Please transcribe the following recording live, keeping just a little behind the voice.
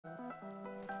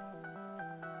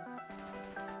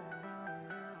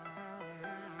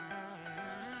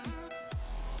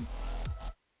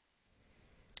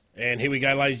And here we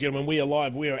go, ladies and gentlemen. We are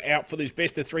live. We are out for this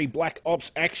best of 3 Black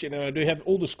Ops action. And I do have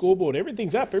all the scoreboard.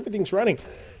 Everything's up. Everything's running.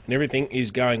 And everything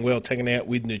is going well. Taking out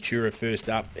with Natura first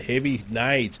up. Heavy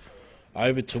nades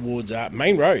over towards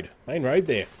Main Road. Main Road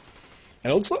there. And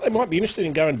it looks like they might be interested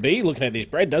in going B looking at this.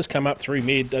 Brad does come up through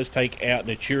mid. Does take out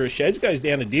Natura. Shads goes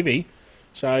down to Divvy.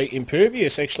 So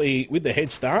Impervius actually with the head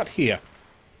start here.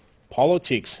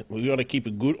 Politics. We've got to keep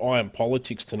a good eye on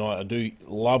Politics tonight. I do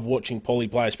love watching Polly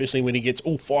play, especially when he gets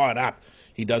all fired up.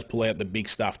 He does pull out the big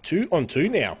stuff.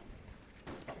 2-on-2 now.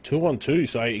 2-on-2,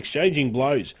 so exchanging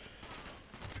blows.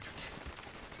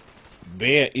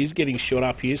 Bear is getting shot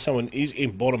up here. Someone is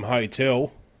in bottom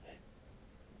hotel.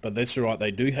 But that's all right.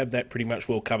 They do have that pretty much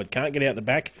well covered. Can't get out the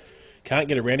back. Can't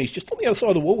get around. He's just on the other side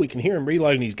of the wall. We can hear him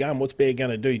reloading his gun. What's Bear going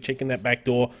to do? Checking that back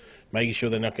door, making sure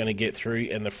they're not going to get through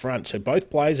in the front. So both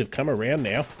players have come around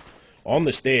now on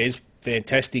the stairs.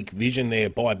 Fantastic vision there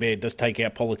by Bear. Does take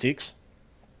out Politics.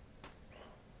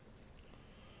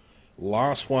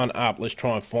 Last one up. Let's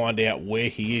try and find out where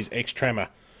he is. X-Trammer.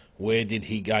 Where did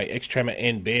he go? X-Trammer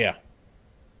and Bear.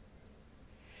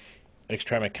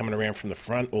 X-Trammer coming around from the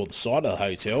front or the side of the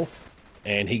hotel.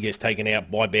 And he gets taken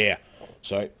out by Bear.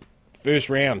 So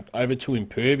first round over to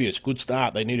Impervious. Good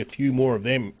start. They need a few more of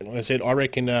them. Like I said, I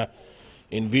reckon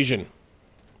Envision.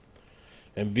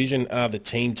 Envision are the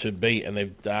team to beat, and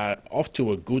they've off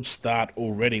to a good start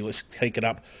already. Let's take it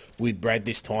up with Brad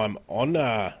this time on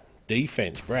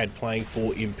defense. Brad playing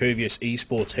for Impervious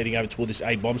Esports, heading over toward this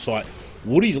A bomb site.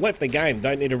 Woody's left the game.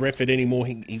 Don't need a ref it anymore.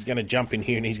 He's going to jump in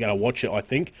here and he's going to watch it, I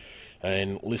think,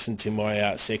 and listen to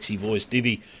my sexy voice.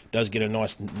 Divvy does get a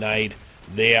nice nade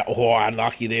there. Oh,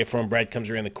 unlucky there from Brad. Comes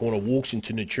around the corner, walks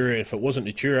into Natura. If it wasn't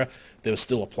Natura, there was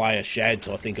still a player, Shads,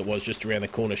 I think it was, just around the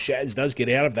corner. Shads does get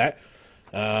out of that.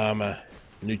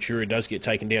 Natura does get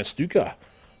taken down. Stuka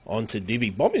onto Divvy.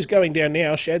 Bomb is going down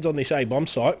now. Shads on this A bomb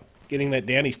site, getting that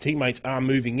down. His teammates are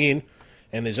moving in,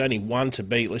 and there's only one to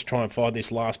beat. Let's try and find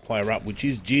this last player up, which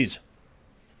is Jizz.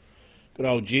 Good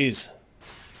old Jizz.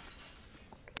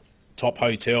 Top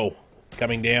hotel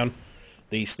coming down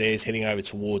these stairs, heading over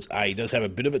towards A. He does have a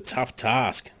bit of a tough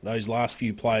task. Those last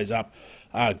few players up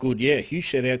are good. Yeah, huge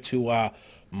shout out to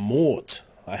Mort.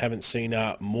 I haven't seen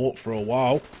Mort for a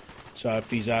while. So if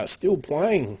he's still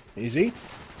playing, is he?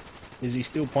 Is he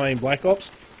still playing Black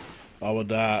Ops? I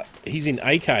would. He's in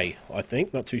AK, I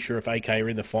think. Not too sure if AK are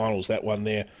in the finals. That one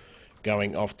there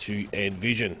going off to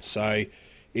Envision. So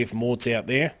if Mort's out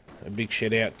there, a big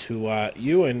shout out to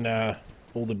you, and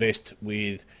all the best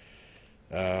with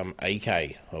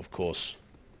AK, of course.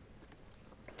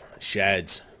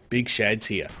 Shads. Big Shads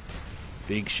here.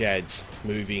 Big Shads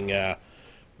moving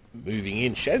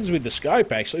in. Shads with the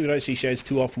scope, actually. We don't see Shads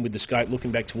too often with the scope.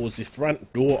 Looking back towards the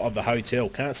front door of the hotel.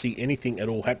 Can't see anything at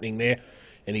all happening there.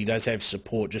 And he does have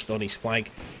support just on his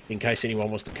flank in case anyone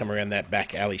wants to come around that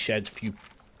back alley. Shads a few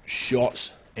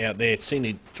shots out there.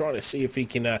 Trying to see if he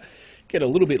can get a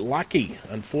little bit lucky.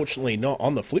 Unfortunately not.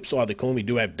 On the flip side of the coin, we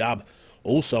do have Dub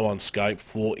also on scope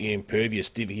for Impervious.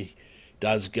 Divvy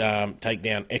does take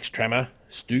down X-Trammer.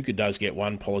 Stuka does get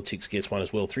one. Politics gets one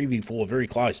as well. 3v4, very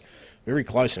close. Very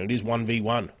close, and it is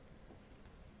 1v1.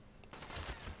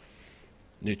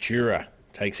 Natura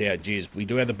takes out Jizz. We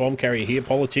do have the bomb carrier here.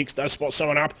 Politics does spot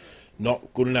someone up.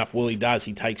 Not good enough. Well, he does.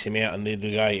 He takes him out, and there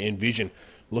they go. Envision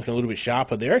looking a little bit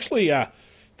sharper. They're actually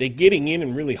they're getting in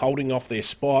and really holding off their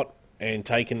spot and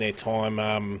taking their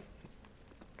time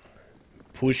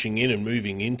pushing in and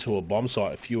moving into a bomb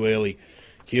site. A few early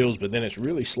kills, but then it's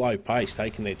really slow pace,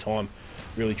 taking their time,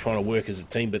 really trying to work as a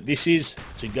team. But this is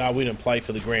to go in and play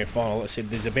for the grand final. Like I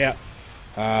said, there's about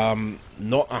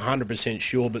not 100%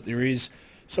 sure, but there is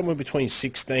somewhere between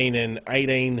 $1,600 and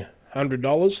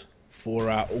 $1,800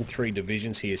 for all three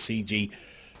divisions here, CG,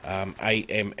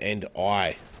 AM and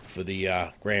I, for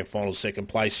the grand final second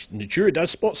place. Natura does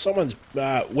spot someone's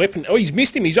weapon. Oh, he's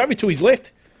missed him. He's over to his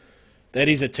left. That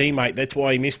is a teammate. That's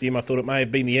why he missed him. I thought it may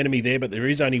have been the enemy there, but there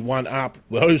is only one up.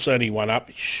 Well, there's only one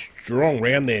up. Strong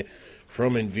round there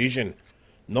from Envision.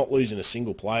 Not losing a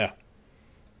single player.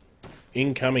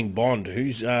 Incoming Bond.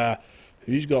 Who's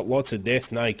got lots of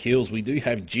deaths, no kills? We do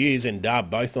have Jizz and Dub,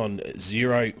 both on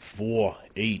 0-4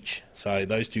 each. So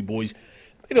those two boys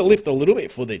need to lift a little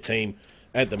bit for their team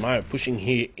at the moment. Pushing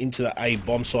here into the A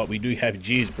bomb site, we do have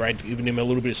Jizz. Brad giving him a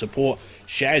little bit of support.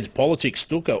 Shads, Politics,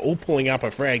 Stuka all pulling up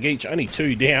a frag each. Only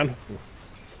two down.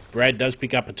 Brad does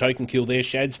pick up a token kill there.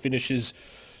 Shads finishes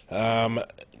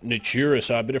Natura,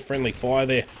 so a bit of friendly fire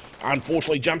there.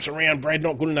 Unfortunately jumps around. Brad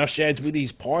not good enough. Shads with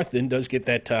his Python does get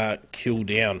that kill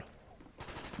down.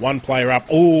 One player up.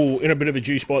 Oh, in a bit of a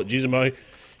juice spot. Gizmo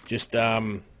just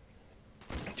in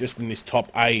this top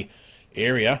A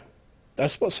area.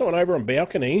 Does spot someone over on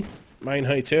balcony, main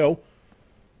hotel.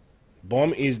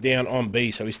 Bomb is down on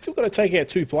B, so he's still got to take out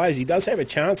 2 players. He does have a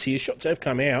chance here. Shots have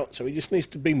come out, so he just needs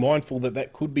to be mindful that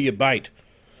that could be a bait.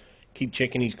 Keep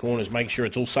checking his corners, make sure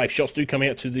it's all safe. Shots do come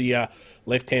out to the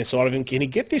left-hand side of him. Can he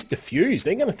get this diffused?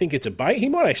 They're going to think it's a bait. He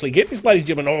might actually get this, ladies and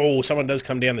gentlemen. Oh, someone does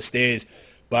come down the stairs,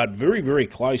 but very, very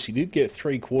close. He did get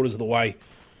 3/4 of the way.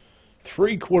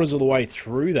 3/4 of the way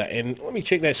through that. And let me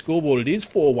check that scoreboard. It is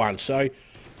 4-1. So,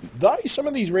 though some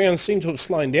of these rounds seem to have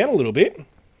slowed down a little bit,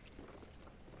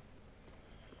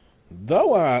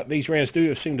 though these rounds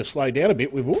do seem to slow down a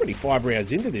bit, we've already 5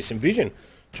 rounds into this. Envision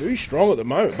too strong at the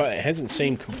moment, but it hasn't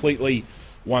seemed completely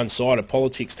one-sided.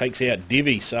 Politics takes out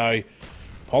Divvy, so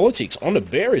Politics on the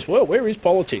bear as well. Where is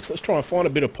Politics? Let's try and find a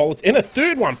bit of Politics. And a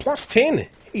third one, plus 10.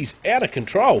 He's out of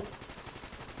control.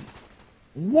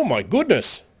 Oh, my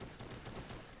goodness.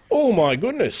 Oh, my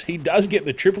goodness. He does get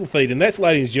the triple feed, and that's,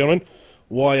 ladies and gentlemen,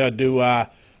 why I do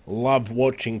love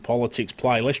watching Politics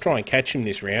play. Let's try and catch him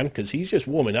this round, because he's just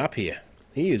warming up here.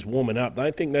 He is warming up.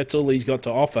 Don't think that's all he's got to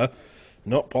offer.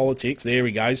 Not Politics. There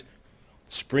he goes.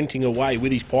 Sprinting away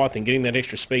with his Python, getting that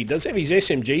extra speed. Does have his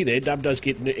SMG there. Dub does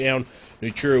get down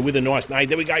Natura with a nice nade.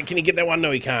 There we go. Can he get that one?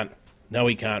 No, he can't. No,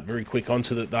 he can't. Very quick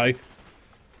onto that, though.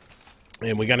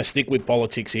 And we're going to stick with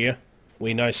Politics here.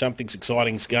 We know something's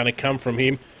exciting is going to come from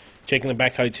him. Checking the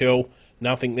back hotel.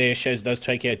 Nothing there. Shaz does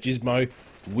take out Gizmo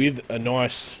with a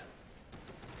nice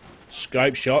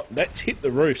scope shot. That's hit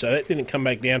the roof, so that didn't come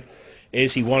back down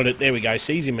as he wanted it. There we go.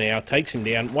 Sees him now. Takes him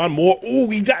down. One more. Oh,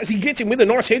 he does. He gets him with a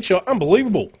nice headshot.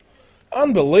 Unbelievable.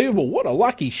 Unbelievable. What a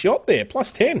lucky shot there.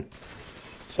 Plus 10.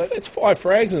 So that's 5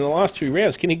 frags in the last 2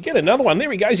 rounds. Can he get another one? There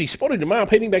he goes. He spotted him up,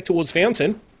 heading back towards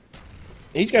Fountain.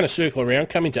 He's going to circle around,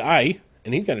 come into A,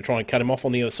 and he's going to try and cut him off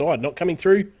on the other side. Not coming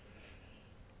through.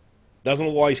 Doesn't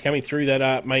look like he's coming through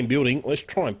that main building. Let's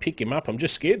try and pick him up. I'm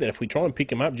just scared that if we try and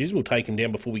pick him up, Jiz will take him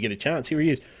down before we get a chance. Here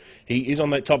he is. He is on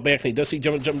that top balcony. Does he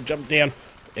jump down?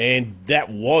 And that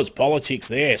was Politics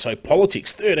there. So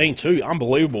Politics 13-2.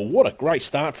 Unbelievable. What a great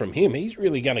start from him. He's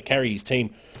really going to carry his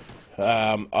team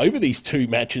over these 2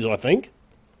 matches, I think.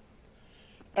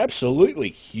 Absolutely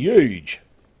huge.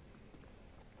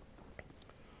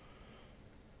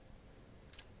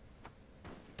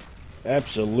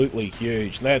 Absolutely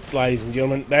huge. That, ladies and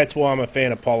gentlemen, that's why I'm a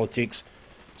fan of Politics.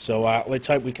 So let's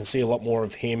hope we can see a lot more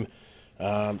of him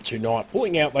tonight.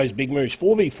 Pulling out those big moves.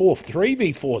 4v4,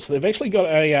 3v4. So they've actually got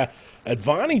a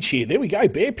advantage here. There we go.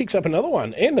 Bear picks up another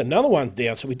one and another one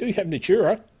down. So we do have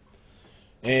Natura.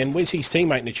 And where's his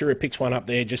teammate? Natura picks one up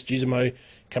there. Just Gizmo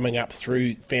coming up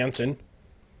through Fountain.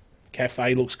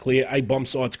 Cafe looks clear. A bomb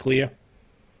side's clear.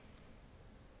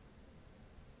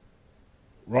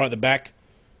 Right at the back.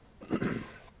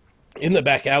 In the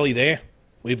back alley there,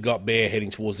 we've got Bear heading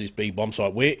towards this B bomb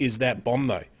site. Where is that bomb,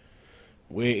 though?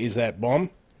 Where is that bomb?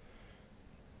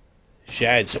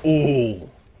 Shads. Oh,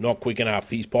 not quick enough.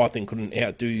 His Python couldn't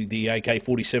outdo the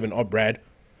AK-47 of Brad.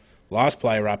 Last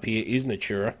player up here is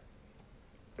Natura.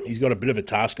 He's got a bit of a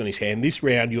task on his hand. This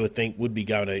round, you would think, would be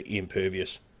going to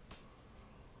Impervius.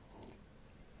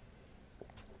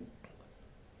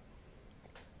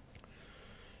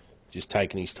 Just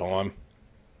taking his time.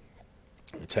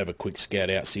 Let's have a quick scout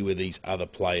out, see where these other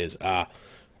players are.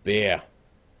 Bear.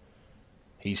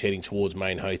 He's heading towards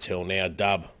main hotel now.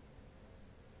 Dub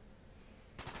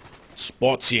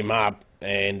spots him up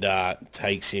and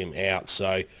takes him out.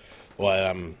 So,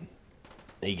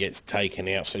 he gets taken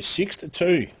out. So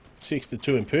 6-2.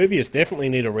 6-2. Impervious definitely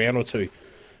need a round or 2,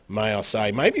 may I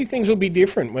say. Maybe things will be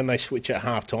different when they switch at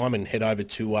half-time and head over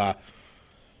to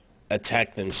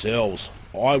attack themselves.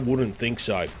 I wouldn't think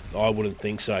so. I wouldn't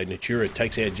think so. Natura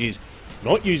takes out Jizz.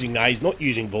 Not using nades, not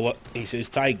using bullet. He says,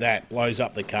 take that. Blows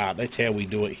up the cart. That's how we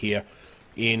do it here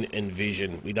in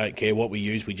Envision. We don't care what we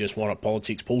use. We just want it.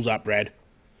 Politics pulls up Brad.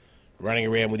 Running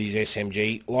around with his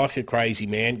SMG like a crazy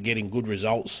man. Getting good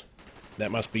results. That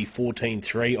must be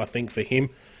 14-3, I think, for him.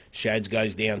 Shads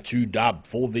goes down to Dub.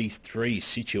 4v3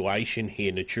 situation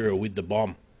here. Natura with the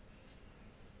bomb.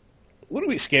 A little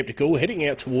bit sceptical, heading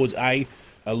out towards A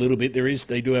little bit.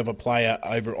 They do have a player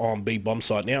over on B bomb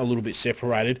site now, a little bit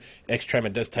separated.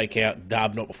 X-Trammer does take out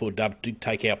Dub, not before Dub did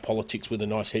take out Politics with a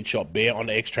nice headshot. Bear on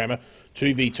X-Trammer.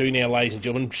 2v2 now, ladies and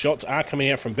gentlemen. Shots are coming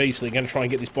out from B, so they're going to try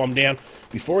and get this bomb down.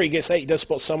 Before he gets that, he does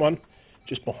spot someone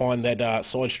just behind that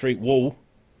side street wall.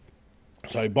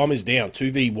 So bomb is down,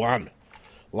 2v1.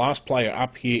 Last player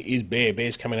up here is Bear.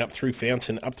 Bear's coming up through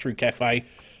Fountain, up through Cafe,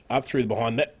 up through the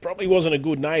behind. That probably wasn't a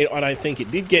good nade. I don't think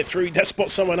it did get through. He does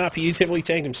spot someone up. He is heavily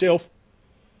tanked himself.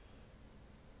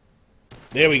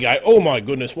 There we go. Oh, my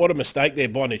goodness. What a mistake there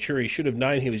by Natura. He should have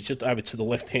known he was just over to the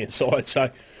left-hand side. So,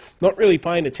 not really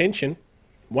paying attention.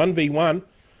 1v1.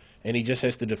 And he just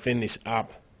has to defend this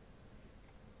up.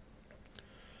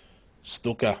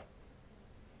 Stuka.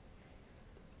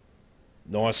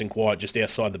 Nice and quiet just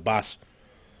outside the bus.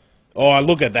 Oh,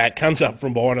 look at that. Comes up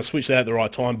from behind. I switched that at the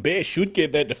right time. Bear should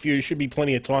get that defused. Should be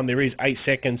plenty of time. There is 8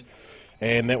 seconds.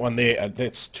 And that one there,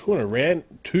 that's 2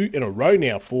 in a row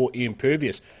now for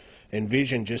Impervius.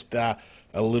 Envision just a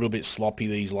little bit sloppy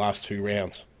these last 2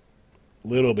 rounds. A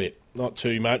little bit. Not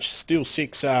too much. Still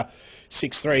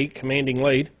 6-3, commanding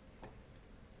lead.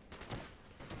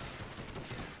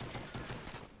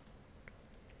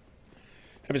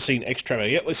 Haven't seen X-Tremor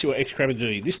yet. Let's see what X-Tremor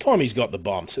do. This time he's got the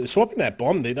bomb. So they're swapping that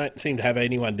bomb. They don't seem to have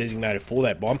anyone designated for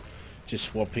that bomb. Just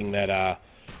swapping that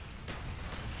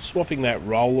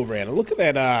roll around. And look at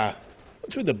that,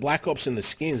 what's with the Black Ops and the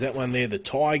skins? That one there, the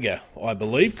Tiger, I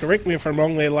believe. Correct me if I'm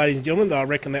wrong there, ladies and gentlemen. I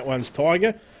reckon that one's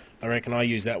Tiger. I reckon I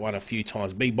used that one a few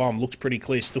times. B-bomb looks pretty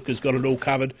clear. Stuka's got it all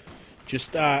covered.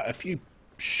 Just a few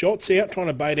shots out, trying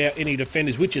to bait out any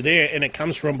defenders, which are there, and it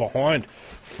comes from behind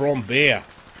from Bear.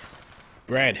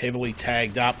 Brad heavily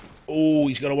tagged up. Oh,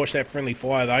 he's got to watch that friendly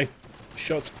fire, though.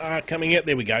 Shots are coming out.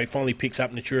 There we go. Finally picks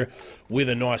up Natura with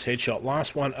a nice headshot.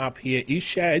 Last one up here is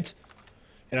Shads.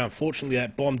 And unfortunately,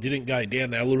 that bomb didn't go down.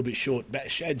 They're a little bit short. But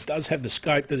Shads does have the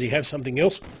scope. Does he have something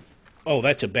else? Oh,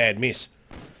 that's a bad miss.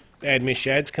 Bad miss,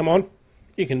 Shads. Come on.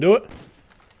 You can do it.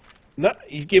 No,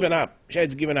 he's given up.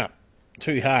 Shads given up.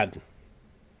 Too hard.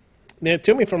 Now,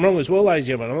 tell me if I'm wrong as well, ladies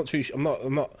and gentlemen.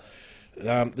 I'm not.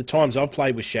 The times I've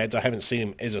played with Shads, I haven't seen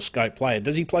him as a scope player.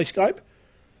 Does he play scope?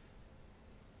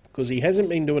 Because he hasn't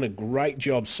been doing a great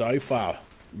job so far.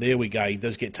 There we go. He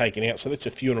does get taken out. So that's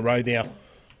a few in a row now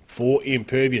for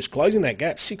Impervious. Closing that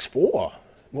gap, 6-4.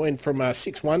 Went from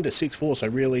 6-1 to 6-4. So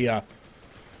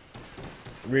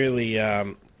really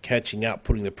catching up,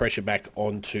 putting the pressure back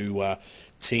onto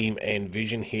Team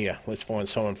Envision here. Let's find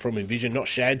someone from Envision, not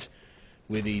Shads,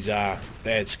 with his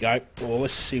bad scope. Well,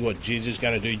 let's see what Jizz is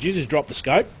going to do. Jizz has dropped the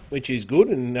scope, which is good.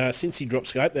 And since he dropped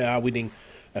scope, they are winning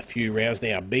a few rounds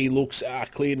now. B looks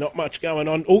clear, not much going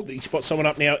on. Oh, he spots someone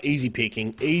up now. Easy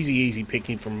picking. Easy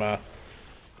picking from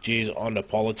Jizz onto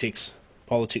Politics.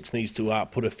 Politics needs to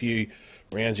put a few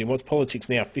rounds in. What's Politics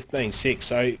now? 15-6.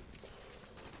 So,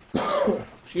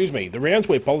 excuse me, the rounds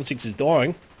where Politics is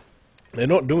dying, they're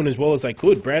not doing as well as they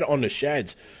could. Brad onto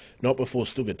Shads. Not before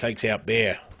Stuka takes out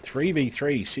Bear.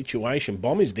 3v3 situation.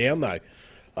 Bomb is down, though,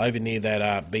 over near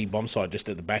that B bomb site, just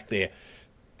at the back there.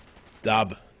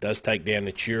 Dub does take down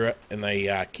Natura, and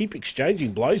they keep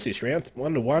exchanging blows this round.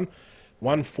 1-1.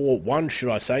 1-4-1, should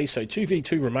I say. So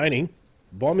 2v2 remaining.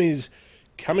 Bomb is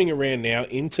coming around now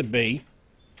into B.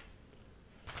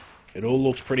 It all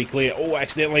looks pretty clear. Oh,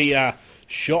 accidentally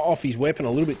shot off his weapon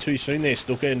a little bit too soon there,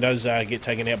 Stuka, and does get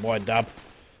taken out by Dub.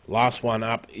 Last one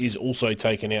up is also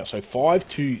taken out. So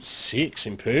 5-6,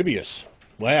 Impervious.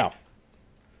 Wow.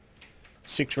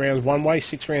 6 rounds one way,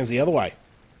 6 rounds the other way.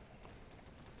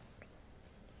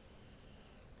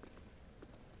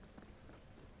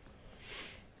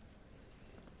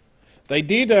 They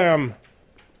did,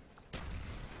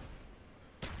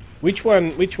 which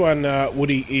one,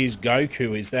 Woody, is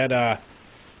Goku?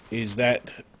 Is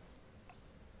that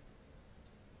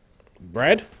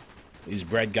Brad? Is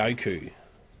Brad Goku?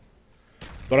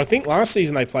 But I think last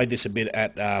season they played this a bit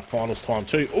at finals time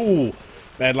too. Ooh,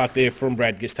 bad luck there from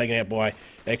Brad. Gets taken out by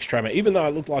X-Tremor. Even though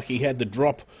it looked like he had the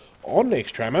drop on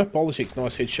X-Tremor, Politics,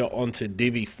 nice headshot onto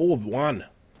Divi. 4-1.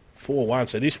 4-1.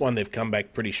 So this one they've come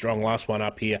back pretty strong. Last one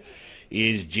up here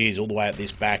is Jizz all the way at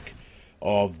this back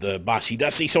of the bus. He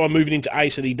does see someone moving into A,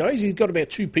 so he knows he's got about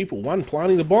 2 people. One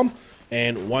planting the bomb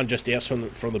and one just out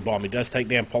from the bomb. He does take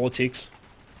down Politics.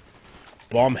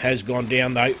 Bomb has gone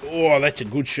down though. Oh, that's a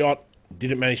good shot.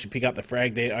 Didn't manage to pick up the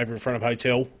frag there over in front of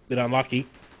Hotel. Bit unlucky.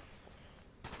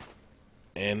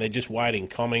 And they're just waiting,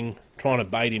 coming, trying to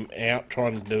bait him out,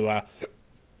 trying to,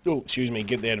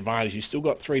 get the advantage. He's still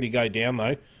got 3 to go down,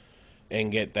 though,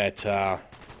 and get that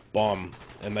bomb.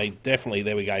 And they definitely,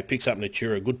 there we go, picks up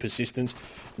Natura. Good persistence.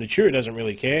 Natura doesn't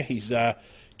really care. He's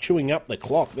chewing up the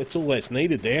clock. That's all that's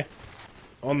needed there.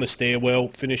 On the stairwell,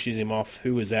 finishes him off.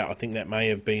 Who was that? I think that may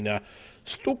have been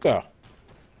Stuka.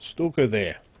 Stuka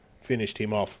there. Finished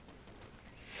him off.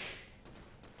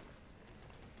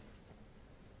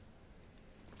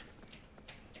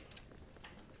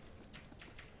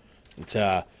 Let's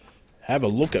have a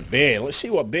look at Bear. Let's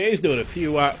see what Bear's doing. A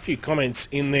few comments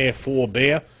in there for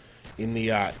Bear in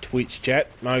the Twitch chat.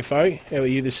 Mofo, how are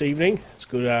you this evening? It's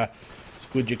good. It's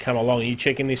good you come along. Are you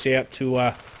checking this out to?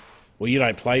 Well, you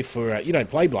don't play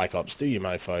Black Ops, do you,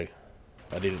 Mofo?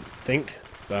 I didn't think,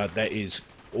 but that is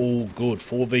all good.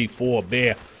 4v4,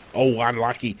 Bear. Oh,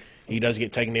 unlucky. He does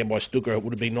get taken down by Stucker. It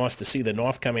would have been nice to see the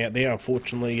knife come out there.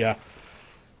 Unfortunately,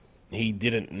 he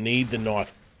didn't need the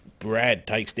knife. Brad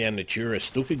takes down Natura.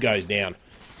 Stucker goes down.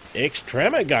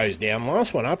 X-Tremor goes down.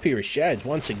 Last one up here is Shads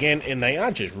once again, and they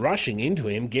are just rushing into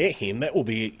him. Get him. That will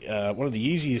be one of the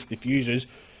easiest diffusers.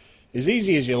 As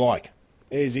easy as you like.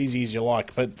 As easy as you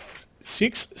like. But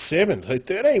 6-7, so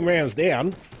 13 rounds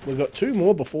down. We've got 2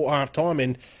 more before half-time,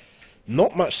 and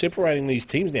not much separating these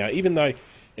teams now. Even though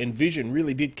Envision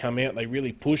really did come out, they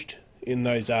really pushed in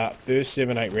those first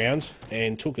 7-8 rounds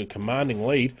and took a commanding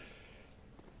lead.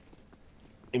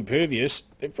 Impervious,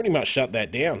 they pretty much shut that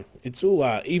down. It's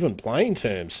all even playing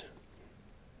terms.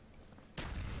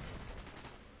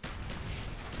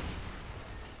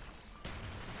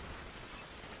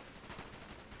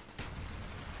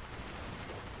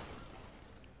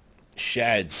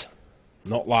 Shads,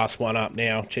 not last one up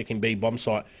now. Checking B bomb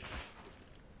site.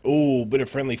 Oh, bit of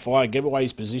friendly fire. Gave away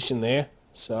his position there.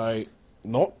 So,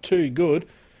 not too good.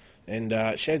 And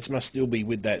Shads must still be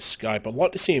with that scope. I'd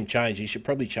like to see him change. He should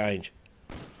probably change.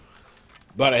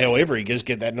 But however, he does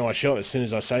get that nice shot as soon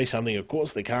as I say something. Of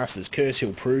course, the caster's curse.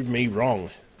 He'll prove me wrong.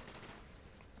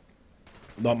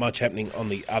 Not much happening on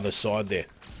the other side there.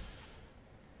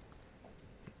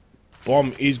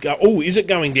 Bomb is oh, is it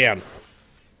going down?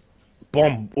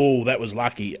 Bomb. Oh, that was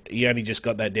lucky. He only just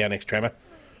got that down, X-Tremor.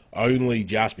 Only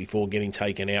just before getting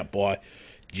taken out by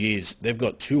Jizz. They've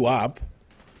got 2 up.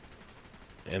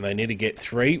 And they need to get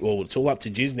 3. Well, it's all up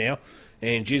to Jizz now.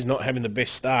 And Jizz not having the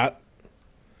best start.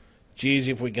 Jizz,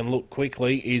 if we can look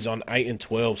quickly, is on 8 and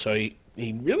 12. So he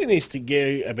really needs to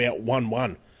go about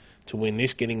 1-1 to win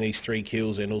this, getting these 3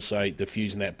 kills and also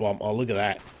defusing that bomb. Oh, look at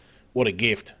that. What a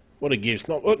gift. What a gift. It's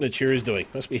not what Natura's doing.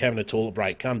 Must be having a toilet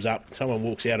break. Comes up. Someone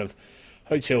walks out of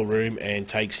hotel room and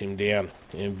takes him down.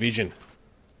 Envision.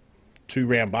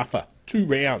 2-round buffer. 2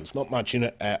 rounds. Not much in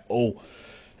it at all.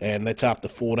 And that's after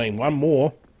 14. One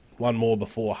more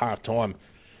before half-time.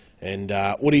 And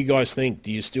what do you guys think?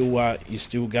 Do you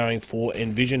still going for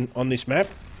Envision on this map?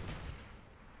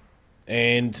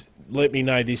 And let me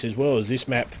know this as well. Is this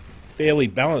map fairly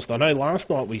balanced? I know last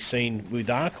night we seen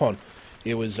with Archon,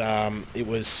 it was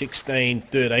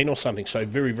 16-13 or something. So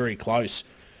very, very close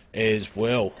as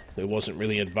well. There wasn't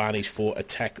really advantage for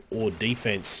attack or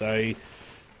defense. So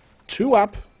 2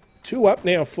 up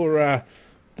now for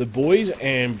the boys,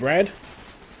 and Brad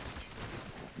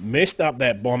messed up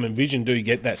that bomb. Envision do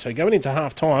get that. So going into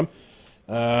half-time,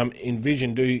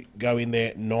 Envision do go in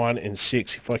there 9 and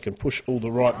 6. If I can push all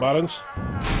the right buttons.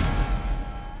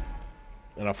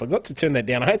 And I forgot to turn that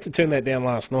down. I had to turn that down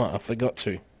last night. I forgot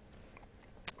to.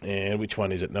 And which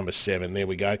one is it? Number 7. There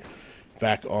we go.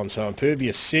 Back on. So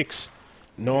Impervius 6,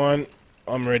 9.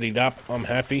 I'm readied up. I'm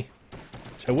happy.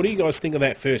 So what do you guys think of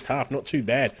that first half? Not too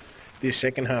bad. This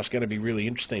second half's going to be really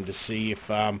interesting to see if...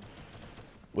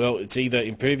 well, it's either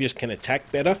Impervious can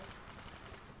attack better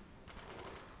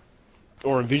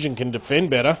or Envision can defend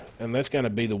better, and that's going to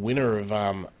be the winner of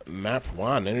map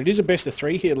 1. And it is a best of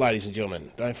 3 here, ladies and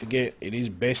gentlemen. Don't forget, it is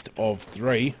best of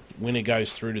 3. Winner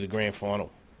goes through to the grand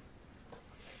final.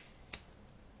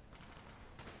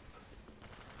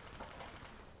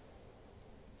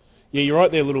 Yeah, you're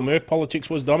right there, Little Murph. Politics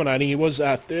was dominating. He was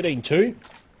 13-2,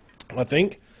 I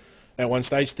think, at one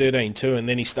stage, 13-2, and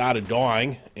then he started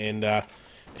dying, and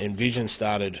Envision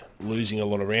started losing a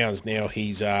lot of rounds. Now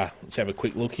he's, let's have a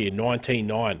quick look here,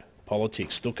 19-9,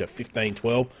 Politics, Stucker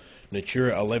 15-12,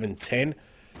 Natura 11-10,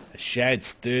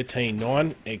 Shads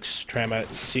 13-9, X-Tremor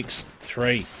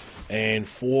 6-3, and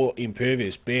for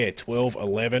Impervious, Bear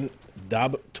 12-11,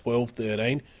 Dub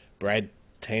 12-13, Brad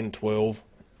 10-12,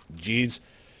 Jizz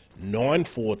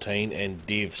 9-14, and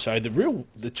Div. So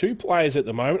the 2 players at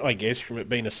the moment, I guess, from it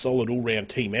being a solid all-round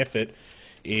team effort,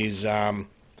 is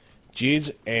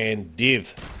Jizz and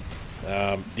Div.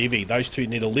 Divvy. Those 2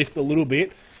 need to lift a little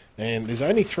bit, and there's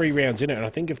only 3 rounds in it, and I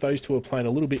think if those 2 are playing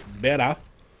a little bit better,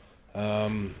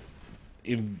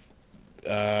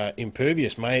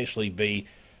 Impervious may actually be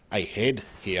ahead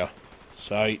here.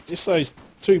 So just those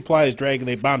 2 players dragging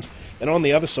their bums. And on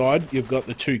the other side, you've got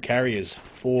the 2 carriers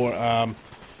for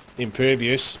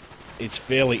Impervious. It's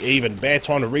fairly even. Bad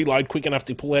time to reload. Quick enough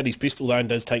to pull out his pistol, though, and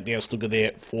does take down Stucker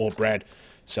there for Brad.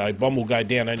 So bomb will go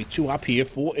down. Only 2 up here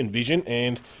for Envision.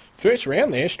 And first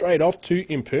round there, straight off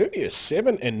to Impervious.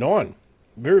 7 and 9.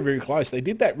 Very, very close. They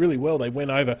did that really well. They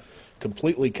went over,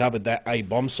 completely covered that A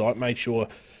bomb site, made sure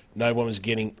no one was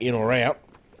getting in or out.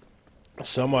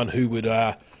 Someone who would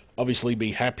obviously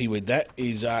be happy with that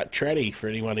is Traddy. For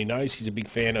anyone who knows, he's a big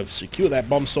fan of secure that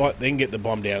bomb site, then get the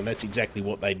bomb down. That's exactly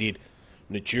what they did.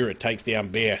 Natura takes down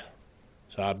Bear.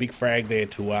 So a big frag there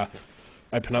to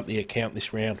open up the account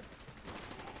this round.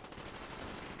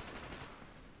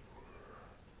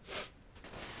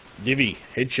 Divvy,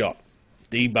 headshot,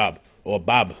 D-Bub, or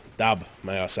Bub, Dub,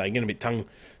 may I say. Getting a bit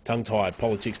tongue-tied.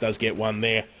 Politics does get one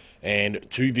there. And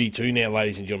 2v2 now,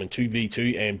 ladies and gentlemen.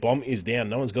 2v2, and bomb is down.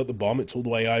 No one's got the bomb. It's all the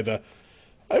way over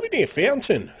near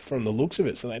Fountain from the looks of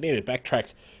it. So they need to backtrack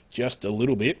just a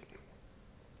little bit.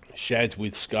 Shads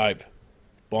with scope.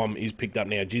 Bomb is picked up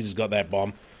now. Jizz has got that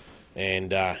bomb.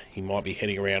 And he might be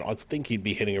heading around. I think he'd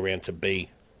be heading around to B.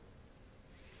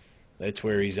 That's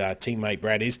where his teammate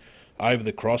Brad is. Over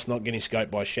the cross, not getting scoped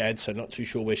by Shads, so not too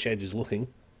sure where Shads is looking.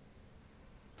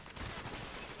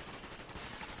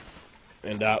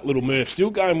 And Little Murph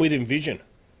still going with Envision.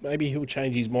 Maybe he'll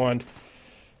change his mind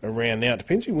around now.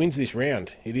 Depends who wins this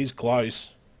round. It is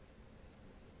close.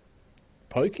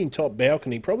 Poking top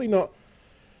balcony, probably not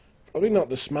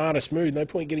the smartest move. No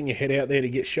point getting your head out there to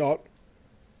get shot.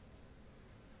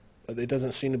 But there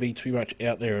doesn't seem to be too much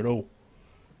out there at all.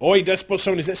 Oh, he does spot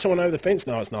someone. Is that someone over the fence?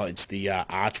 No, it's not. It's the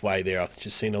archway there. I've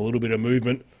just seen a little bit of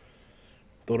movement.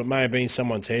 Thought it may have been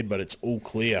someone's head, but it's all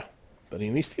clear. But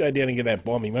he needs to go down and get that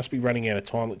bomb. He must be running out of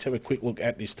time. Let's have a quick look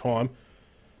at this time.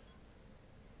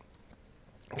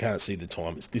 Can't see the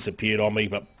time. It's disappeared on me,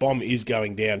 but bomb is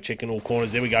going down. Checking all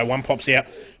corners. There we go. One pops out.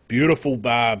 Beautiful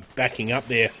bar backing up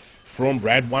there from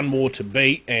Brad. One more to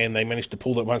beat, and they managed to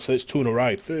pull that one. So that's 2 in a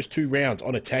row. First 2 rounds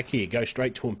on attack here. Go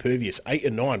straight to Impervius. 8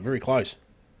 and 9. Very close.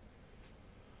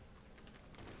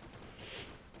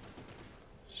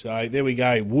 So there we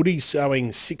go. Woody's showing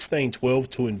 16-12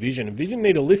 to Envision. Envision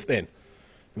need a lift then.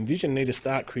 Envision need to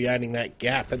start creating that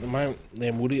gap. At the moment,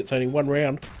 then Woody, it's only 1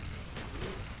 round.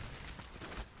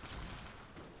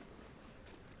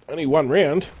 Only 1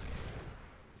 round.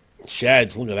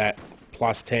 Shads, look at that.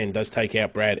 Plus 10 does take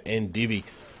out Brad and Divvy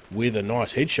with a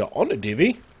nice headshot onto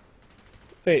Divvy.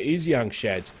 There is young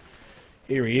Shads.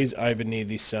 Here he is over near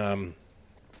this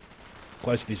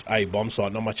close to this A bomb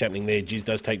site. Not much happening there. Jizz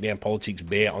does take down Politics.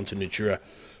 Bear onto Natura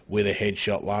with a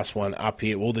headshot. Last one up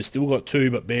here. Well, they've still got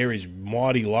 2, but Bear is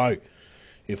mighty low.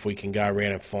 If we can go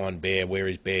around and find Bear. Where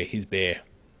is Bear? His Bear.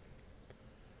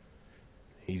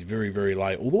 He's very, very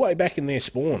low. All the way back in their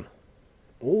spawn.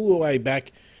 All the way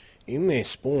back in their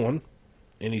spawn.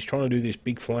 And he's trying to do this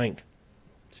big flank.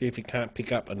 See if he can't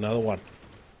pick up another one.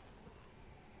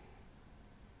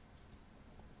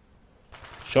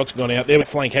 Shot's gone out there. The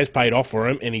flank has paid off for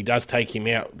him, and he does take him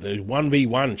out. The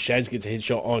 1v1, Shads gets a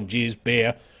headshot on Jizz.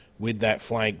 Bear with that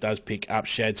flank does pick up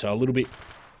Shad. So a little bit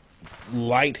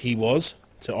late he was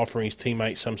to offering his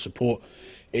teammate some support.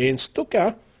 And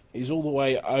Stuka is all the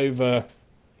way over.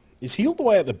 Is he all the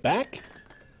way at the back?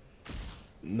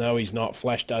 No, he's not.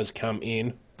 Flash does come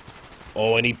in.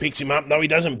 Oh, and he picks him up. No, he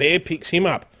doesn't. Bear picks him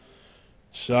up.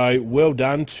 So well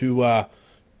done to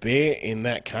Bear in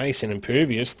that case, and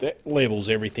Impervious. That levels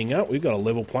everything up. We've got a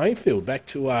level playing field. Back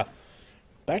to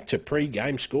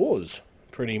pre-game scores,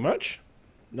 pretty much.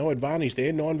 No advantage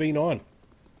there. 9v9.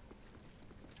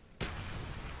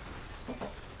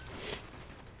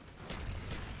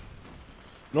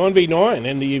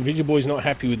 And the Envision boy's not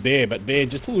happy with Bear, but Bear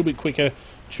just a little bit quicker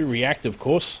to react, of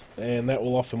course, and that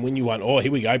will often win you one. Oh,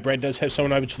 here we go. Brad does have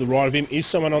someone over to the right of him. Is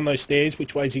someone on those stairs?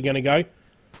 Which way is he going to go?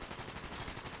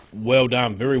 Well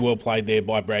done. Very well played there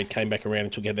by Brad. Came back around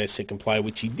and took out their second player,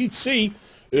 which he did see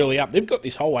early up. They've got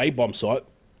this whole A-bomb site.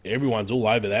 Everyone's all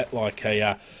over that, like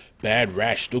a bad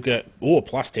rash. Stuka,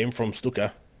 plus 10 from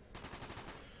Stuka.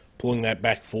 Pulling that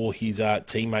back for his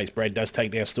teammates. Brad does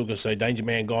take down Stuka, so Danger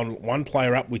Man gone. 1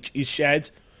 player up, which is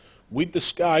Shads with the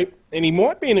scope. And he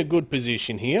might be in a good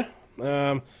position here.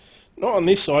 Not on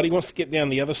this side. He wants to get down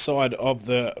the other side of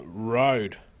the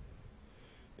road.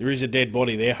 There is a dead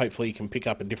body there. Hopefully he can pick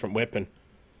up a different weapon.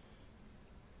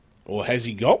 Or has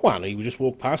he got one? He just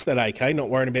walked past that AK, not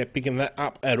worrying about picking that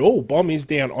up at all. Bomb is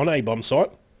down on a bomb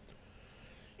site.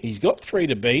 He's got 3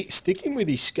 to beat. Sticking with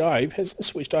his scope. Hasn't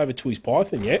switched over to his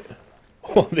Python yet.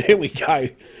 Oh, there we go.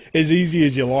 As easy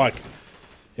as you like.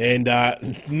 And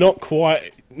not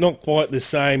quite the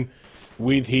same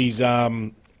with his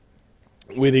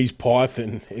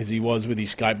Python as he was with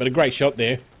his scope. But a great shot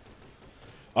there.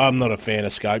 I'm not a fan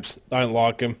of scopes. Don't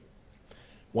like them.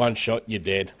 1 shot, you're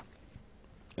dead.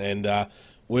 And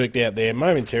worked out there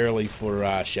momentarily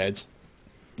for Shads.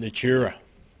 Natura.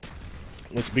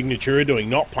 What's Big Natura doing?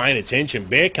 Not paying attention.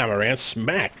 Bear come around,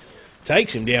 smack.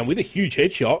 Takes him down with a huge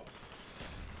headshot.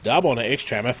 Dub on an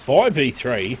X-Trammer.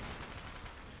 5v3.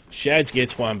 Shads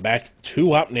gets one back.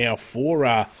 2 up now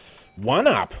for 1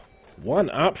 up. 1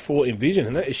 up for Envision.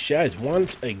 And that is Shads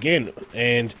once again.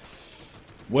 And,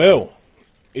 well,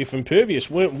 if Impervius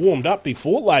weren't warmed up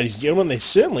before, ladies and gentlemen, they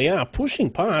certainly are pushing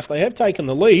past. They have taken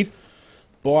the lead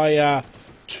by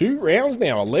 2 rounds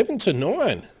now,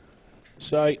 11-9.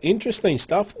 So, interesting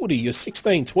stuff, Woody. You're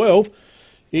 16-12.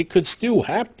 It could still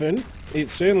happen. It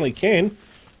certainly can.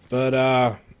 But,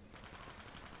 I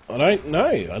don't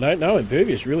know.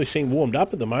 Impervious really seem warmed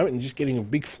up at the moment and just getting a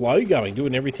big flow going,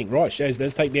 doing everything right. Shaz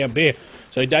does take down Bear.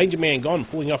 So, Danger Man gone,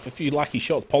 pulling off a few lucky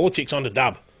shots. Politics on the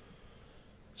dub.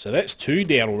 So that's 2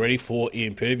 down already for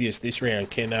Impervious this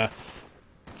round. Can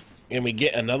we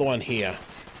get another one here?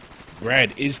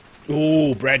 Brad does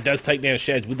take down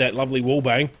Shads with that lovely wall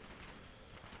bang.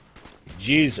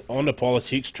 Jizz onto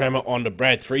Politics, Tremor onto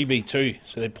Brad, 3v2.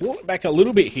 So they're pulling it back a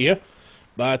little bit here,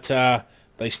 but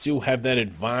they still have that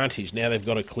advantage. Now they've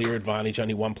got a clear advantage,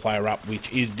 only one player up,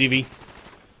 which is Divi.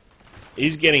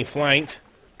 Is getting flanked,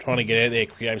 trying to get out there,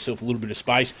 create himself a little bit of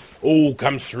space.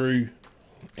 Comes through.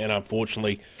 And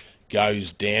unfortunately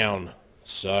goes down.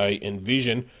 So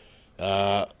Envision,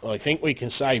 I think we can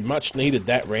say much needed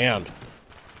that round.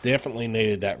 Definitely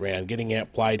needed that round. Getting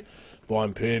outplayed by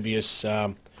Impervious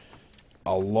a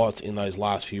lot in those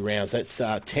last few rounds. That's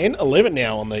 10-11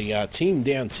 now on the Team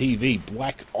Down TV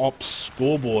Black Ops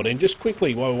scoreboard. And just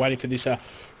quickly, while we're waiting for this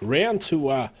round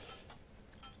to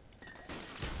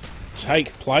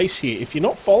take place here, if you're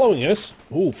not following us,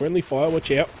 friendly fire,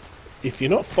 watch out. If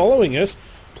you're not following us,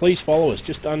 please follow us.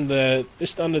 Just under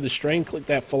the stream, click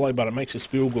that follow button. It makes us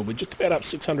feel good. We're just about up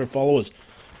 600 followers.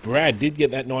 Brad did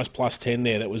get that nice +10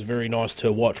 there. That was very nice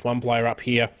to watch. One player up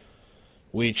here,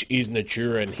 which is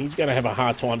Natura, and he's going to have a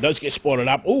hard time. Does get spotted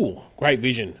up. Great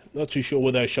vision. Not too sure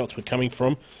where those shots were coming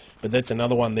from, but that's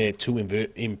another one there to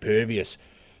Impervious.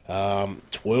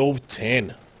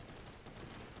 12-10.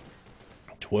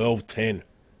 12-10.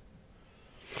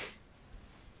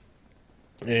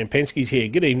 And Penske's here.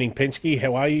 Good evening, Penske.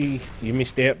 How are you? You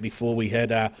missed out before we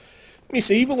had Miss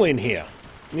Evil in here.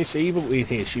 Miss Evil in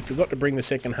here. She forgot to bring the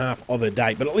second half of her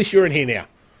date, but at least you're in here now.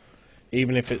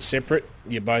 Even if it's separate,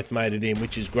 you both made it in,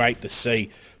 which is great to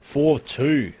see.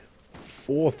 4-2.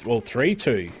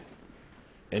 3-2.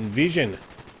 Envision.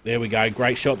 There we go.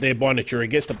 Great shot there by Natura.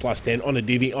 Gets the +10 on a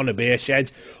Divi, on a Bear.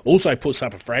 Shads also puts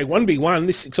up a frag. 1v1.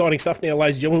 This is exciting stuff now,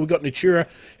 ladies and gentlemen. We've got Natura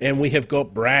and we have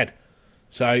got Brad.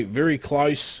 So, very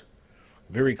close.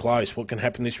 Very close. What can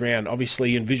happen this round?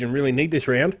 Obviously, Envision really need this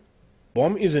round.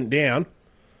 Bomb isn't down.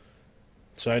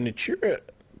 So, Natura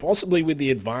possibly with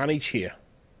the advantage here.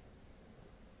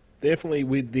 Definitely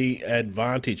with the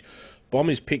advantage. Bomb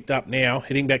is picked up now,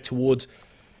 heading back towards...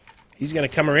 He's going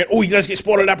to come around. He does get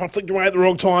spotted up. I flicked away at the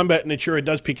wrong time, but Natura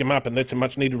does pick him up, and that's a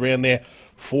much-needed round there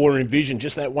for Envision.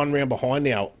 Just that one round behind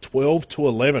now.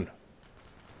 12-11.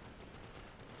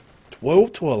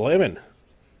 12-11.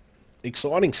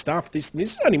 Exciting stuff. This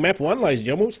is only map 1, ladies and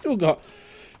gentlemen. We've still got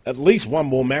at least one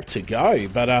more map to go,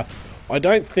 but I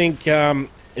don't think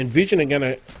Envision are going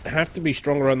to have to be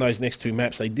stronger on those next 2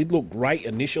 maps. They did look great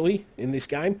initially in this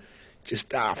game,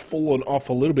 just fallen off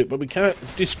a little bit, but we can't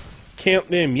discount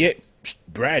them yet.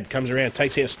 Brad comes around,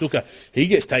 takes out Stuka. He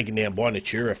gets taken down by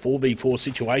Natura. 4v4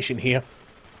 situation here.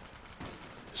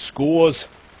 Scores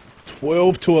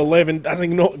 12-11.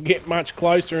 Doesn't not get much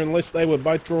closer unless they were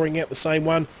both drawing out the same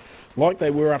one like they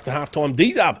were after halftime.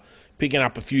 D-Dub picking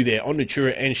up a few there on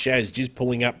Natura and Shaz just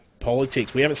pulling up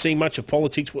Politics. We haven't seen much of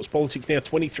Politics. What's Politics now?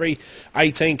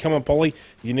 23-18. Come on, Polly.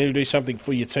 You need to do something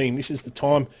for your team. This is the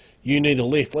time you need to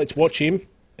lift. Let's watch him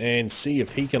and see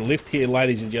if he can lift here,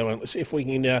 ladies and gentlemen. Let's see if we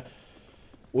can...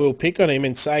 we'll pick on him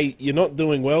and say, you're not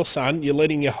doing well, son. You're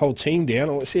letting your whole team down.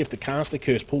 Let's see if the caster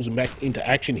curse pulls him back into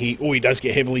action here. He does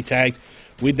get heavily tagged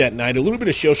with that nade. A little bit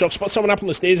of shell shock. Spot someone up on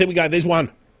the stairs. There we go. There's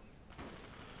one.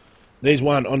 There's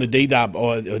one on the D-Dub,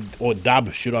 or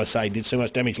Dub, should I say. Did so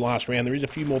much damage last round. There is a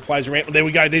few more players around. There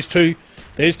we go. There's 2.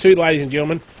 There's 2, ladies and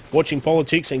gentlemen, watching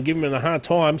Politics and giving him a hard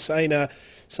time, saying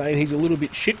he's a little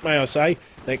bit shit, may I say.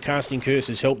 That casting curse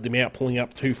has helped him out, pulling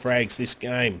up 2 frags this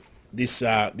game, this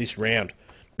round.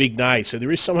 Big nade. So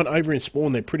there is someone over in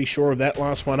spawn. They're pretty sure of that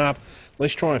last one up.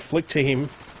 Let's try and flick to him.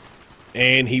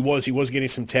 And he was getting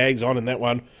some tags on, and that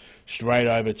one straight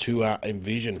over to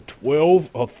Envision.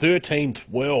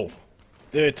 13-12.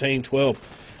 13-12.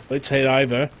 Let's head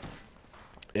over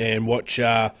and watch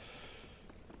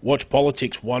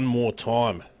Politics one more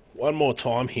time. One more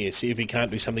time here. See if he can't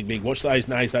do something big. Watch those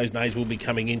nades. Those nades will be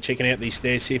coming in. Checking out these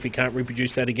stairs. See if he can't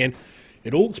reproduce that again.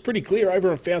 It all looks pretty clear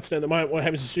over on Fountain at the moment. What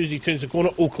happens as soon as he turns the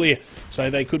corner? All clear. So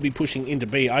they could be pushing into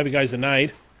B. Over goes the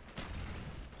nade.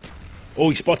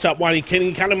 He spots up one. Can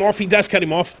he cut him off? He does cut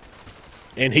him off.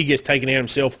 And he gets taken out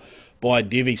himself by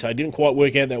Divi. So it didn't quite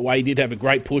work out that way. He did have a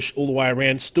great push all the way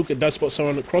around. Stuka does spot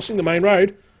someone crossing the main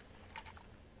road.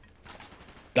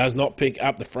 Does not pick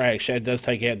up the frag. Shad does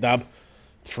take out Dub.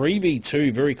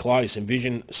 3v2, very close.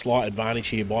 Envision slight advantage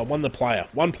here by one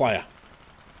player.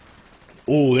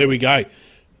 Oh, there we go.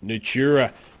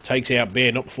 Natura takes out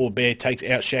Bear, not before Bear takes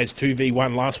out Shad's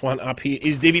 2v1. Last one up here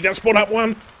is Divi. Does spot up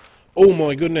one. Oh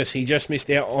my goodness, he just missed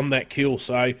out on that kill.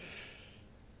 So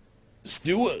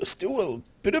still a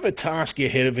bit of a task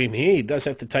ahead of him here. He does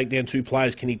have to take down 2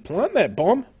 players. Can he plant that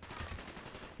bomb?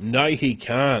 No, he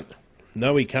can't.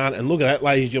 No, he can't. And look at that,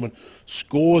 ladies and gentlemen.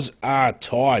 Scores are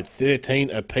tied. 13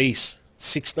 apiece.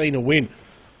 16 a win.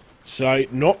 So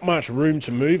not much room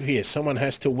to move here. Someone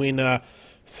has to win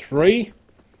three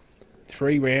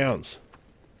rounds.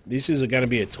 This is going to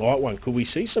be a tight one. Could we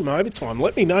see some overtime?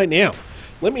 Let me know now.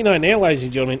 Let me know now, ladies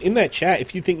and gentlemen, in that chat,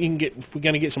 if you think you can get, if we're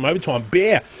going to get some overtime.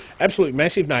 Bear, absolute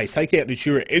massive nades. Take out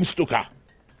Natura and Stuka.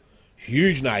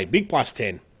 Huge nade. Big plus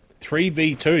 10.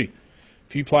 3v2.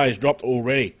 Few players dropped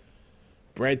already.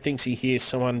 Brad thinks he hears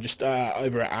someone just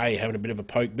over at A having a bit of a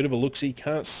poke, bit of a look-see.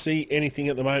 Can't see anything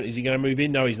at the moment. Is he going to move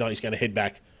in? No, he's not. He's going to head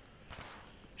back.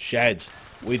 Shads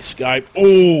with scope.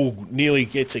 Oh, nearly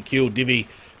gets a kill. Divi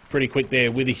pretty quick there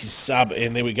with his sub.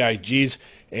 And there we go. Jizz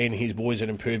and his boys at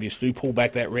Impervius do pull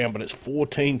back that round, but it's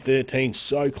 14-13.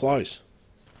 So close.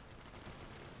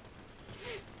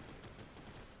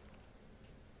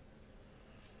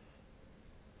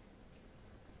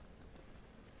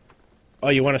 Oh,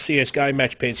 you want to see us go,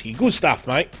 Match Pensky? Good stuff,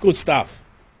 mate. Good stuff.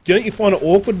 Don't you find it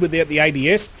awkward without the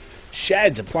ADS?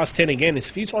 Shad's a plus 10 again. There's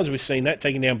a few times we've seen that,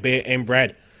 taking down Bear and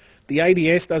Brad. The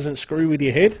ADS doesn't screw with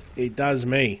your head. It does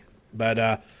me.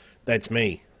 But that's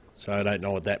me. So I don't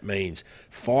know what that means.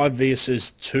 5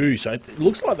 versus 2. So it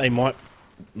looks like they might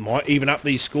even up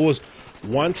these scores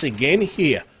once again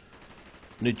here.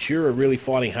 Natura really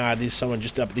fighting hard. There's someone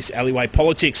just up this alleyway.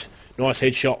 Politics. Nice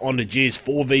headshot on the Jizz.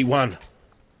 4v1.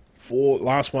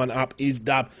 Last one up is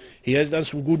Dub. He has done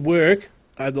some good work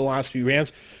over the last few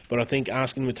rounds, but I think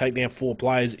asking him to take down 4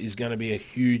 players is going to be a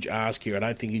huge ask here. I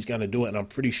don't think he's going to do it, and I'm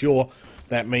pretty sure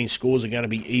that means scores are going to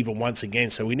be even once again.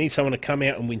 So we need someone to come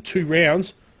out and win 2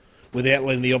 rounds without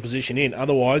letting the opposition in.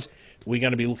 Otherwise, we're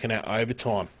going to be looking at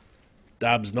overtime.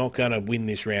 Dub's not going to win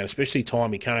this round, especially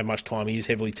time. He can't have much time. He is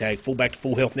heavily tagged. Full back to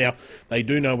full health now. They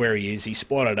do know where he is. He's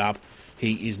spotted up.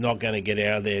 He is not going to get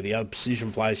out of there. The other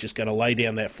precision player is just going to lay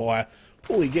down that fire.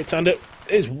 Oh, he gets under.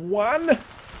 There's one.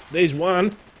 There's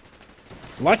one.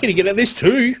 Lucky to get it. There's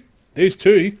 2. There's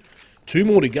 2. 2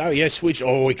 more to go. Yeah, switch.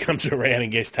 Oh, he comes around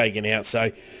and gets taken out.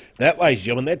 So that, ladies and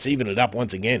gentlemen, that's evened it up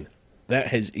once again. That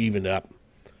has evened up.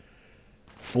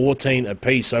 14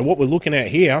 apiece. So what we're looking at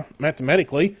here,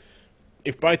 mathematically,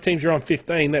 if both teams are on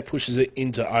 15, that pushes it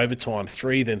into overtime.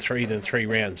 3, then 3, then 3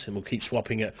 rounds. And we'll keep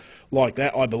swapping it like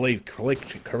that, I believe.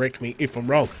 Correct me if I'm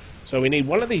wrong. So we need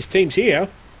one of these teams here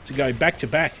to go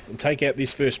back-to-back and take out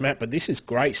this first map. But this is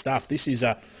great stuff. This is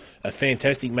a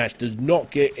fantastic match. Does not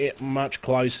get it much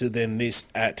closer than this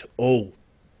at all.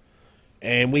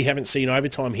 And we haven't seen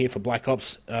overtime here for Black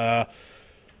Ops.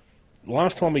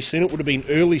 Last time we seen it would have been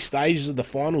early stages of the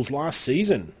finals last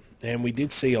season. And we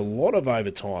did see a lot of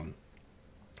overtime.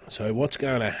 So what's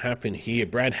going to happen here?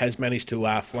 Brad has managed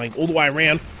to flank all the way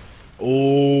around.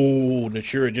 Oh,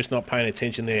 Natura just not paying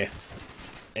attention there.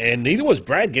 And neither was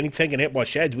Brad, getting taken out by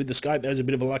Shads with the scope. That was a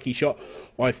bit of a lucky shot,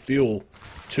 I feel.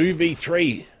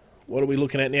 2v3. What are we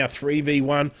looking at now?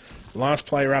 3v1. Last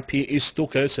player up here is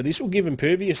Stuka. So this will give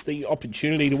Impervius the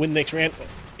opportunity to win next round.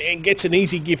 And gets an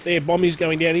easy gift there. Bomb is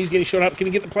going down. He's getting shot up. Can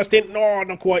he get the plus 10? No,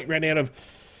 not quite. Ran out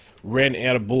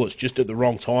of bullets just at the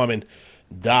wrong time. And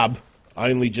Dub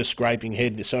only just scraping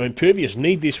head. So Impervius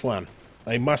need this one.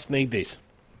 They must need this.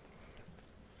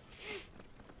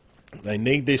 They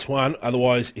need this one,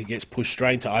 otherwise it gets pushed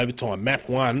straight into overtime. Map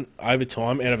 1,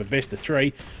 overtime, out of a best of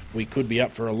 3. We could be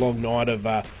up for a long night of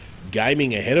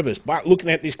gaming ahead of us. But looking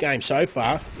at this game so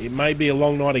far, it may be a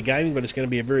long night of gaming, but it's going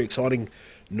to be a very exciting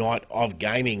night of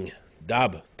gaming.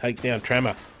 Dub takes down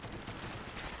Trammer.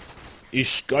 Is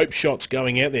scope shots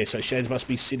going out there, so Shads must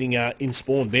be sitting in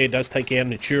spawn. Bear does take out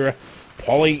Natura.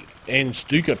 Polly and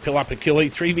Stuka pill up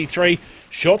Achilles. 3v3.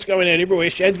 Shots going out everywhere.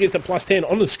 Shads gets the plus 10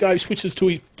 on the scope, switches to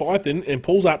his Python and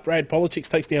pulls up Brad. Politics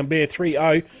takes down Bear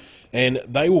 3-0. And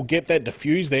they will get that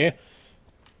defuse there.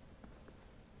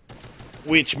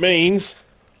 Which means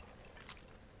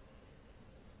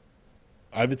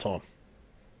overtime.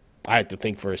 I had to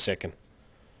think for a second.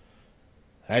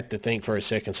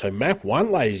 So map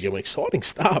 1, ladies and gentlemen. Exciting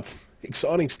stuff.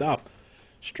 Exciting stuff.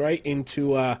 Straight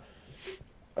into a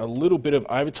little bit of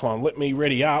overtime. Let me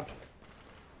ready up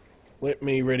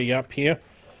here.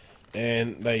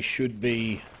 And they should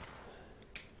be...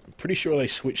 I'm pretty sure they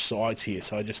switch sides here.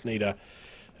 So I just need a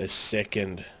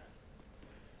second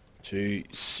to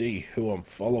see who I'm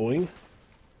following,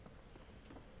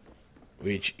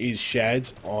 which is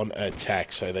Shads on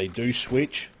attack. So they do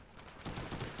switch.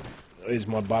 There's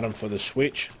my button for the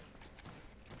switch.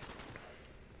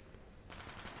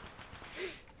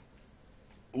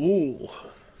 Ooh,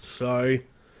 so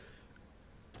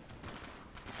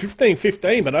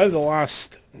 15-15, but over the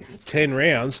last 10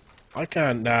 rounds, I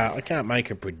can't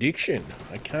make a prediction.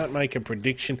 I can't make a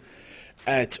prediction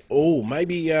at all.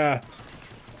 Maybe, yeah,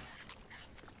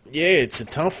 it's a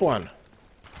tough one.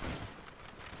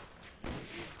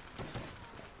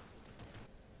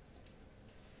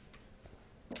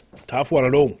 Tough one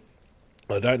at all.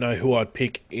 I don't know who I'd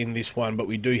pick in this one, but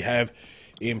we do have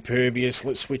Impervious.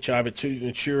 Let's switch over to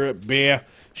Natura, Bear,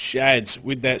 Shads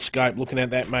with that scope, looking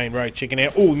at that main road, checking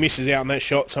out. Oh, he misses out on that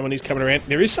shot. Someone is coming around.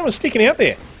 There is someone sticking out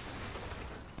there.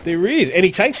 There is, and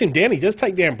he takes him down. He does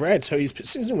take down Brad, so he's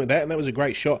persistent with that, and that was a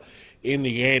great shot in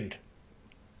the end.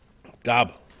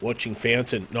 Dub, watching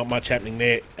Fountain. Not much happening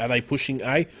there. Are they pushing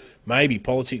A? Maybe.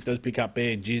 Politics does pick up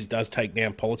Bear. Jizz does take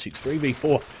down Politics.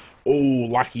 3v4. Oh,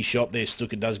 lucky shot there.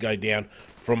 Stuka does go down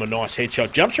from a nice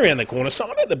headshot. Jumps around the corner.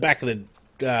 Someone at the back of the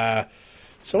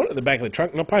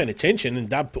truck not paying attention, and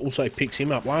Dub also picks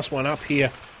him up. Last one up here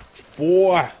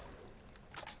for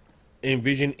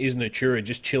Envision is Natura,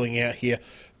 just chilling out here.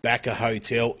 Back a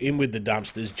hotel, in with the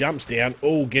dumpsters, jumps down,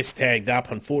 gets tagged up.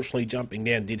 Unfortunately, jumping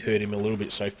down did hurt him a little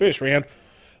bit. So first round,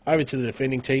 over to the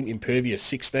defending team, Impervius,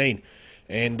 16.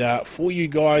 And for you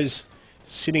guys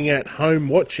sitting at home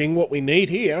watching, what we need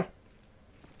here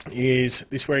is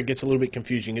this where it gets a little bit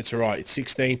confusing. It's all right. It's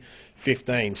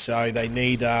 16-15. So they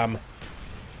need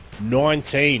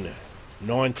 19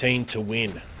 to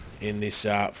win in this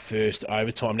first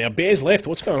overtime. Now, Bear's left.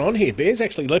 What's going on here? Bear's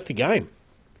actually left the game.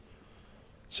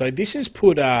 So this has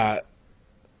put, and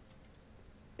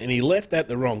he left at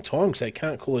the wrong time because they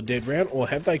can't call a dead round, or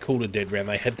have they called a dead round?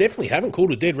 They definitely haven't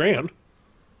called a dead round.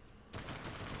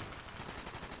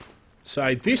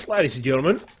 So this, ladies and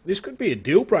gentlemen, this could be a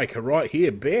deal breaker right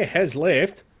here. Bear has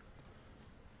left.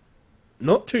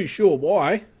 Not too sure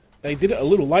why. They did it a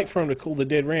little late for him to call the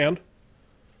dead round.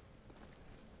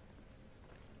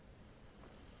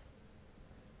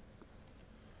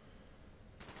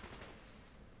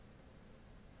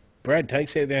 Brad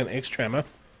takes that down X-Trammer.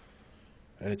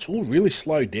 And it's all really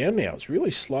slowed down now. It's really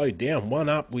slowed down. One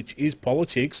up, which is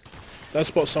Politics. Does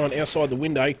spot someone outside the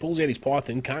window. He pulls out his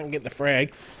Python. Can't get the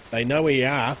frag. They know where you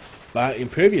are. But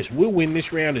Impervious will win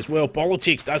this round as well.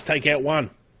 Politics does take out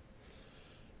one.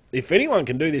 If anyone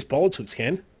can do this, Politics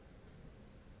can.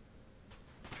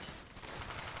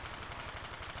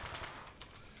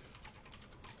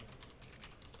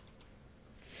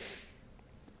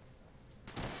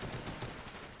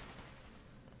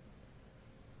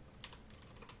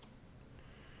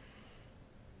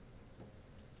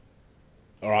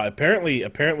 All right,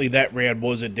 apparently that round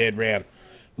was a dead round. A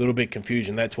little bit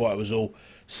confusion. That's why it was all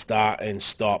start and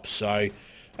stop. So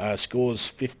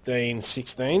scores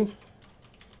 15-16.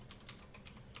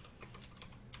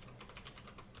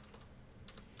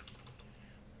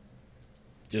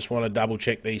 Just want to double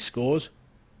check these scores.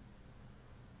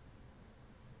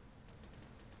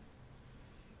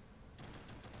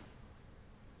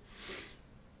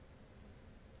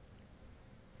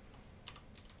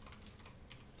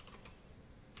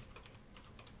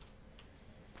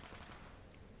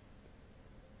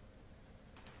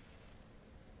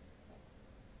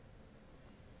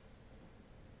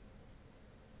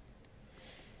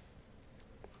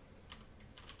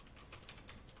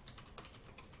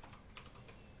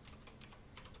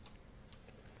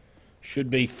 Should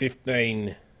be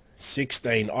 15-16,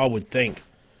 I would think.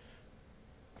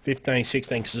 15-16,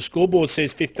 because the scoreboard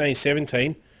says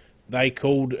 15-17. They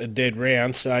called a dead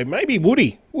round, so maybe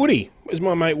Woody. Woody, where's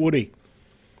my mate Woody?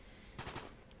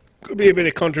 Could be a bit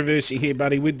of controversy here,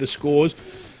 buddy, with the scores.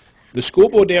 The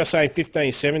scoreboard now saying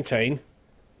 15-17,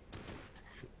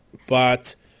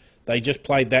 but they just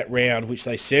played that round, which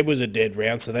they said was a dead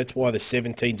round, so that's why the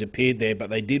 17s appeared there, but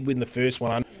they did win the first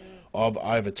one of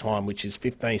overtime, which is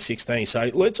 15-16.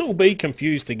 So let's all be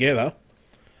confused together.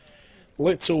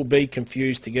 Let's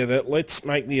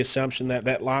make the assumption that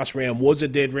that last round was a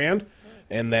dead round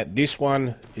and that this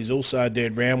one is also a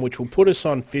dead round, which will put us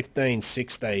on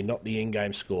 15-16, not the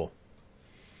in-game score.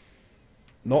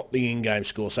 Not the in-game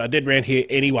score. So a dead round here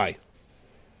anyway.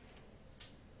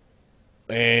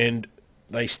 And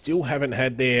they still haven't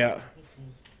had their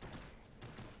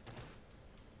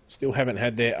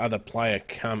other player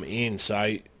come in.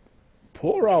 So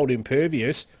poor old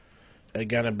Impervious are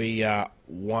going to be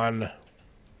one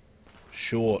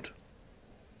short.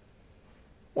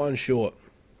 One short.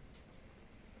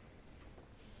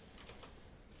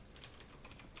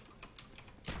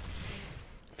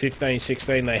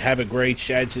 15-16, they have agreed.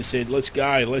 Shads has said, let's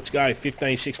go, let's go.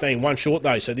 15-16, one short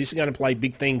though, so this is going to play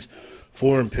big things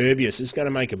for Impervius. It's going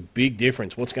to make a big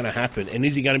difference. What's going to happen? And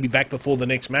is he going to be back before the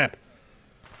next map?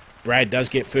 Brad does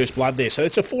get first blood there. So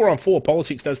it's a 4-on-4.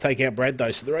 Politics does take out Brad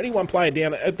though. So they're only one player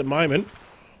down at the moment.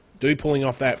 Do pulling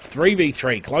off that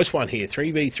 3v3. Close one here.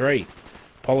 3v3.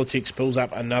 Politics pulls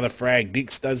up another frag. Div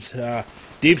does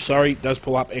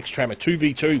pull up X-Trammer.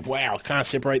 2v2. Wow, can't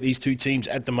separate these two teams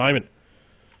at the moment.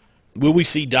 Will we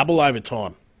see double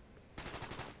overtime?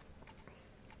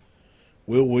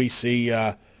 Will we see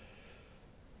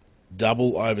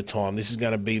double overtime? This is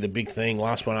going to be the big thing.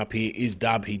 Last one up here is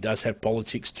Dub. He does have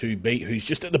Politics to beat, who's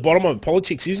just at the bottom of it.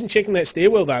 Politics isn't checking that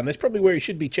stairwell though, and that's probably where he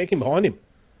should be checking behind him.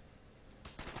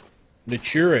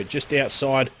 Natura just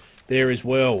outside there as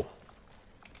well.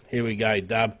 Here we go.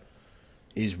 Dub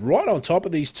is right on top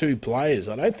of these two players.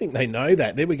 I don't think they know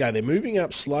that. There we go. They're moving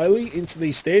up slowly into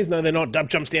these stairs. No, they're not. Dub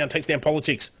jumps down, takes down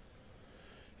Politics.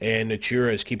 And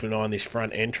Natura is keeping an eye on this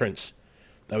front entrance.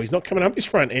 Though he's not coming up his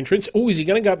front entrance. Oh, is he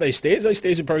going to go up those stairs? Those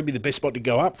stairs would probably be the best spot to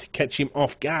go up to catch him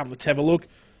off guard. Let's have a look.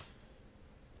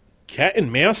 Cat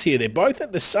and mouse here. They're both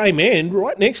at the same end,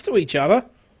 right next to each other.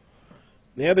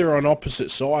 Now they're on opposite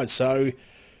sides, so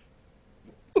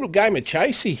little game of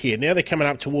chasey here. Now they're coming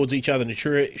up towards each other.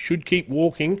 Natura should keep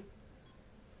walking,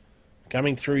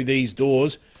 coming through these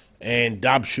doors, and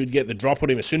Dub should get the drop on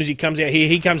him. As soon as he comes out here,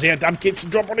 he comes out. Dub gets the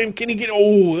drop on him. Can he get...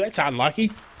 Oh, that's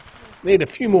unlucky. Need a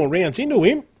few more rounds into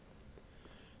him.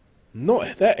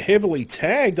 Not that heavily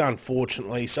tagged,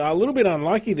 unfortunately, so a little bit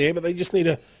unlucky there, but they just need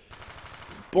a...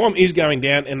 Bomb is going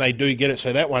down, and they do get it,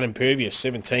 so that one Impervious,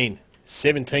 17.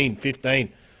 17-15.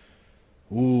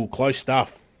 Ooh, close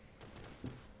stuff.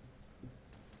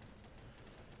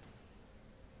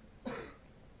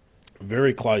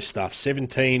 Very close stuff.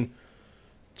 17-15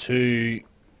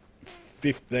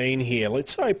 here.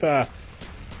 Let's hope... now,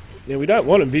 we don't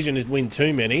want Envision to win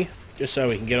too many, just so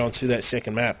we can get on to that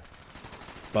second map.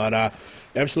 But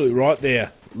absolutely right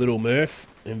there, little Murph.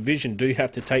 Envision do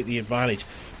have to take the advantage.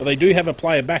 But they do have a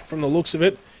player back from the looks of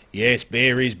it. Yes,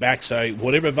 Bear is back, so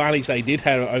whatever advantage they did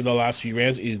have over the last few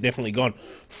rounds is definitely gone.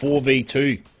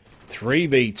 4v2,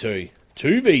 3v2,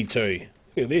 2v2. Look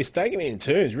at this, taking it in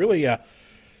turns. Really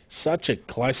such a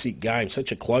classic game,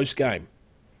 such a close game.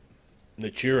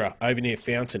 Natura over near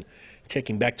Fountain,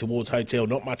 checking back towards Hotel.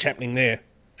 Not much happening there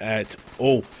at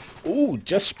all. Ooh,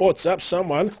 just spots up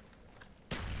someone.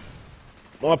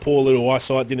 My poor little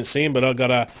eyesight didn't see him, but I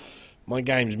got my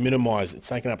game's minimised. It's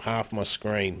taken up half my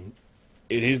screen.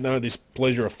 It is no this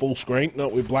pleasure of full screen,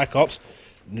 not with Black Ops.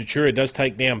 Natura does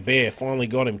take down Bear. Finally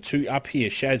got him. 2 up here.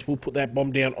 Shads will put that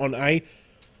bomb down on A.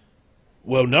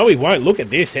 Well, no, he won't. Look at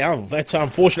this. How that's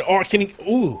unfortunate. Oh, can he...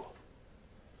 Ooh.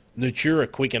 Natura,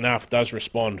 quick enough, does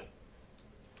respond.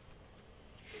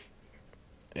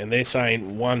 And they're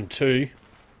saying 1-2.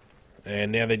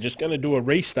 And now they're just going to do a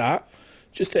restart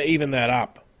just to even that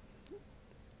up.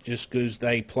 Just because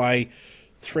they play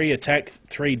 3 attack,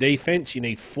 3 defense. You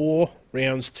need 4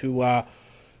 rounds to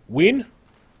win.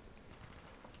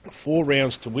 4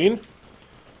 rounds to win.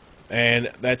 And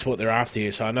that's what they're after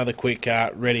here. So another quick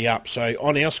ready up. So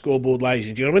on our scoreboard, ladies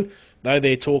and gentlemen, though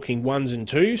they're talking 1s and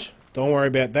 2s, don't worry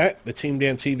about that. The Team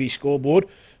Down TV scoreboard,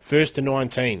 1st to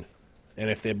 19. And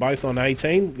if they're both on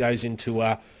 18, goes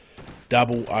into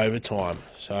double overtime.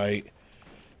 So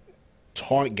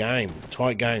tight game,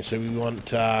 tight game. So we want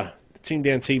the Team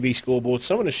Down TV scoreboard.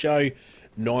 Someone to show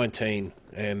 19,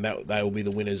 and they will be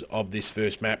the winners of this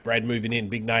first map. Brad moving in,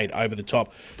 big nade over the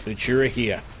top. Natura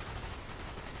here,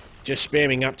 just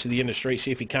spamming up to the end of the street,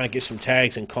 see if he can't get some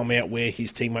tags and come out where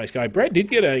his teammates go. Brad did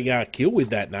get a kill with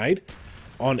that nade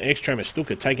on X-Trammer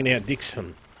Stuka, taking out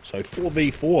Dixon. So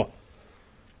 4v4.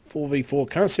 4v4.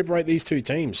 Can't separate these two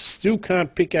teams. Still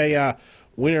can't pick a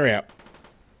winner out.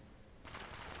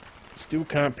 Still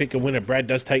can't pick a winner. Brad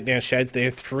does take down Shads there.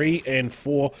 3 and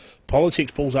 4.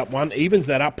 Politics pulls up 1. Evens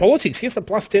that up. Politics gets the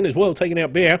 +10 as well, taking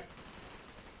out Bear.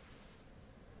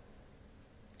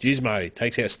 Gizmo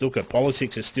takes out Stuka.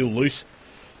 Politics is still loose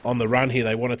on the run here.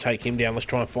 They want to take him down. Let's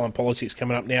try and find Politics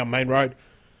coming up now. Main road.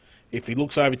 If he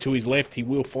looks over to his left, he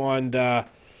will find a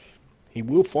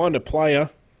player.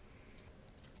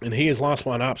 And he is last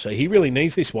one up, so he really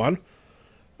needs this one.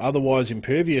 Otherwise,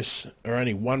 Impervious are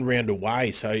only 1 round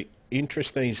away, so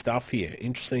interesting stuff here.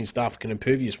 Interesting stuff. Can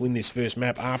Impervious win this first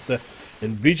map after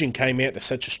Envision came out to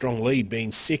such a strong lead,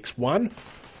 being 6-1?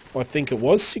 I think it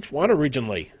was 6-1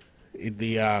 originally in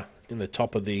the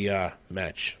top of the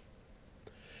match.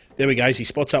 There we go. He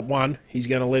spots up 1. He's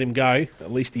going to let him go.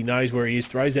 At least he knows where he is.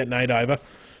 Throws that nade over.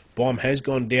 Bomb has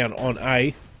gone down on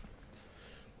A.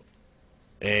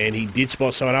 And he did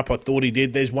spot someone up. I thought he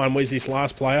did. There's one. Where's this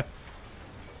last player?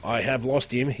 I have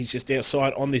lost him. He's just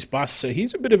outside on this bus. So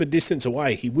he's a bit of a distance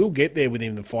away. He will get there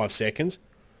within the 5 seconds.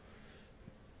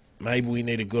 Maybe we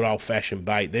need a good old-fashioned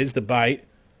bait. There's the bait.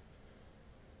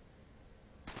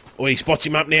 Oh, he spots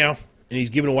him up now. And he's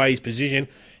given away his position.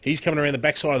 He's coming around the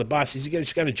backside of the bus. Is he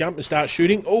just going to jump and start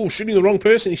shooting? Oh, shooting the wrong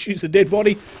person. He shoots the dead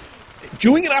body.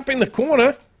 Doing it up in the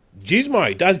corner.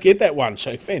 Gizmo does get that one.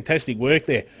 So fantastic work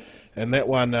there. And that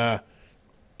one,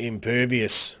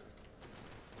 Impervius.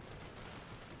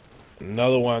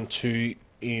 Another one to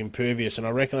Impervius. And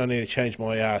I reckon I need to change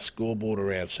my scoreboard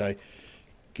around. So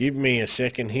give me a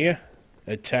second here.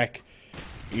 Attack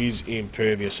is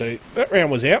Impervious. So that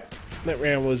round was out. That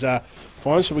round was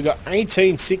fine. So we got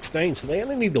 18-16. So they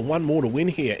only need the one more to win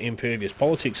here, Impervious.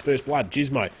 Politics, First Blood,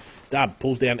 Gizmo. Dub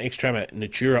pulls down X-Trammer,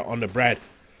 Natura onto Brad.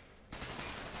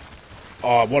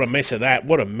 Oh, what a mess of that.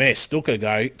 What a mess. Stooker,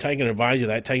 though, taking advantage of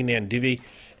that, taking down Divi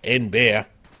and Bear.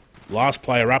 Last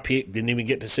player up here, didn't even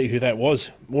get to see who that was.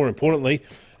 More importantly,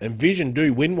 Envision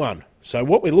do win one. So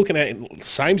what we're looking at,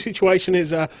 same situation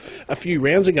as a few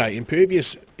rounds ago.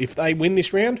 Impervious, if they win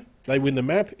this round, they win the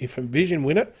map. If Envision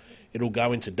win it, it'll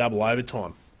go into double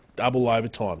overtime. Double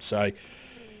overtime. So,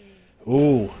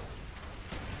 ooh,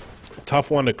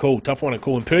 tough one to call. Tough one to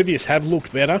call. Impervious have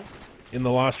looked better in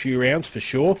the last few rounds for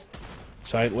sure.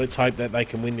 So let's hope that they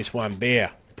can win this one. Bear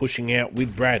pushing out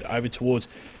with Brad over towards...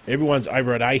 Everyone's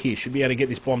over at A here. Should be able to get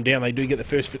this bomb down. They do get the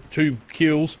first 2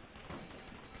 kills.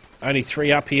 Only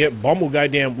 3 up here. Bomb will go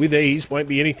down with ease. Won't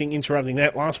be anything interrupting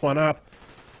that. Last one up.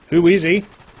 Who is he?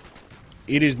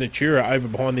 It is Natura over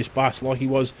behind this bus like he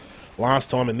was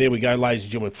last time. And there we go, ladies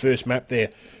and gentlemen. First map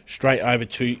there. Straight over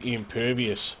to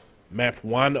Impervious. Map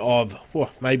 1 of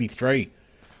maybe 3.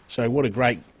 So what a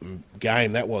great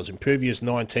game that was. Impervious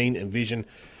 19, Envision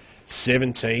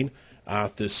 17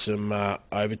 after some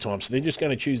overtime. So they're just going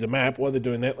to choose the map. While they're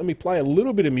doing that, let me play a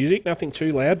little bit of music. Nothing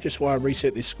too loud, just while I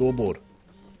reset this scoreboard.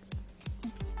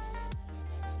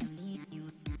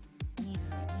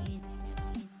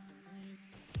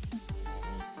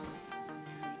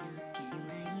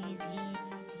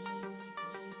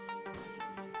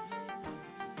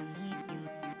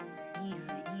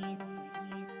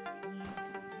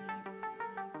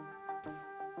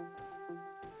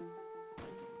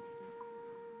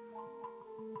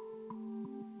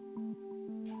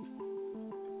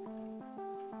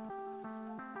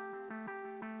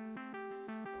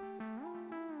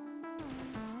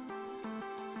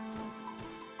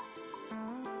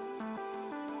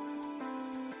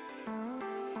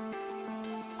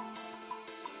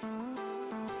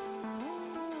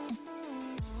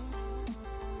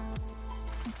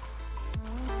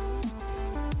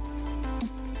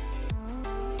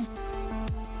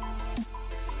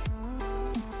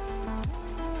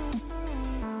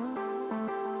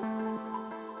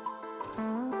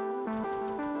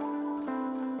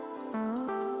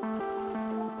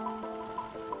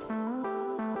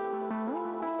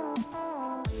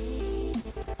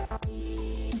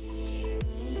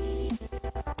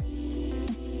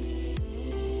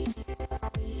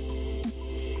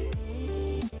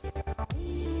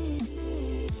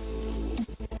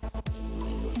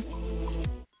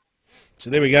 So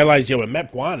there we go, ladies and gentlemen.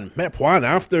 Map 1. Map 1.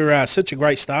 After such a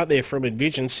great start there from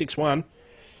Envision, 6-1.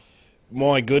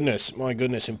 My goodness.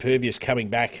 Impervious coming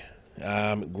back,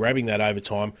 grabbing that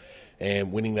overtime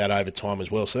and winning that overtime as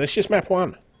well. So that's just map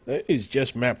 1. That is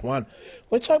just map 1.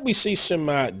 Let's hope we see some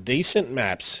decent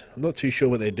maps. I'm not too sure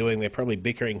what they're doing. They're probably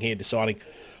bickering here, deciding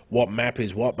what map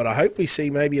is what. But I hope we see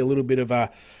maybe a little bit of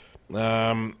a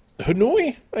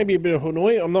Hanoi. Maybe a bit of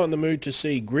Hanoi. I'm not in the mood to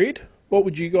see Grid. What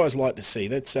would you guys like to see?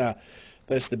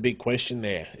 That's the big question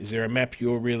there. Is there a map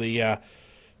you're really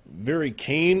very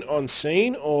keen on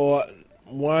seeing, or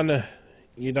one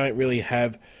you don't really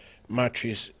have much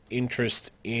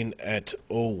interest in at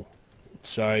all?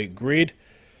 So Grid,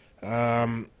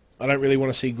 I don't really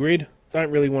want to see Grid.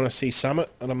 Don't really want to see Summit,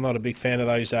 and I'm not a big fan of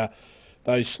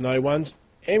those snow ones.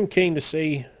 Am keen to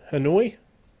see Hanoi.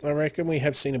 I reckon we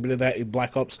have seen a bit of that in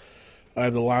Black Ops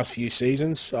over the last few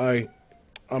seasons, so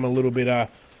I'm a little bit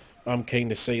I'm keen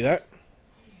to see that.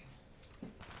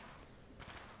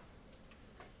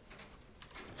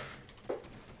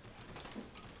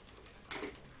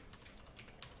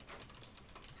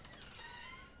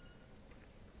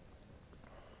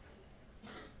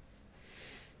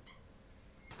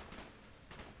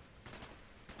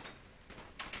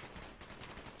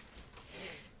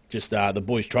 Just the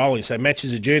boys trolling. So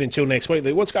matches adjourned until next week.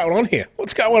 What's going on here?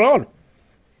 What's going on?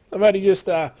 I've only just,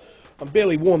 I'm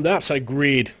barely warmed up. So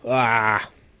Grid. Don't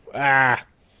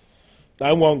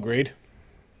want Grid.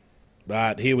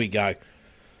 But here we go.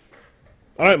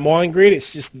 I don't mind grid.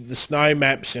 It's just the snow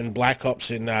maps and Black Ops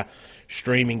and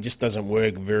streaming just doesn't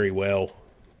work very well.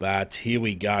 But here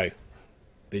we go.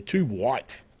 They're too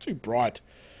white, too bright.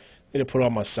 Need to put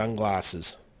on my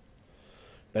sunglasses.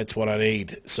 That's what I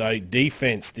need. So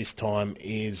defense this time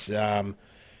is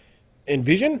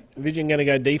Envision. Envision going to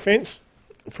go defense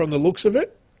from the looks of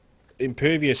it.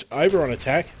 Impervious over on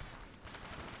attack.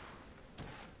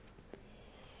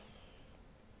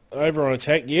 Over on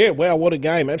attack. Yeah, wow, what a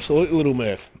game. Absolutely, Little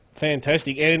Murph.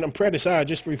 Fantastic. And I'm proud to say I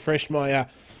just refreshed my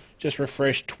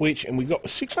Twitch, and we've got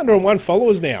 601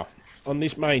 followers now on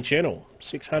this main channel.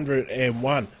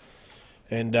 601.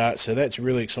 And so that's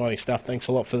really exciting stuff. Thanks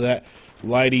a lot for that,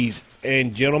 ladies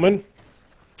and gentlemen.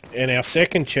 And our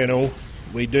second channel,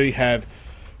 we do have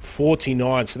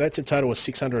 49. So that's a total of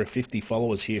 650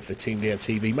 followers here for Team Down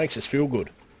TV. Makes us feel good.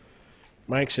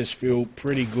 Makes us feel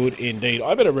pretty good indeed.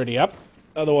 I better ready up.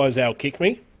 Otherwise, they'll kick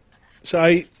me.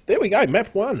 So, there we go.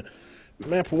 Map 1.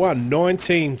 Map 1,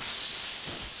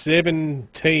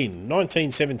 1917.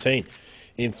 1917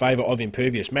 in favour of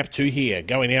Impervious. Map 2 here,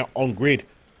 going out on grid.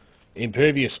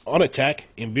 Impervious on attack.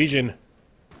 Envision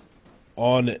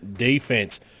on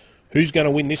defence. Who's going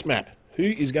to win this map? Who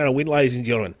is going to win, ladies and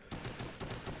gentlemen?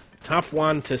 Tough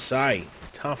one to say.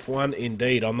 Tough one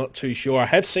indeed. I'm not too sure. I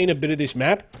have seen a bit of this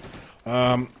map.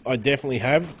 I definitely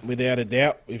have, without a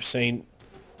doubt. We've seen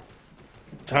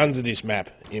tons of this map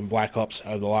in Black Ops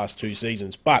over the last 2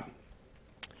 seasons, but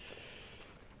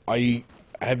I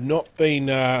have not been,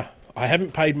 I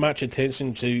haven't paid much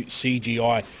attention to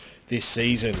CGI this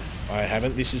season. I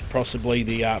haven't. This is possibly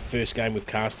the first game we've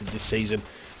casted this season.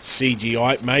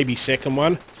 CGI, maybe second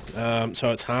one.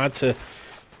 So it's hard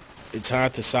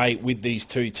to say with these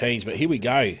two teams, but here we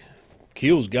go.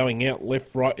 Kills going out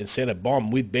left, right, and centre.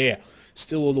 Bomb with Bear.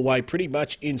 Still all the way pretty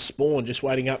much in spawn, just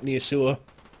waiting up near sewer.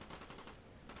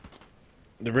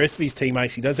 The rest of his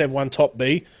teammates, he does have one top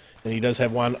B, and he does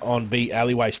have one on B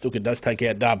alleyway. Stuka does take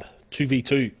out Dub.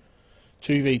 2v2.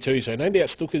 2v2. So no doubt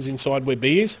Stuka's inside where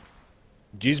B is.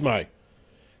 Gizmo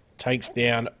takes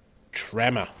down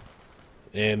Trammer.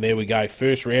 And there we go.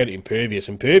 First round, Impervious.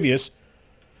 Impervious,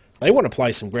 they want to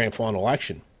play some grand final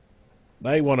action.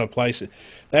 They want to place it.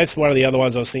 That's one of the other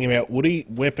ones I was thinking about. Woody,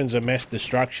 weapons of mass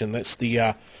destruction. That's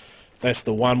the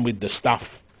one with the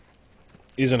stuff,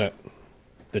 isn't it?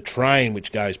 The train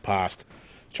which goes past.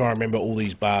 Try to remember all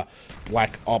these Black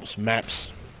Ops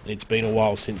maps. It's been a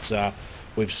while since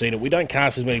we've seen it. We don't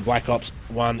cast as many Black Ops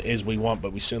 1 as we want,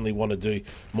 but we certainly want to do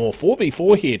more.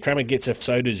 4v4 here. Trammer gets a,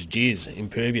 so does Jizz.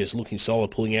 Impervious looking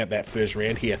solid, pulling out that first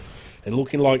round here. And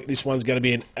looking like this one's going to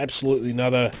be an absolutely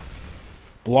another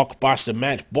blockbuster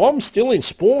match. Bomb still in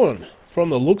spawn from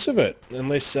the looks of it,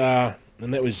 unless that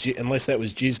was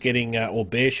Jizz getting, or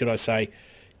Bear should I say,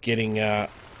 getting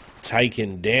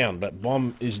taken down. But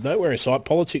Bomb is nowhere in sight.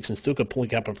 Politics and Stuka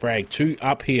pulling up a frag. 2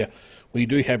 up here. We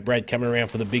do have Brad coming around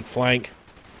for the big flank.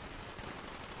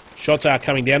 Shots are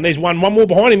coming down. There's one more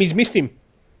behind him. He's missed him.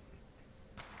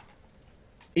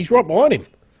 He's right behind him.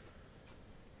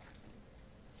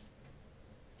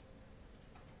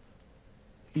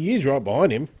 He is right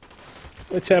behind him.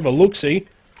 Let's have a look-see.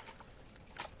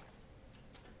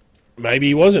 Maybe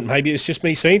he wasn't. Maybe it's just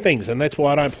me seeing things, and that's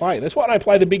why I don't play. That's why I don't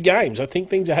play the big games. I think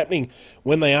things are happening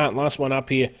when they aren't. Last one up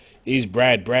here is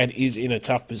Brad. Brad is in a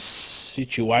tough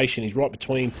situation. He's right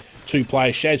between 2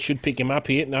 players. Shad should pick him up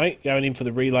here. No, going in for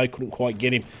the reload. Couldn't quite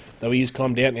get him, though he is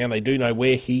calmed out now. They do know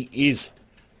where he is.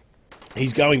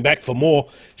 He's going back for more.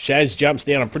 Shaz jumps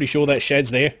down. I'm pretty sure that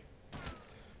Shad's there.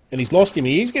 And he's lost him.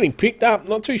 He's getting picked up.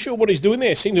 Not too sure what he's doing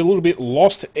there. Seemed a little bit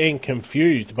lost and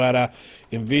confused. But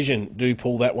Envision do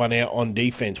pull that one out on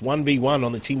defense. 1v1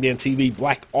 on the Team Down TV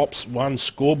Black Ops 1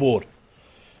 scoreboard,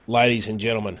 ladies and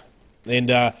gentlemen. And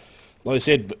like I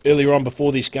said earlier on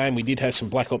before this game, we did have some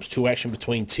Black Ops 2 action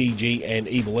between TG and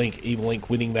Evil Inc. Evil Inc.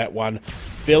 winning that one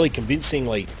fairly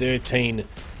convincingly, 13-6,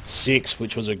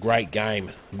 which was a great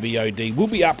game. VOD will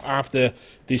be up after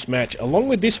this match, along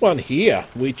with this one here,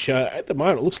 which at the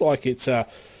moment looks like it's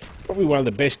probably one of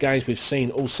the best games we've seen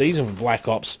all season for Black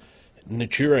Ops.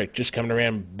 Natura just coming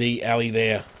around B alley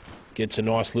there, gets a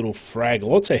nice little frag.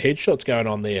 Lots of headshots going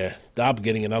on there. Dub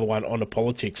getting another one onto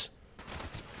Politics.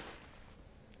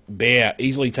 Bear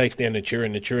easily takes down Natura.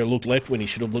 Natura looked left when he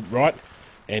should have looked right,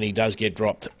 and he does get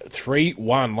dropped.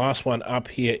 3-1. Last one up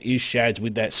here is Shads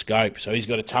with that scope. So he's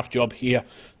got a tough job here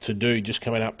to do, just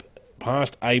coming up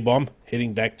past A-bomb,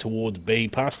 heading back towards B,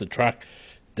 past the truck.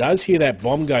 Does hear that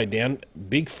bomb go down.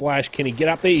 Big flash. Can he get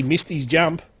up there? He missed his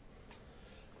jump.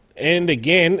 And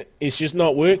again, it's just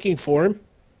not working for him.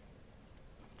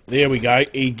 There we go.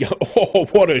 Oh,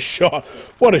 what a shot.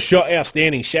 What a shot.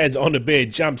 Outstanding. Shad's on the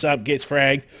bed, jumps up, gets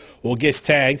fragged, or gets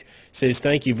tagged, says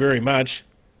thank you very much.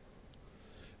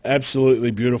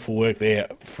 Absolutely beautiful work there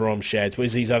from Shads.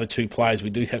 Where's these other two players? We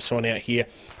do have someone out here.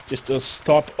 Just a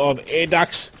stop of air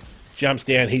ducts. Jumps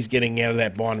down. He's getting out of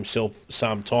that by himself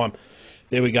sometime.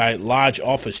 There we go. Large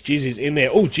office. Jizz is in there.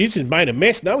 Oh, Jizz has made a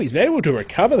mess. No, he's been able to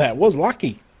recover that. Was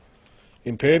lucky.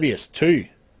 Impervious, 2.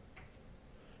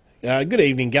 Good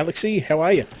evening, Galaxy. How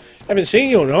are you? Haven't seen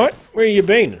you all night. Where have you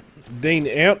been? Been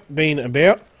out, been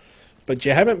about, but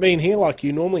you haven't been here like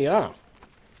you normally are.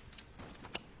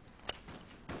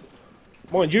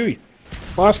 Mind you,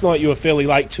 last night you were fairly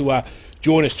late to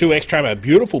join us too. Extra, a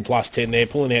beautiful +10 there,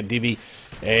 pulling out Divi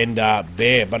and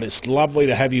Bear. But it's lovely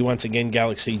to have you once again,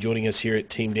 Galaxy, joining us here at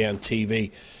Team Down TV.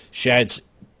 Shads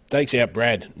takes out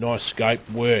Brad. Nice scope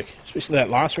work, especially that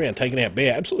last round, taking out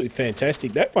Bear. Absolutely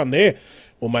fantastic. That one there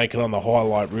will make it on the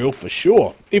highlight reel for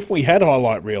sure. If we had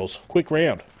highlight reels. Quick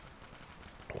round.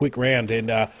 Quick round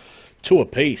and 2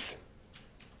 apiece.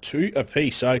 2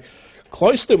 apiece. So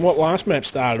close to what last map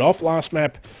started off. Last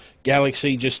map,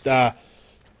 Galaxy just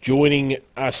joining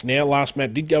us now. Last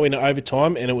map did go into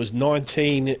overtime, and it was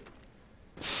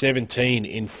 19-17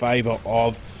 in favour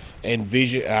of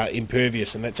Envision,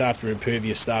 Impervious, and that's after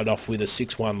Impervious started off with a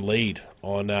 6-1 lead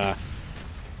on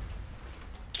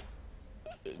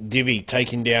Divi,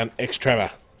 taking down X-Trevor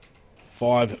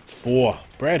 5-4.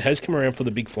 Brad has come around for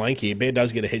the big flank here. Bear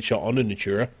does get a headshot onto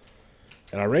Natura.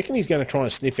 And I reckon he's going to try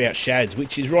and sniff out Shads,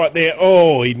 which is right there.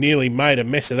 Oh, he nearly made a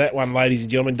mess of that one, ladies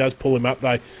and gentlemen. Does pull him up,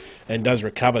 though, and does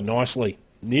recover nicely.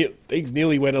 He's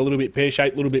nearly went a little bit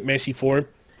pear-shaped, a little bit messy for him.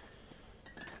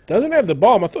 Doesn't have the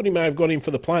bomb. I thought he may have got him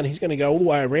for the plant. He's going to go all the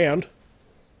way around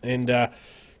and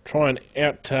try and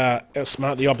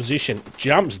outsmart the opposition.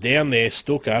 Jumps down there,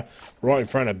 Stuka, right in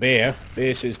front of Bear.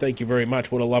 Bear says, thank you very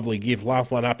much. What a lovely gift. Last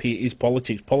one up here is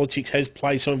Politics. Politics has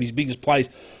played some of his biggest plays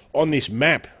on this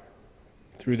map.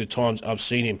 Through the times I've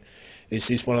seen him. Is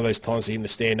this one of those times for him to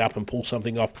stand up and pull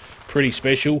something off pretty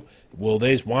special? Well,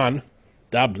 there's one.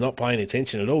 Dub not paying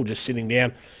attention at all, just sitting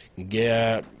down,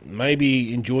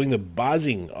 maybe enjoying the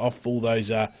buzzing off all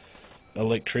those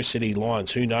electricity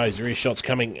lines. Who knows? There is shots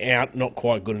coming out, not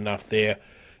quite good enough there.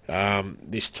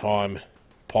 This time,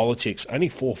 Politics, only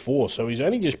 4-4, so he's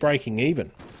only just breaking even.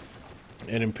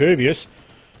 And Impervious,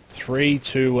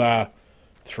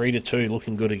 3-2,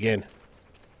 looking good again.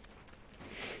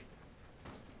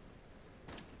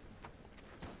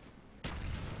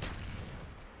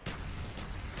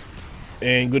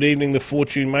 And good evening, the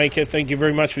Fortune Maker. Thank you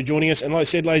very much for joining us. And like I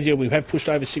said, ladies and gentlemen, we have pushed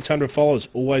over 600 followers.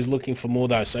 Always looking for more,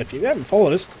 though. So if you haven't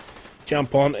followed us,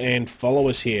 jump on and follow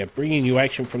us here. Bringing you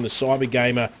action from the Cyber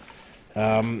Gamer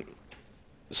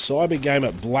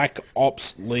Black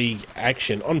Ops League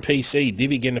action. On PC,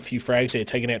 Divi getting a few frags there,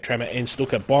 taking out Tremor and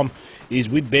Stuka. Bomb is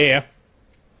with Bear.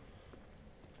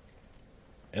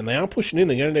 And they are pushing in.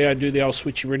 They're going to go do the old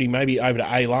switchy ready, maybe over to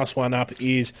A. Last one up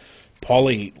is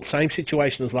Polly. Same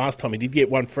situation as last time. He did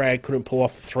get one frag, couldn't pull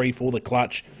off the 3 for the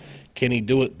clutch. Can he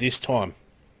do it this time?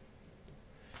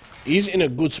 He's in a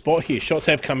good spot here. Shots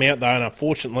have come out, though, and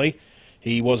unfortunately,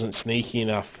 he wasn't sneaky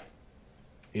enough.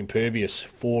 Impervious,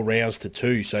 4 rounds to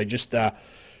 2. So just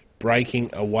breaking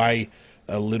away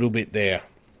a little bit there.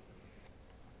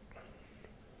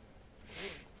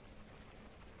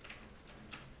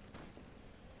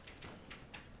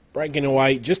 Breaking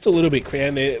away just a little bit,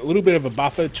 Crown there. A little bit of a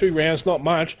buffer. 2 rounds, not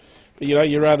much. But, you know,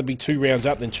 you'd rather be 2 rounds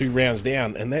up than 2 rounds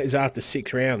down. And that is after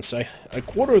 6 rounds. So a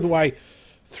quarter of the way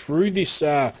through this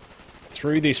map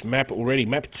already.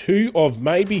 Map 2 of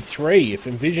maybe 3. If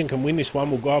Envision can win this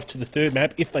one, we'll go off to the 3rd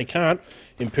map. If they can't,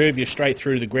 Impervious straight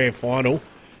through to the grand final.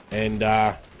 And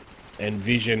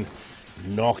Envision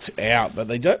knocked out. But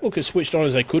they don't look as switched on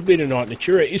as they could be tonight.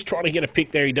 Natura is trying to get a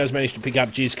pick there. He does manage to pick up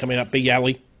Jizz coming up Big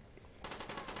Alley.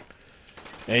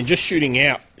 And just shooting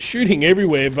out. Shooting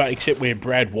everywhere but except where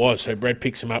Brad was. So Brad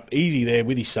picks him up easy there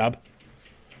with his sub.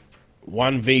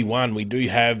 1v1. We do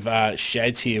have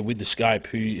Shads here with the scope,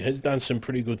 who has done some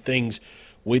pretty good things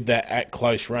with that at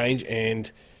close range. And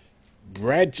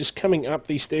Brad just coming up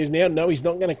these stairs now. No, he's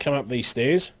not going to come up these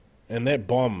stairs. And that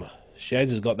bomb.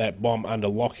 Shads has got that bomb under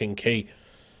lock and key.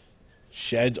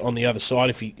 Shads on the other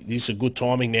side. This is a good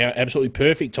timing now. Absolutely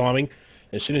perfect timing.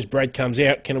 As soon as Brad comes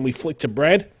out, can we flick to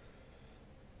Brad?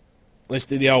 Let's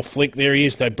do the old flick. There he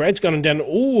is, though. Brad's gone down.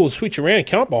 Ooh, switch around.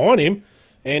 Come up behind him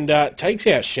and takes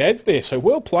out Shads there. So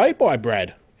well played by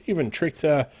Brad. Even tricked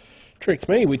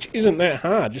me, which isn't that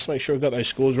hard. Just make sure I've got those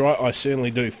scores right. I certainly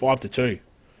do. 5-2.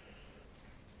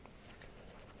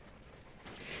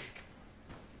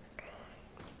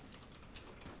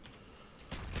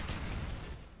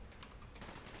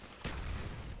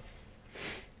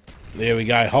 There we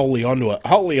go. Wholly onto it.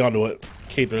 Wholly onto it.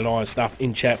 Keeping an eye on stuff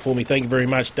in chat for me. Thank you very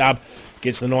much, Dub.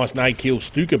 Gets the nice nade kill.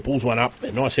 Stuka pulls one up.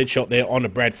 A nice headshot there on the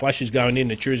Brad. Flash is going in.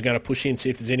 Natura's going to push in, see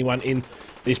if there's anyone in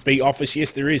this B office.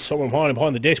 Yes, there is. Someone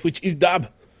behind the desk, which is Dub.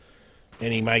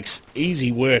 And he makes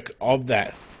easy work of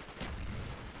that.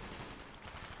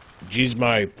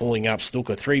 Gizmo pulling up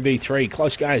Stuka. 3v3.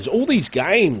 Close games. All these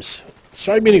games.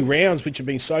 So many rounds which have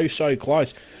been so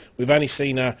close. We've only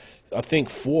seen, I think,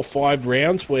 4 or 5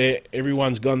 rounds where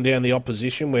everyone's gone down the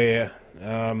opposition, where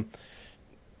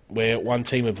one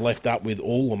team have left up with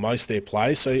all or most of their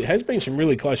players. So it has been some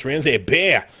really close rounds there.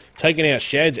 Bear taking out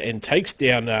Shads and takes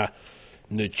down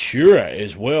Natura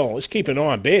as well. Let's keep an eye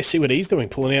on Bear, see what he's doing,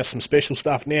 pulling out some special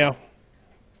stuff now.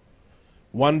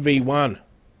 1v1.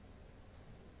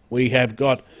 We have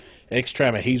got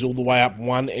X-Trammer. He's all the way up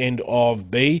one end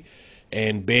of B.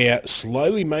 And Bear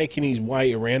slowly making his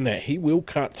way around that. He will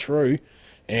cut through.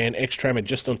 And X-Trammer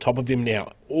just on top of him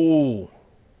now. Oh,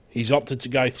 he's opted to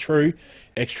go through.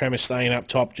 X-Trammer staying up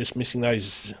top, just missing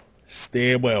those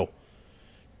stairwell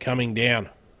coming down.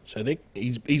 So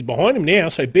he's behind him now.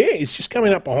 So Bear is just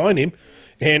coming up behind him.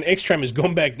 And X-Trammer's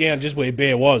gone back down just where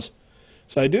Bear was.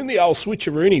 So doing the old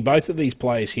switcheroonie, both of these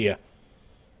players here.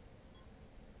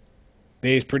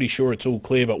 Bear's pretty sure it's all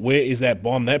clear, but where is that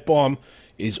bomb? That bomb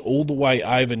is all the way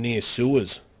over near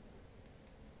sewers.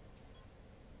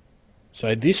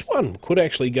 So this one could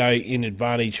actually go in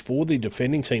advantage for the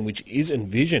defending team, which is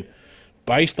Envision,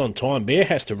 based on time. Bear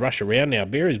has to rush around now.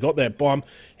 Bear has got that bomb.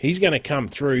 He's going to come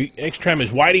through.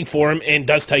 X-Trammer's waiting for him and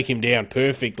does take him down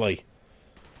perfectly.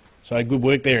 So good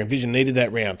work there. Envision needed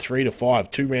that round. 3-5.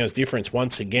 2 rounds difference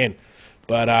once again.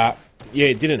 But, yeah,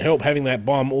 it didn't help having that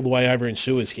bomb all the way over in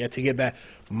sewers. He had to get that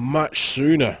much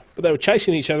sooner. But they were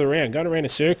chasing each other around, going around in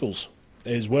circles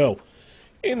as well,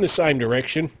 in the same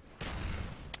direction.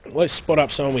 Let's spot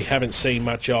up someone we haven't seen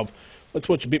much of. Let's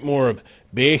watch a bit more of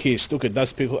Bear here. Stuka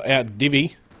does pick out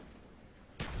Divvy.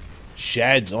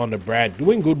 Shads on to Brad.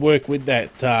 Doing good work with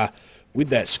that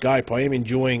scope. I am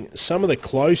enjoying some of the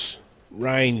close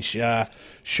range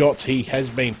shots he has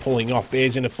been pulling off.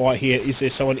 Bear's in a fight here. Is there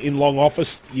someone in long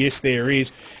office? Yes, there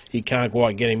is. He can't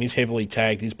quite get him. He's heavily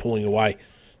tagged. He's pulling away.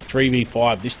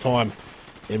 3v5. This time,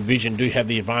 Envision do have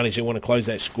the advantage. They want to close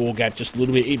that score gap just a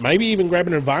little bit. Maybe even grab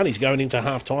an advantage going into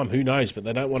half-time. Who knows? But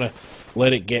they don't want to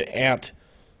let it get out.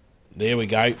 There we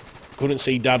go. Couldn't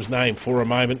see Dub's name for a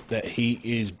moment. That he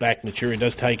is back. Natura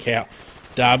does take out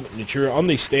Dub. Natura on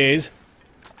these stairs.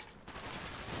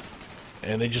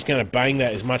 And they're just going to bang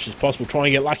that as much as possible. Try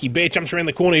and get lucky. Bear jumps around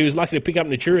the corner. He was lucky to pick up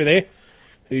Natura there,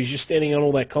 who's just standing on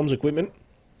all that comms equipment.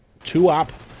 2 up.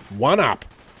 1 up.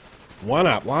 1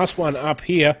 up. Last one up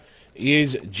here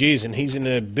is Jizz, and he's in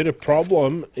a bit of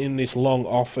problem in this long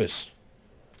office.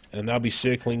 And they'll be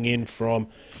circling in from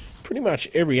pretty much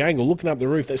every angle. Looking up the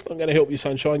roof. That's not going to help you,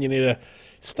 Sunshine. You need to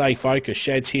stay focused.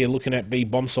 Shad's here looking at B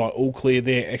bomb site. All clear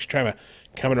there. X-Trammer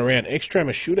coming around.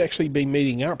 X-Trammer should actually be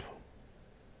meeting up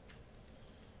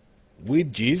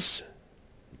with Jizz.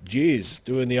 Jizz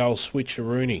doing the old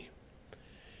switcheroonie.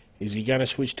 Is he going to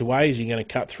switch to A? Is he going to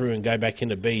cut through and go back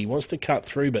into B? He wants to cut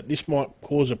through, but this might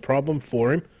cause a problem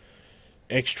for him.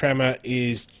 X-Trammer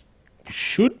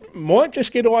might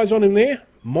just get eyes on him there.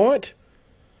 Might.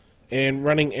 And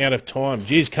running out of time.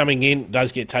 Jizz coming in,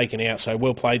 does get taken out. So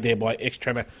well played there by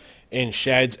X-Trammer and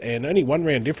Shads. And only 1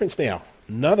 round difference now.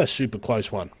 Another super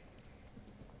close one.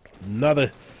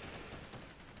 Another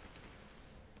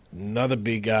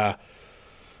big,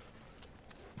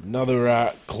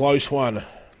 close one,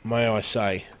 may I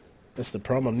say. That's the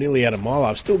problem. I'm nearly out of Milo.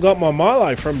 I've still got my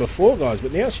Milo from before, guys,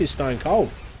 but now she's stone cold.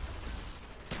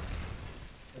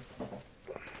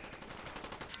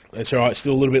 That's all right.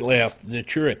 Still a little bit loud.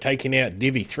 Natura taking out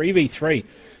Divvy. 3v3.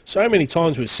 So many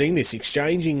times we've seen this,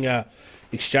 exchanging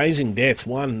deaths,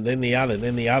 one, then the other,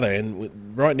 then the other.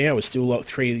 And right now we're still like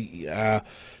 3v2.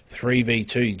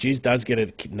 Jizz does get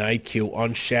a nade kill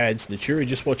on Shads. Natura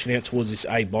just watching out towards this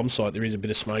A bomb site. There is a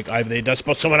bit of smoke over there. Does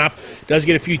spot someone up. Does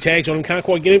get a few tags on him. Can't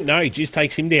quite get him. No, Jizz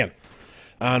takes him down.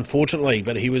 Unfortunately,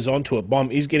 but he was onto it.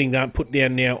 Bomb is getting put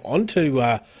down now onto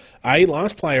A.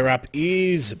 Last player up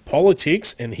is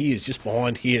Politics, and he is just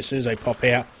behind here as soon as they pop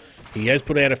out. He has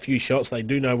put out a few shots. They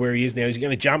do know where he is now. He's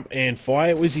going to jump and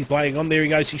fire. Where's he playing on? There he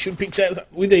goes. He should pick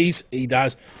out with ease. He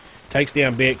does. Takes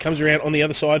down Bear. Comes around on the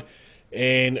other side.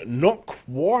 And not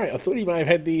quite. I thought he may have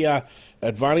had the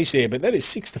advantage there. But that is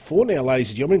 6-4 now, ladies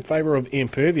and gentlemen, in favour of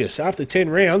Impervius. After 10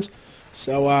 rounds.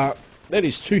 So that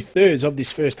is 2/3 of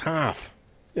this first half.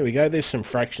 There we go. There's some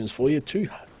fractions for you.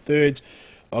 2/3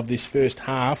 of this first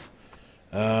half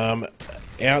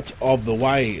out of the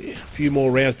way. A few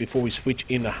more rounds before we switch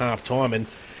into half time. And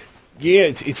Yeah,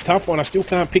 it's a tough one. I still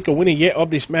can't pick a winner yet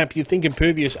of this map. You think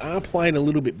Impervius are playing a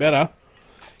little bit better.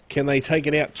 Can they take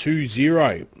it out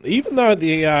 2-0? Even though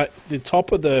the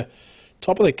top of the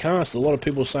cast, a lot of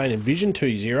people are saying Envision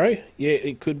 2-0. Yeah,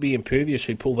 it could be Impervious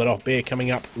who pulled that off. Bear coming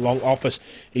up long office.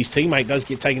 His teammate does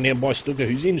get taken down by Stuka,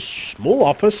 who's in small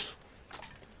office,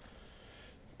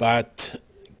 but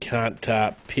can't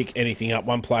pick anything up.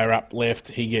 One player up left,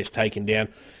 he gets taken down.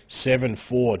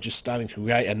 7-4, just starting to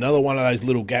create another one of those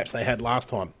little gaps they had last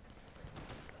time.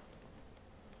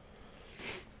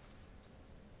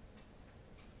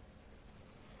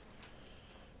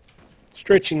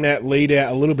 Stretching that lead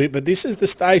out a little bit, but this is the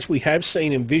stage we have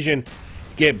seen Envision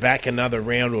get back another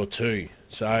round or two.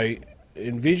 So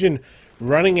Envision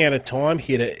running out of time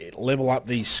here to level up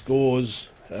these scores.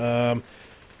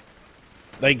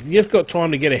 They've got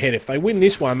time to get ahead. If they win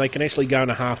this one, they can actually go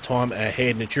into half-time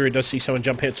ahead. Natura does see someone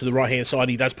jump out to the right-hand side.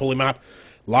 He does pull him up.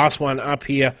 Last one up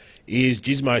here is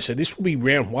Gizmo. So this will be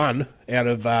round one out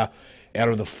of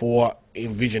the four.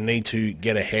 Envision need to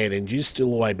get ahead, and Giz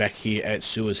still away back here at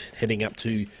Sewers, heading up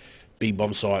to B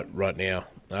bomb site right now.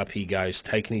 Up he goes,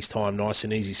 taking his time nice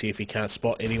and easy, see if he can't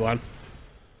spot anyone.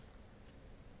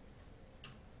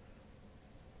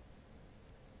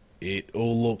 It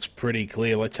all looks pretty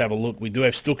clear. Let's have a look. We do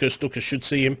have Stuka. Stuka should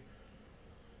see him.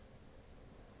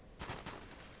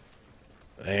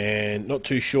 And not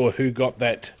too sure who got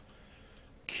that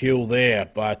kill there,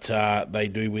 but they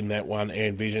do win that one,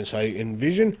 Envision. So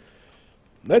Envision,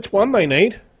 that's one they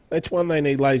need. That's one they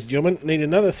need, ladies and gentlemen. Need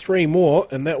another 3 more,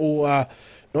 and that will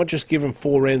not just give them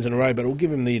 4 rounds in a row, but it will give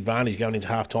them the advantage going into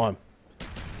half-time.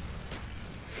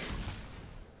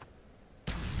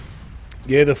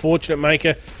 Yeah, the fortunate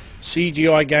maker.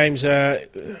 CGI games,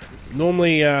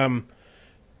 normally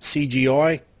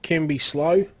CGI can be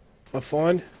slow, I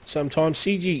find. Sometimes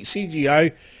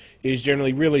CGO is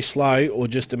generally really slow or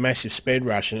just a massive sped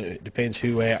rush, and it depends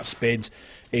who outspeds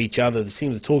each other. The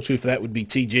team to talk to for that would be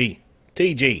TG.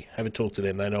 TG, haven't talked to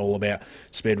them. They know all about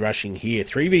sped rushing here.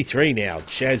 3v3 now.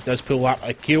 Shaz does pull up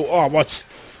a kill. Oh,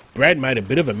 Brad made a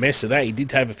bit of a mess of that. He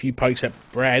did have a few pokes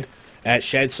at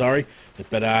Shad, sorry.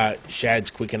 But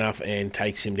Shad's quick enough and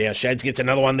takes him down. Shads gets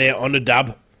another one there on the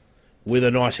dub with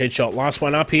a nice headshot. Last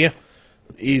one up here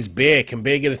is Bear. Can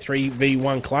Bear get a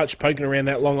 3v1 clutch? Poking around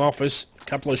that long office. A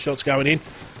couple of shots going in.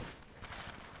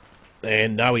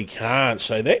 And no, he can't.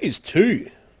 So that is 2.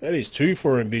 That is 2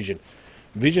 for Envision.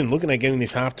 Envision looking at getting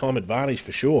this half-time advantage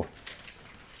for sure.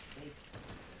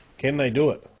 Can they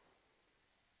do it?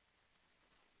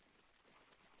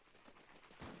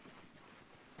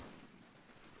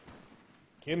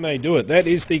 Can they do it? That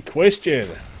is the question.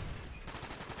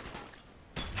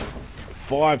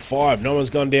 5-5. No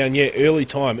one's gone down yet. Early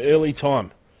time. Early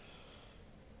time.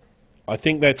 I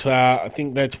think that's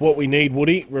what we need,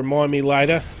 Woody. Remind me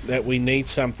later that we need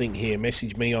something here.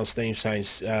 Message me on Steam saying,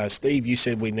 Steve, you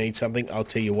said we need something. I'll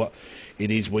tell you what it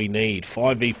is we need.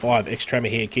 5v5. X-Trammer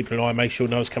here. Keeping an eye. Make sure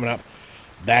no one's coming up.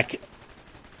 Back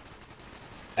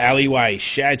alleyway.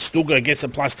 Shad Stuka gets a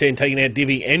 +10, taking out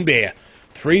Divvy and Bear.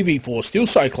 3v4, still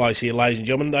so close here, ladies and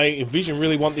gentlemen. They Envision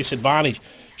really want this advantage.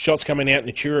 Shots coming out,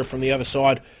 Natura from the other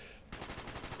side.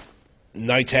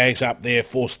 No tags up there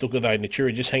for Stuka though.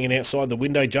 Natura just hanging outside the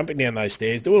window, jumping down those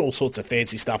stairs, doing all sorts of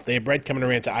fancy stuff there. Brad coming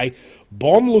around to A.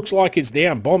 Bomb looks like it's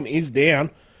down. Bomb is down.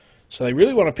 So they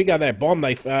really want to pick up that bomb.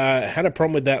 They've had a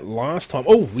problem with that last time.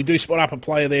 Oh, we do spot up a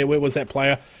player there. Where was that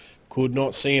player? Could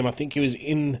not see him. I think he was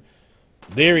in...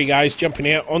 There he goes, jumping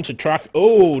out onto truck.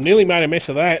 Oh, nearly made a mess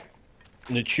of that.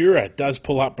 Natura does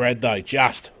pull up Brad though,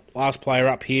 just. Last player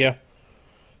up here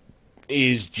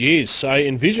is Jizz. So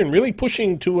Envision really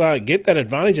pushing to get that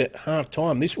advantage at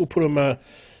half-time. This will put them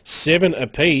 7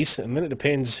 apiece, and then it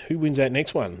depends who wins that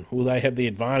next one. Will they have the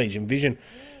advantage? Envision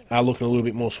are looking a little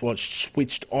bit more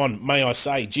switched on, may I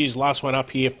say. Jizz, last one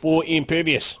up here for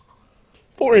Impervious.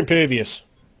 For Impervious.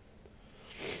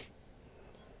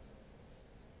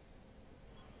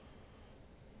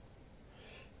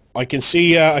 I can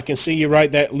see you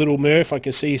wrote that little Murph. I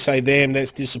can see you say, damn,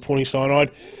 that's disappointing, Cyanide.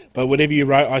 But whatever you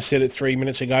wrote, I said it 3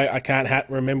 minutes ago. I can't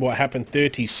remember what happened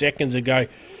 30 seconds ago,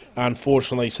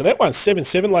 unfortunately. So that one's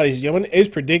 7-7, ladies and gentlemen, as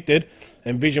predicted.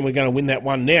 Envision, we're going to win that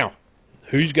one now.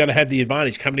 Who's going to have the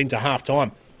advantage coming into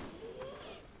half-time?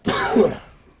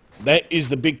 That is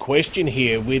the big question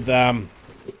here with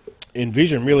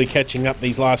Envision really catching up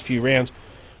these last few rounds,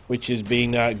 which has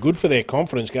been good for their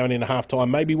confidence going into half-time.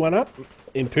 Maybe one up.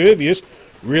 Impervious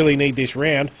really need this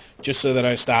round just so they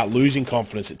don't start losing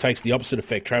confidence. It takes the opposite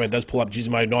effect. Tramer does pull up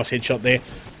Gizmo. Nice headshot there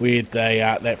with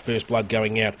that first blood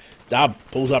going out. Dub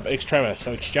pulls up X-Tramer.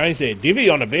 So exchange there. Divvy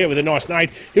on a Bear with a nice nade.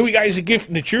 Here we go. Here's a gift.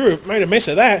 Natura made a mess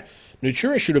of that.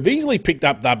 Natura should have easily picked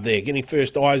up Dub there, getting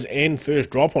first eyes and first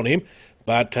drop on him,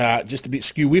 but just a bit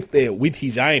skew-whiffed there with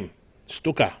his aim.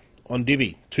 Stuka on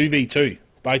Divi, 2v2.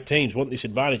 Both teams want this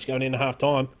advantage going into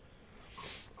half-time.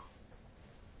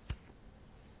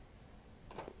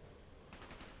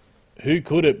 Who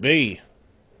could it be?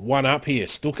 One up here,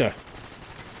 Stuka.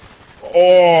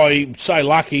 Oh, so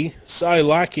lucky, so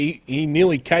lucky. He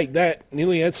nearly caked that,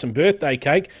 nearly had some birthday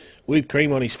cake with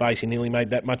cream on his face. He nearly made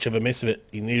that much of a mess of it.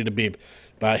 He needed a bib,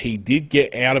 but he did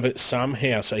get out of it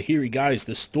somehow. So here he goes.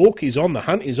 The stalk is on, the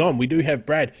hunt is on. We do have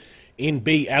Brad in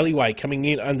B alleyway coming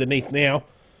in underneath now,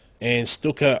 and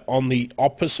Stuka on the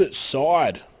opposite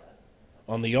side.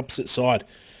 On the opposite side,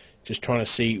 just trying to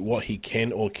see what he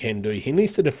can or can do. He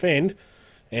needs to defend.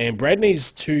 And Brad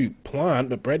needs to plant,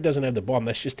 but Brad doesn't have the bomb.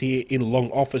 That's just here in long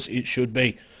office it should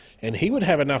be. And he would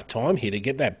have enough time here to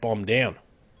get that bomb down.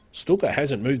 Stuka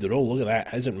hasn't moved at all. Look at that.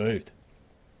 Hasn't moved.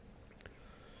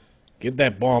 Get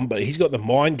that bomb, but he's got the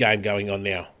mind game going on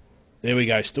now. There we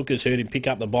go. Stuka's heard him pick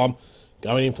up the bomb.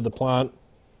 Going in for the plant.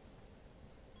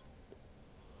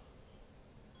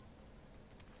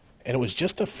 And it was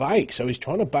just a fake, so he's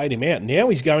trying to bait him out. Now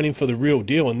he's going in for the real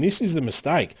deal, and this is the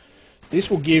mistake. This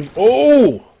will give...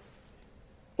 Oh,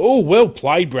 well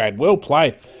played, Brad. Well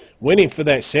played. Went in for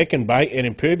that second bait, and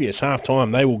Impervius,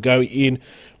 half-time, they will go in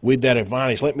with that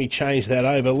advantage. Let me change that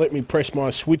over. Let me press my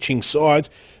switching sides.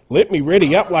 Let me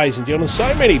ready up, ladies and gentlemen.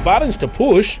 So many buttons to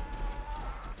push.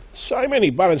 So many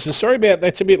buttons. And sorry about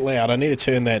that's a bit loud. I need to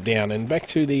turn that down. And back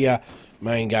to the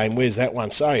main game. Where's that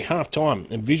one? So, half-time.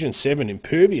 Envision 7,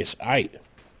 Impervius 8.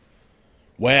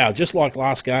 Wow, just like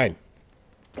last game.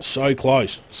 So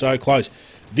close, so close.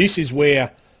 This is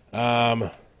where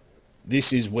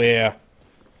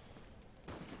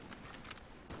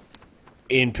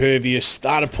Impervious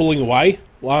started pulling away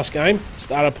last game.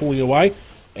 Started pulling away,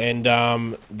 and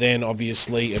then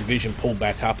obviously Envision pulled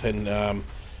back up and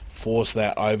forced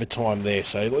that overtime there.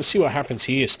 So let's see what happens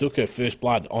here. Stuka first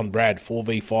blood on Brad,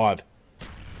 4v5.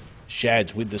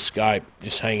 Shads with the scope,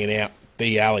 just hanging out.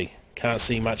 B alley, can't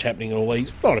see much happening at all.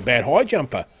 He's not a bad high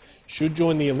jumper. Should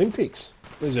join the Olympics.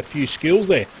 There's a few skills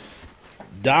there.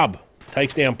 Dub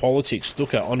takes down Politics.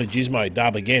 Stuka on a Gizmo.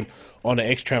 Dub again on an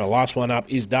X-Trammer. Last one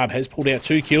up is Dub. Has pulled out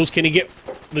 2 kills. Can he get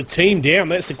the team down?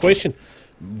 That's the question.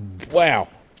 Wow.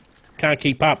 Can't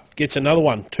keep up. Gets another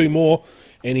one. 2 more.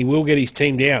 And he will get his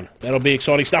team down. That'll be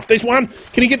exciting stuff. There's one.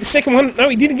 Can he get the second one? No,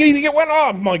 he didn't get one.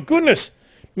 Oh, my goodness.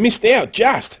 Missed out.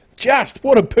 Just.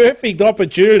 What a perfect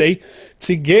opportunity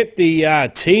to get the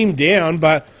team down.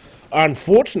 But...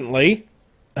 Unfortunately,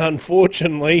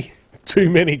 too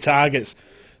many targets.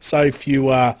 So few,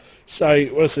 what's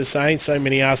the saying? So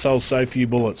many assholes, so few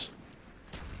bullets.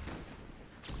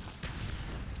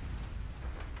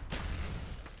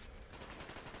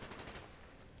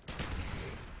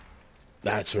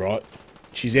 That's right.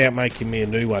 She's out making me a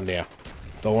new one now.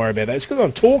 Don't worry about that. It's because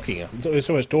I'm talking. I'm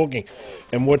always talking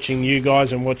and watching you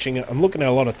guys and watching... I'm looking at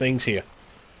a lot of things here.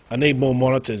 I need more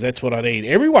monitors. That's what I need.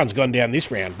 Everyone's gone down this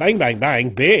round. Bang, bang, bang.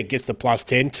 Bear gets the plus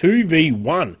 10.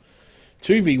 2v1.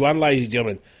 2v1, ladies and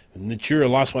gentlemen. Natura,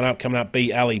 last one up, coming up.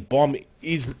 B, alley. Bomb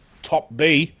is top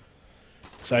B.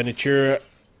 So Natura,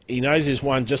 he knows there's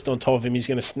one just on top of him. He's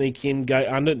going to sneak in, go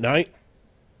under. No.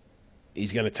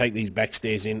 He's going to take these back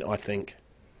stairs in, I think.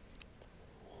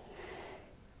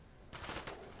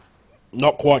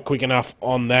 Not quite quick enough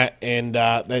on that. And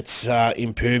that's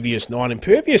Impervius 9.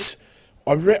 Impervius...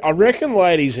 I reckon,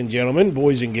 ladies and gentlemen,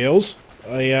 boys and girls,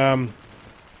 I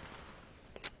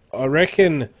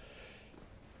reckon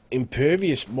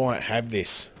Impervious might have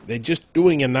this. They're just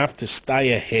doing enough to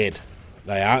stay ahead.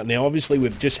 They are. Now, obviously,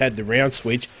 we've just had the round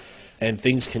switch, and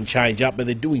things can change up, but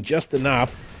they're doing just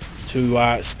enough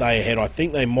to stay ahead. I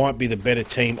think they might be the better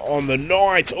team on the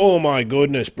night. Oh, my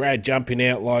goodness. Brad jumping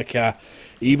out like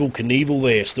Evil Knievel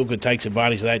there. Stuka takes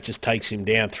advantage of that, just takes him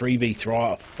down.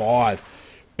 3v5.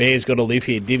 Bear's got to live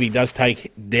here. Divi does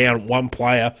take down one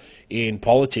player in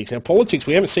Politics. Now, Politics,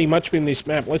 we haven't seen much of him in this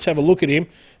map. Let's have a look at him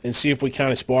and see if we can't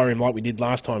inspire him like we did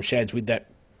last time. Shads with that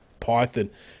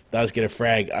Python does get a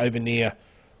frag over near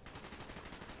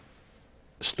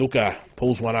Stuka.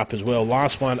 Pulls one up as well.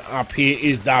 Last one up here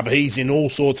is Dub. He's in all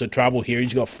sorts of trouble here.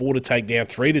 He's got 4 to take down,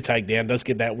 3 to take down. Does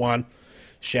get that one.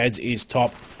 Shads is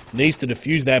top. Needs to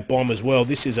defuse that bomb as well.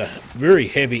 This is a very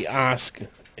heavy ask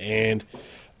and...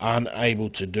 unable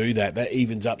to do that. That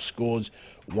evens up scores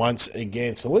once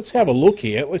again. So let's have a look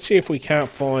here. Let's see if we can't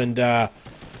find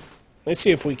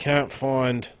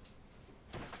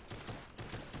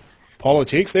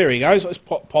Politics. There he goes. Let's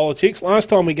pop Politics. Last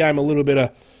time we gave him a little bit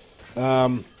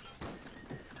of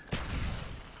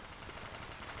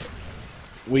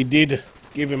we did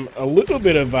give him a little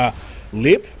bit of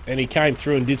lip, and he came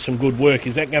through and did some good work.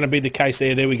 Is that going to be the case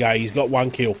there? There we go. He's got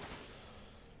 1 kill.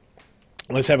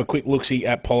 Let's have a quick look-see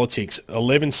at politics.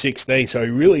 11-16, so he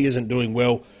really isn't doing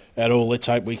well at all. Let's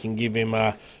hope we can give him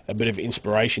a bit of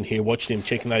inspiration here. Watching him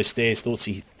checking those stairs,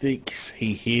 thinks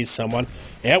he hears someone.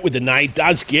 Out with the nade,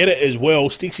 does get it as well.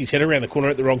 Sticks his head around the corner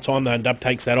at the wrong time, though, and Dub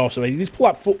takes that off. So he just pull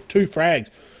up 2 frags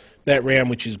that round,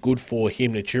 which is good for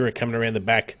him. Natura coming around the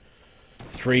back,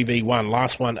 3v1.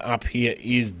 Last one up here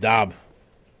is Dub.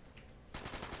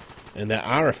 And there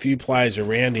are a few players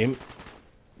around him.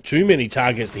 Too many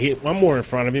targets to hit. One more in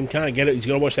front of him. Can't get it. He's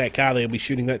got to watch that car there. He'll be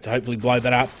shooting that to hopefully blow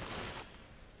that up.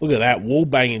 Look at that. Wall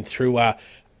banging through 8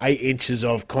 inches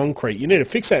of concrete. You need to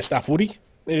fix that stuff, Woody.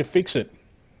 You need to fix it.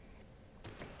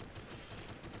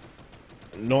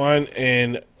 9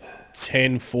 and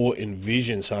 10 for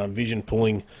Envision. So Envision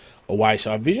pulling away.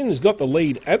 So Envision has got the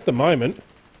lead at the moment.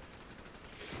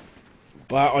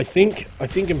 But I think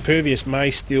Impervius may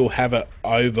still have it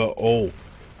overall.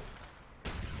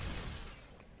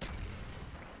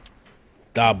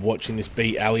 Dub watching this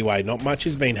B alleyway. Not much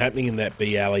has been happening in that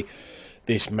B alley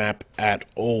this map at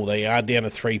all. They are down to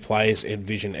 3 players.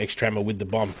 Envision X-Trammer with the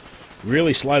bomb.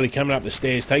 Really slowly coming up the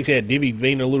stairs. Takes out Divvy,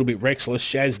 being a little bit reckless.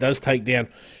 Shaz does take down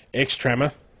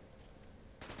X-Trammer.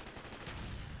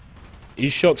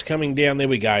 His shot's coming down. There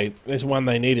we go. There's one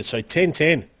they needed. So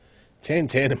 10-10.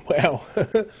 10-10. Wow.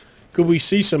 Could we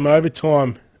see some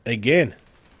overtime again?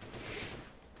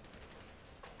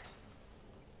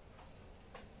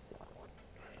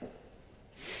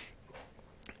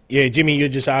 Yeah, Jimmy, you're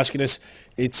just asking us.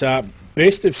 It's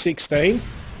best of 16.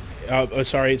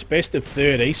 Sorry, it's best of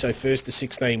 30, so first to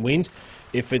 16 wins.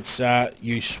 If it's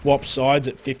you swap sides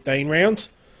at 15 rounds,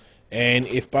 and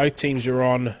if both teams are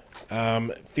on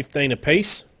 15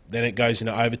 apiece, then it goes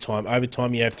into overtime.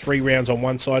 Overtime, you have 3 rounds on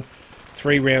one side,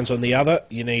 3 rounds on the other.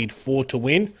 You need 4 to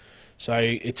win. So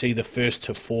it's either first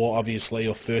to 4, obviously,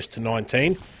 or first to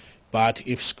 19. But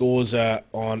if scores are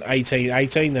on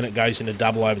 18-18, then it goes into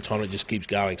double overtime. It just keeps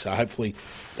going. So hopefully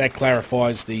that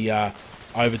clarifies the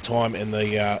overtime and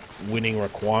the winning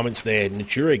requirements there.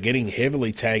 Natura getting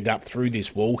heavily tagged up through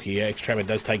this wall here. X-Trammer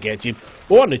does take out Jim.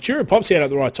 Oh, Natura pops out at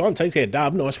the right time. Takes out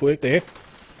Dub. Nice work there.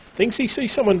 Thinks he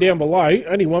sees someone down below.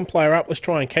 Only one player up. Let's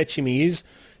try and catch him. He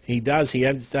does. He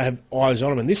has to have eyes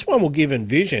on him. And this one will give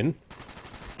Envision.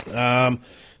 There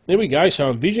we go. So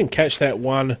Envision catch that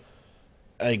one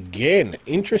again.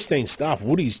 Interesting stuff.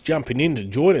 Woody's jumping in to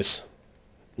join us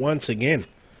once again.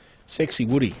 Sexy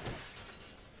Woody.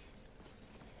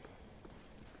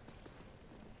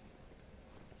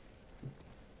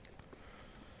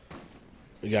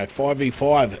 We go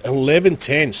 5v5,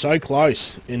 11-10, so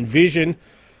close. Envision,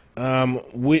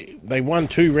 they won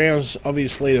 2 rounds,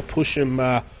 obviously, to push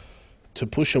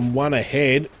them one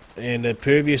ahead. And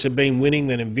Impervius have been winning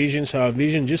than Envision, so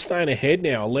Envision just staying ahead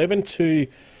now, 11-10.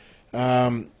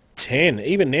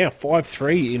 Even now,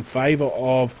 5-3 in favour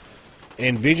of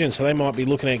Envision, so they might be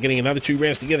looking at getting another 2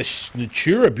 rounds together.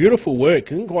 Natura, beautiful work.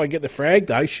 Didn't quite get the frag,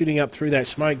 though, shooting up through that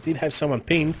smoke. Did have someone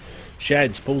pinned.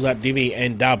 Shads pulls up Divvy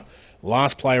and Dub.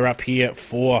 Last player up here is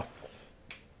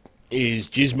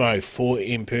Gizmo for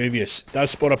Impervious. Does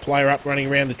spot a player up running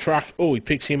around the truck. Oh, he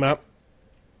picks him up.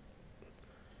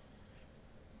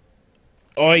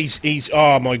 Oh,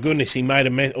 oh my goodness, he made a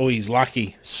mess. Oh, he's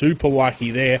lucky. Super lucky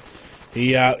there.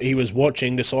 He was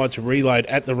watching, decided to reload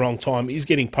at the wrong time. He's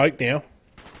getting poked now.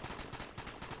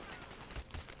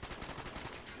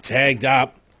 Tagged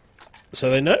up. So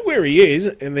they know where he is,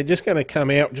 and they're just going to come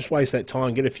out, just waste that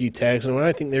time, get a few tags. And I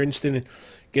don't think they're interested in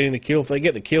getting the kill. If they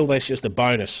get the kill, that's just a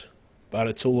bonus. But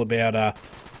it's all about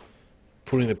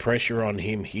putting the pressure on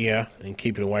him here and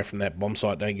keeping away from that bomb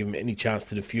site. Don't give him any chance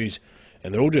to defuse.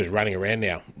 And they're all just running around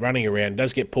now. Running around.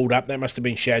 Does get pulled up. That must have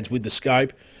been Shads with the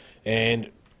scope. And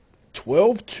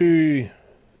 12-10.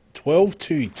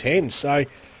 So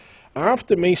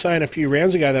after me saying a few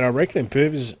rounds ago that I reckon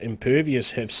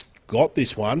Impervious have got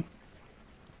this one,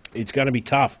 it's going to be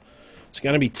tough. It's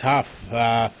going to be tough.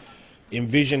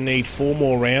 Envision need 4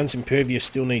 more rounds. Impervious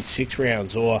still needs 6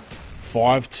 rounds or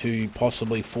 5 to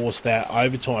possibly force that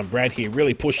overtime. Brad here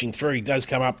really pushing through. He does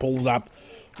come up, pulls up.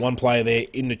 One player there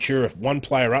in Natura. 1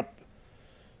 player up.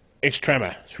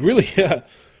 X-Trammer. It's really...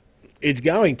 it's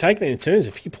going, taking it in turns.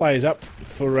 A few players up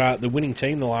for the winning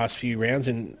team the last few rounds,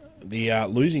 and the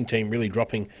losing team really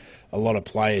dropping a lot of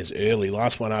players early.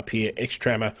 Last one up here,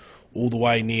 X-Trammer, all the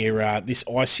way near this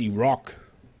icy rock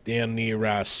down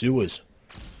near sewers.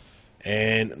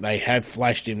 And they have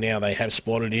flashed him now. They have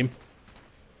spotted him.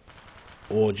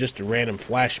 Or just a random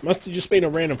flash. Must have just been a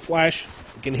random flash.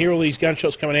 You can hear all these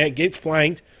gunshots coming out. Gets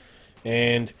flanked.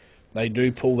 And They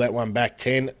do pull that one back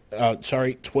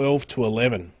 12 to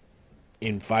 11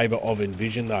 in favour of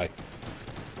Envision, though.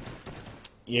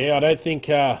 Yeah, I don't think,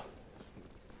 not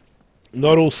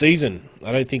all season.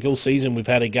 I don't think all season we've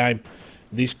had a game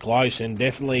this close, and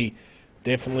definitely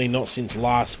not since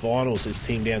last finals has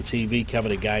Team Down TV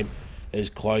covered a game as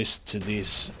close to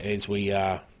this as we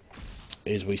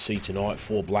see tonight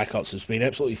for Black Ops. It's been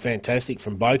absolutely fantastic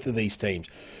from both of these teams,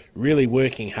 really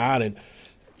working hard. And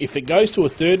if it goes to a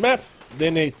third map,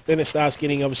 then it starts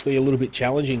getting obviously a little bit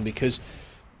challenging, because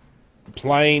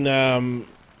playing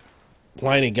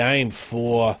a game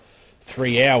for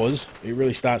 3 hours, it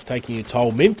really starts taking your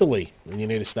toll mentally, and you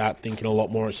need to start thinking a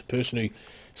lot more. As a person who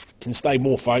can stay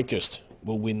more focused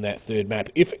will win that third map.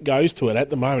 If it goes to it, at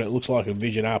the moment it looks like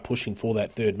Envision are pushing for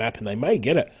that third map, and they may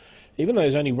get it. Even though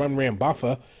there's only one round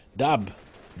buffer,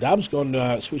 Dub's gone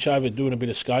to switch over, doing a bit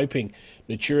of scoping.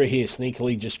 Natura here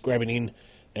sneakily just grabbing in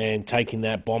and taking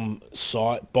that bomb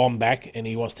back, and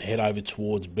he wants to head over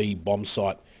towards B bomb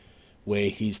site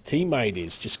where his teammate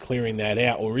is, just clearing that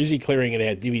out. Or is he clearing it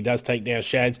out? Divi does take down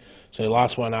Shads. So the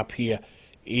last one up here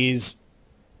is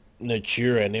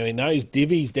Natura. Now he knows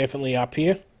Divi's definitely up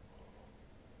here,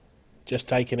 just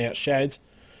taking out Shads.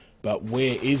 But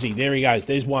where is he? There he goes.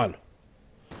 There's one.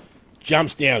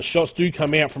 Jumps down. Shots do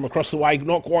come out from across the way.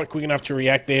 Not quite quick enough to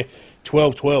react there.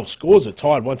 12-12. Scores are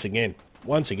tied once again.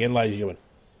 Once again, ladies and gentlemen.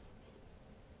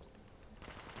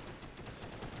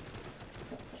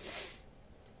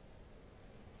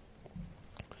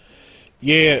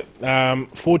 Yeah,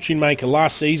 Fortune Maker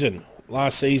last season,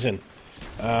 Black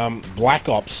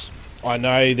Ops. I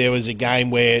know there was a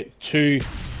game where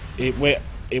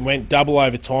it went double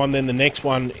overtime. Then the next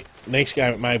game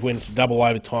it may have went to double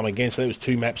overtime again. So there was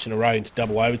 2 maps in a row into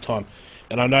double overtime.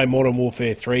 And I know Modern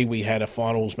Warfare 3, we had a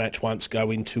finals match once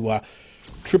go into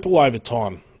triple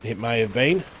overtime. It may have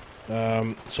been.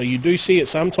 So you do see it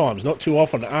sometimes, not too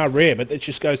often, are rare, but that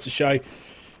just goes to show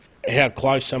how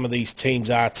close some of these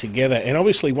teams are together. And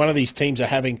obviously one of these teams are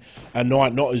having a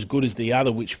night not as good as the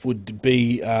other, which would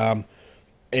be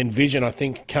Envision. I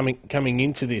think coming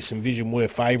into this, Envision were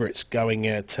favourites, going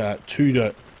at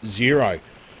 2-0.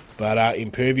 But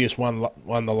Impervius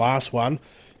won the last one,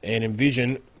 and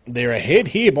Envision, they're ahead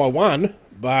here by 1,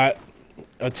 but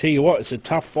I tell you what, it's a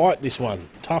tough fight, this one.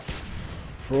 Tough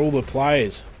for all the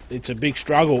players. It's a big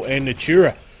struggle, and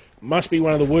Natura must be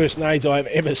one of the worst nades I've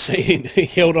ever seen. He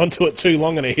held onto it too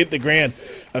long and it hit the ground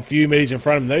a few metres in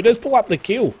front of him. Though he does pull up the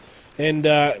kill, and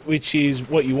which is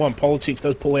what you want. Politics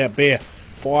does pull out Bear.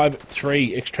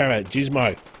 5-3 extra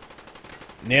Gizmo.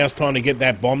 Now it's time to get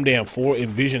that bomb down for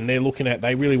Envision.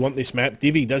 They really want this map.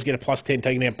 Divi does get a +10,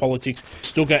 taking out Politics,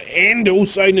 Stuka, and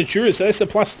also Natura. So that's the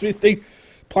 +50.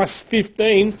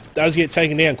 +15 does get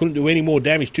taken down. Couldn't do any more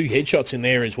damage. 2 headshots in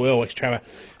there as well. Extra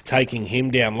taking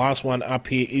him down. Last one up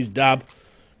here is Dub.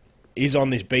 Is on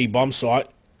this B bomb site,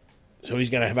 so he's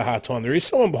going to have a hard time. There is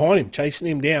someone behind him chasing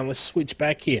him down. Let's switch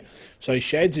back here. So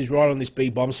Shads is right on this B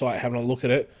bomb site, having a look at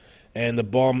it, and the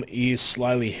bomb is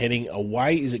slowly heading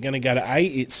away. Is it going to go to A?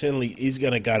 It certainly is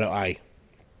going to go to A,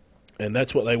 and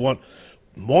that's what they want.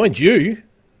 Mind you,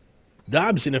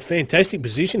 Dub's in a fantastic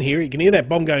position here. You can hear that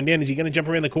bomb going down. Is he going to jump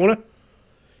around the corner?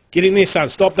 Get in there, son.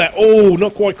 Stop that. Oh,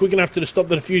 not quite quick enough to stop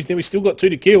the defuse. Now we've still got 2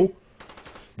 to kill.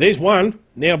 There's one.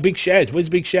 Now Big Shads. Where's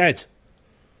Big Shads?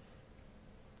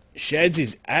 Shads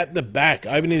is at the back,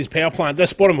 opening his power plant.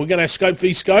 Let's spot him. We're going to have scope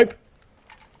v scope.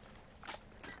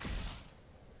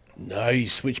 No, he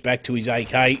switched back to his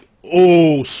AK.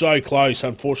 Oh, so close.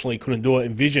 Unfortunately, couldn't do it.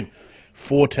 Envision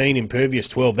 14, Impervius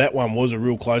 12. That one was a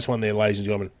real close one there, ladies and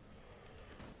gentlemen.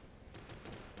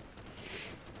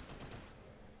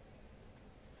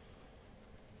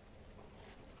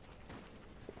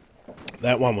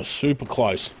 That one was super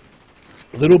close.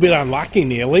 A little bit unlucky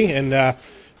nearly, and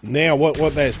now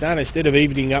what that's done, instead of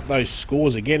evening up those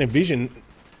scores again, Envision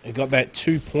got that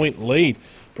 2-point lead.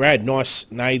 Brad, nice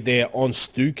nade there on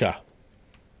Stuka.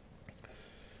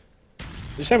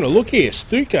 Just having a look here,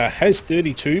 Stuka has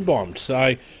 32 bombs,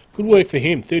 so good work for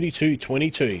him,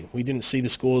 32-22. We didn't see the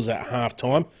scores at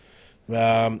half-time.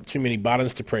 Too many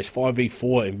buttons to press.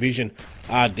 5v4, Envision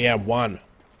are down 1.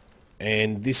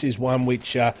 And this is one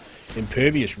which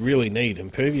Impervious really need.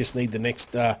 Impervious need the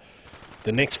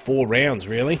next 4 rounds,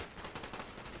 really.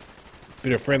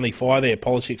 Bit of friendly fire there.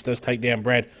 Politics does take down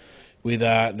Brad with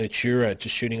Natura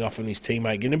just shooting off on his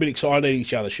teammate. Getting a bit excited at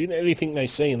each other, shooting at anything they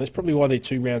see, and that's probably why they're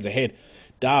 2 rounds ahead.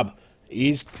 Dub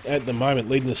is, at the moment,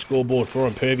 leading the scoreboard for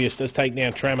Impervious. Does take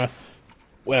down Tremor.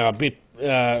 Well, a bit...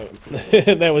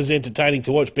 that was entertaining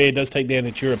to watch. Bear does take down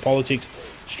Natura. Politics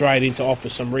straight in to offer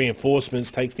some reinforcements.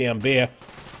 Takes down Bear.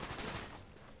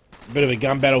 Bit of a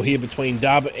gun battle here between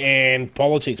Dub and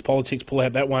Politics. Politics pull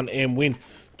out that one and win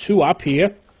 2 up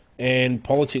here. And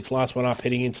Politics last one up,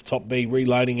 heading into top B,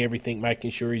 reloading everything,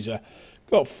 making sure he's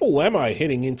got full ammo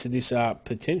heading into this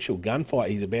potential gunfight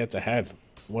he's about to have.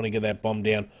 Want to get that bomb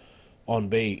down on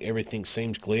B. Everything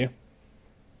seems clear.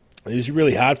 It is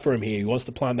really hard for him here. He wants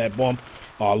to plant that bomb.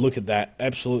 Oh, look at that.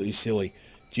 Absolutely silly.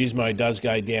 Gizmo does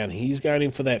go down. He's going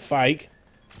in for that fake.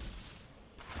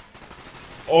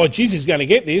 Oh, Giz is going to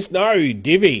get this. No,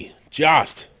 Divvy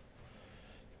just.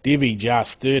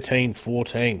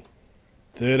 13-14.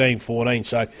 13-14.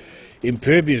 So,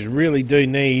 Impervius really do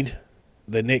need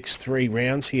the next 3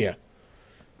 rounds here.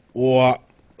 Or,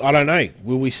 I don't know.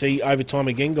 Will we see overtime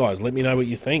again, guys? Let me know what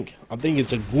you think. I think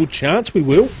it's a good chance we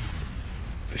will.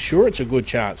 For sure it's a good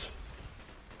chance.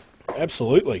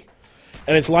 Absolutely.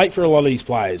 And it's late for a lot of these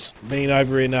players. Being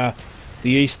over in the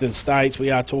eastern states,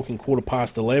 we are talking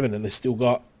 11:15, and they've still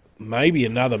got maybe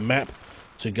another map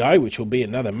to go, which will be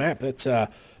another map. That's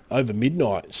over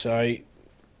midnight. So, I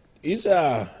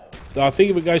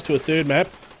think if it goes to a third map,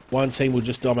 one team will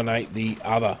just dominate the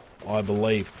other, I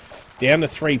believe. Down to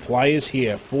 3 players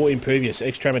here for Impervius.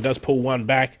 X-Trammer does pull one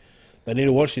back. They need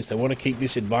to watch this. They want to keep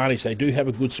this advantage. They do have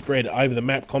a good spread over the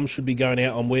map. Comms should be going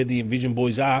out on where the Envision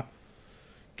boys are.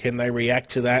 Can they react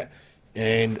to that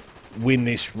and win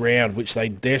this round, which they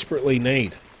desperately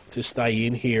need to stay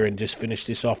in here and just finish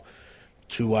this off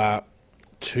to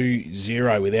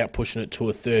 2-0 without pushing it to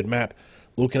a third map.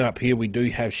 Looking up here, we do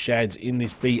have Shads in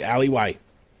this B alleyway.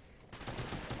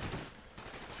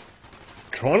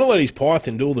 Trying to let his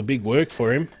Python do all the big work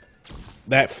for him.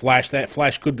 That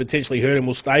flash could potentially hurt him.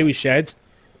 We'll stay with Shads.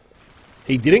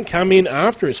 He didn't come in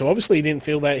after it, so obviously he didn't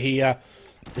feel that he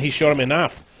shot him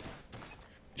enough.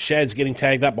 Shads getting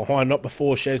tagged up behind, not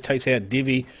before. Shads takes out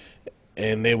Divvy,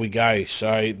 and there we go.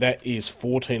 So that is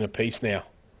 14 apiece now.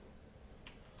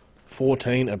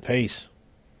 14 apiece.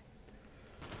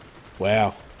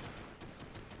 Wow.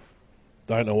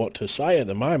 Don't know what to say at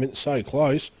the moment. So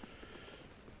close.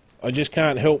 I just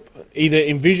can't help. Either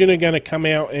Envision are going to come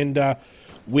out and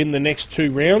win the next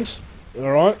 2 rounds,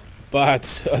 all right?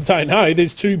 But I don't know.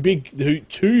 There's two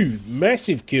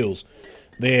massive kills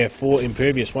there for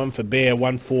Impervious. One for Bear,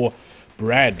 one for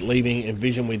Brad, leaving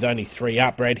Envision with only 3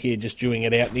 up. Brad here just doing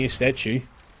it out near statue.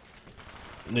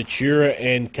 Natura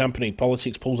and company.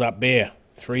 Politics pulls up Bear.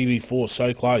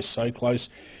 3v4. So close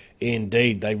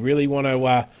indeed. They really want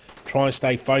to try and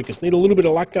stay focused. Need a little bit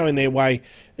of luck going their way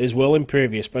as well,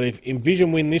 Impervious. But if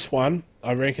Envision win this one,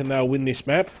 I reckon they'll win this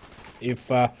map.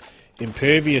 If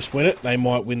Impervious win it, they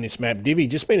might win this map. Divvy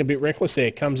just been a bit reckless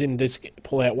there. Comes in to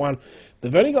pull out one.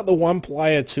 They've only got the one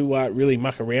player to really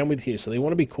muck around with here, so they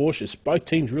want to be cautious. Both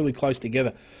teams really close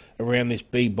together around this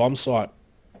B bomb site.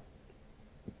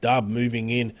 Dub moving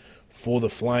in for the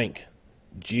flank.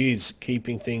 Giz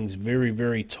keeping things very,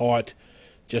 very tight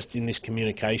just in this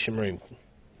communication room.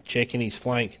 Checking his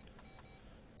flank.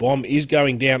 Bomb is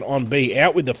going down on B.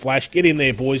 Out with the flash. Get in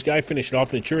there, boys. Go finish it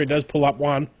off. Natura does pull up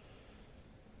one.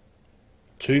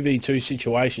 2v2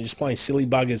 situation. Just playing silly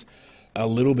buggers a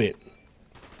little bit.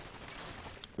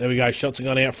 There we go. Shots are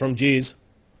gone out from Giz.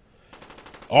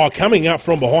 Oh, coming up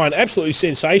from behind. Absolutely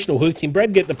sensational hook. Can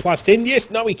Brad get the +10?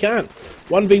 Yes. No, he can't.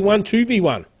 1v1,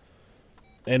 2v1.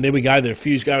 And there we go. The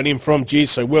defuse going in from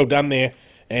Giz. So well done there.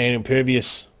 And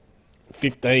Impervious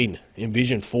 15.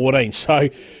 Envision 14. So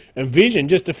Envision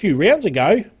just a few rounds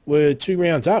ago were 2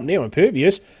 rounds up. Now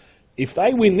Impervious, if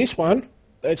they win this one,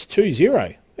 that's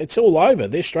 2-0. It's all over.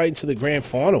 They're straight into the grand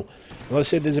final. Like I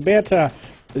said, there's about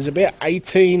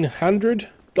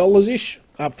 $1,800-ish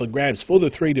up for grabs for the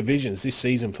 3 divisions this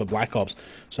season for Black Ops.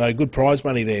 So good prize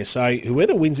money there. So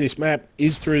whoever wins this map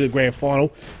is through the grand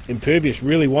final. Impervious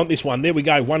really want this one. There we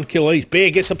go. 1 kill each.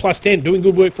 Bear gets the +10. Doing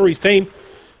good work for his team.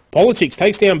 Politics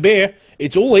takes down Bear.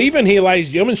 It's all even here, ladies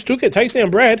and gentlemen. Stuka takes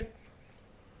down Brad.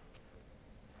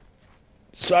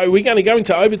 So we're going to go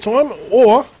into overtime,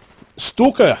 or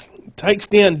Stuka takes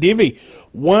down Divvy.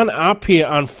 1 up here,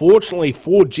 unfortunately,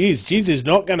 for Giz. Giz is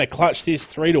not going to clutch this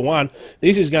 3-1.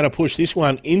 This is going to push this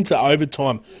one into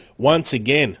overtime once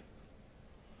again.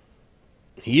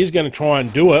 He is going to try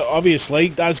and do it. Obviously,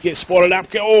 does get spotted up.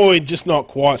 Oh, just not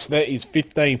quite. So that is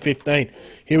 15-15.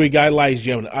 Here we go, ladies and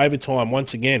gentlemen. Overtime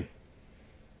once again.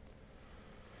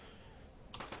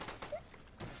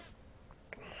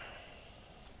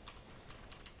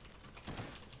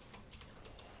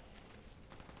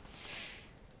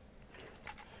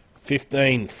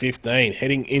 (15-15)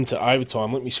 heading into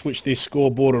overtime. Let me switch this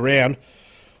scoreboard around.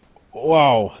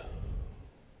 Wow.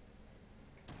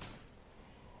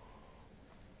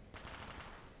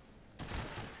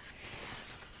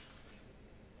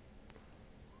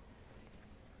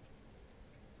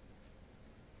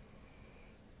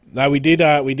 No, we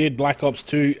did Black Ops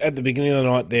 2 at the beginning of the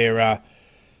night there,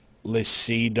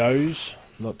 Lesidos,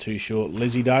 not too sure,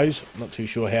 Lesidos, not too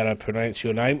sure how to pronounce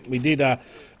your name. We did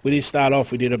start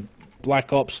off, we did a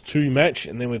Black Ops 2 match,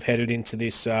 and then we've headed into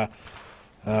this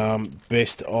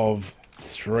best of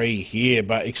 3 here,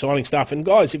 but exciting stuff. And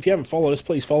guys, if you haven't followed us,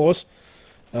 please follow us.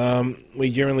 We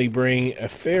generally bring a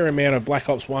fair amount of Black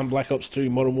Ops 1, Black Ops 2,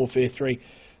 Modern Warfare 3,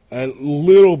 a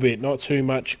little bit, not too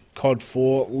much, COD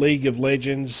 4, League of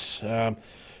Legends, a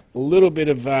little bit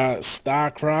of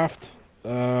StarCraft.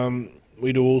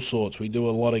 We do all sorts. We do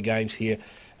a lot of games here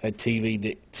at Team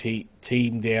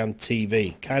Down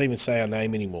TV. Can't even say our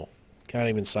name anymore. Can't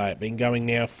even say it. Been going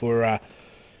now for around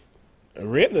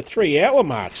the 3-hour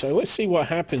mark. So let's see what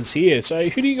happens here. So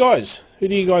who do you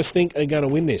guys think are going to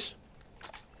win this?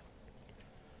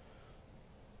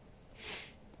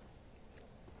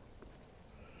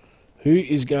 Who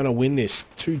is going to win this?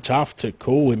 Too tough to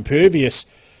call. Impervius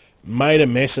made a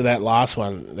mess of that last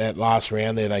one, that last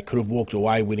round there. They could have walked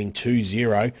away winning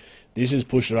 2-0. This has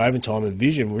pushed it overtime.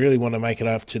 Envision really want to make it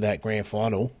up to that grand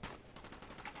final.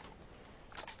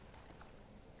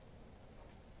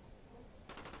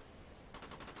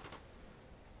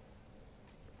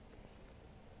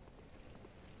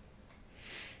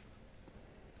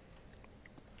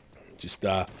 Just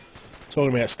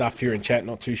talking about stuff here in chat,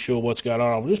 not too sure what's going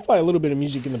on. I'll just play a little bit of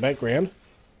music in the background.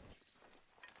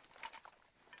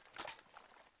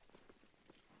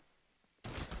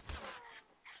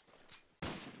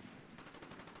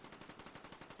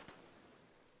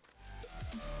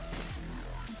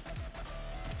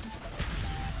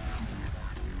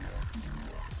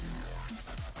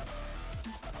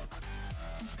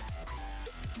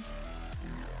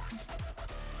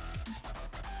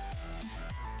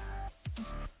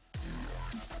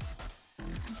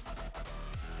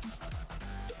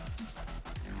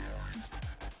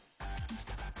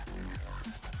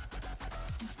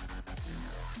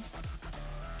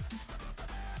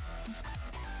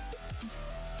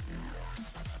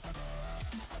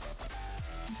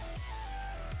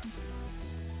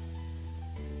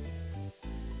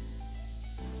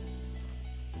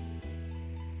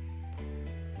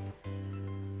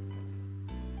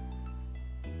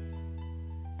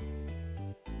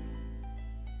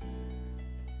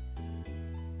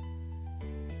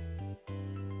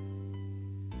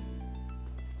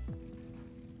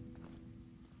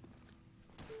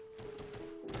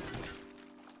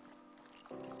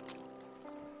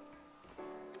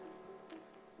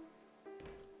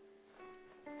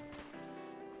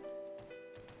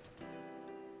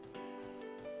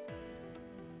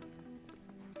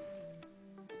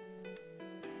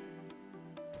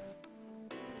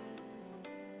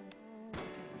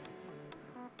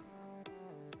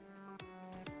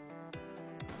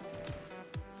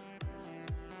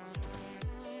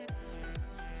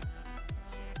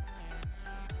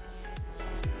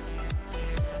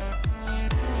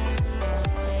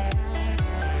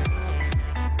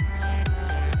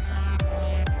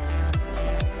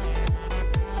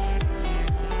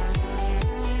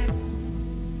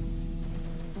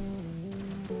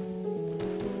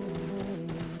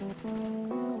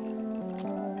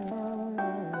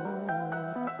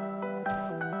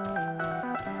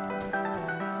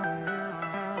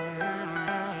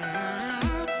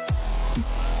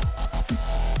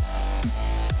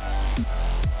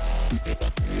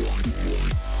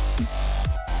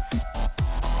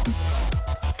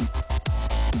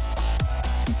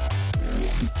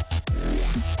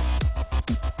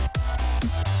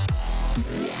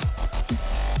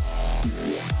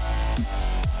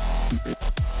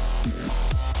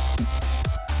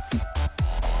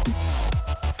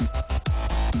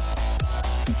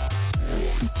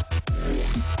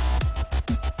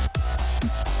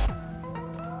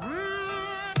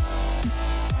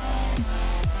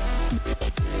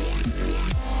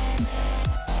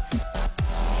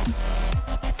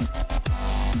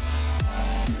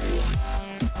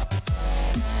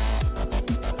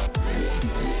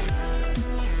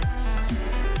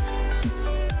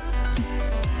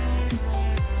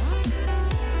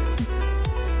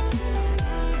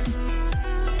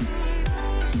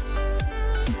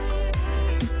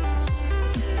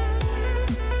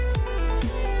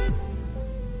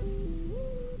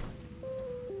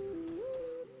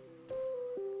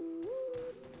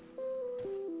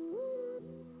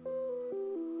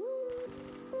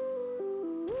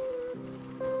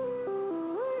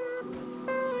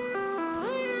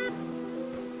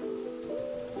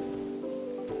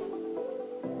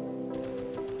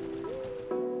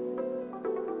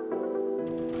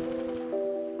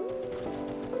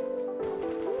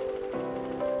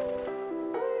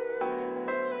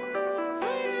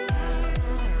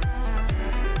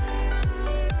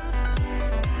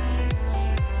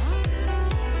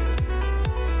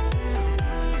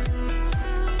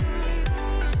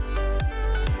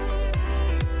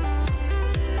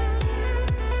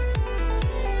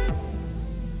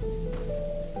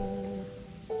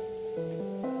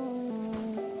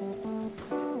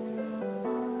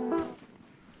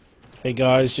 Hey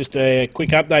guys, just a quick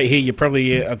update here. You're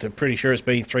probably, I'm pretty sure it's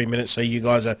been 3 minutes, so you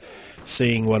guys are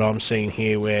seeing what I'm seeing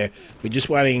here, where we're just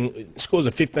waiting. Scores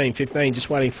are 15-15, just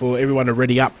waiting for everyone to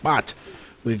ready up. But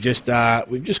we've just got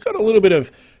a little bit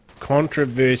of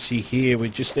controversy here. We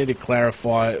just need to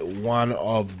clarify one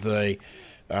of the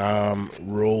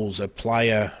rules. A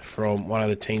player from one of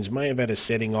the teams may have had a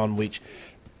setting on which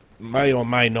may or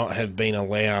may not have been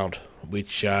allowed,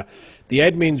 which the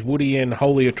admins, Woody and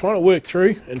Holy, are trying to work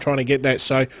through and trying to get that.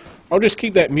 So I'll just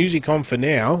keep that music on for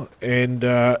now, and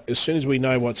as soon as we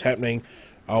know what's happening,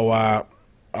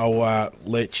 I'll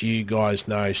let you guys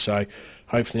know. So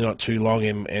hopefully not too long,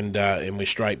 and we're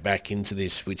straight back into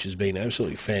this, which has been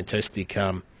absolutely fantastic.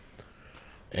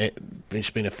 It's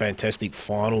been a fantastic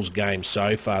finals game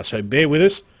so far. So bear with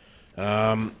us.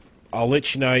 I'll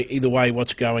let you know either way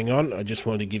what's going on. I just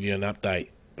wanted to give you an update.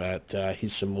 But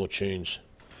here's some more tunes.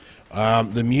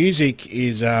 The music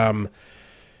is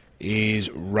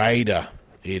Raider.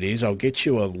 It is. I'll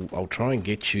try and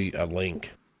get you a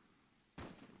link.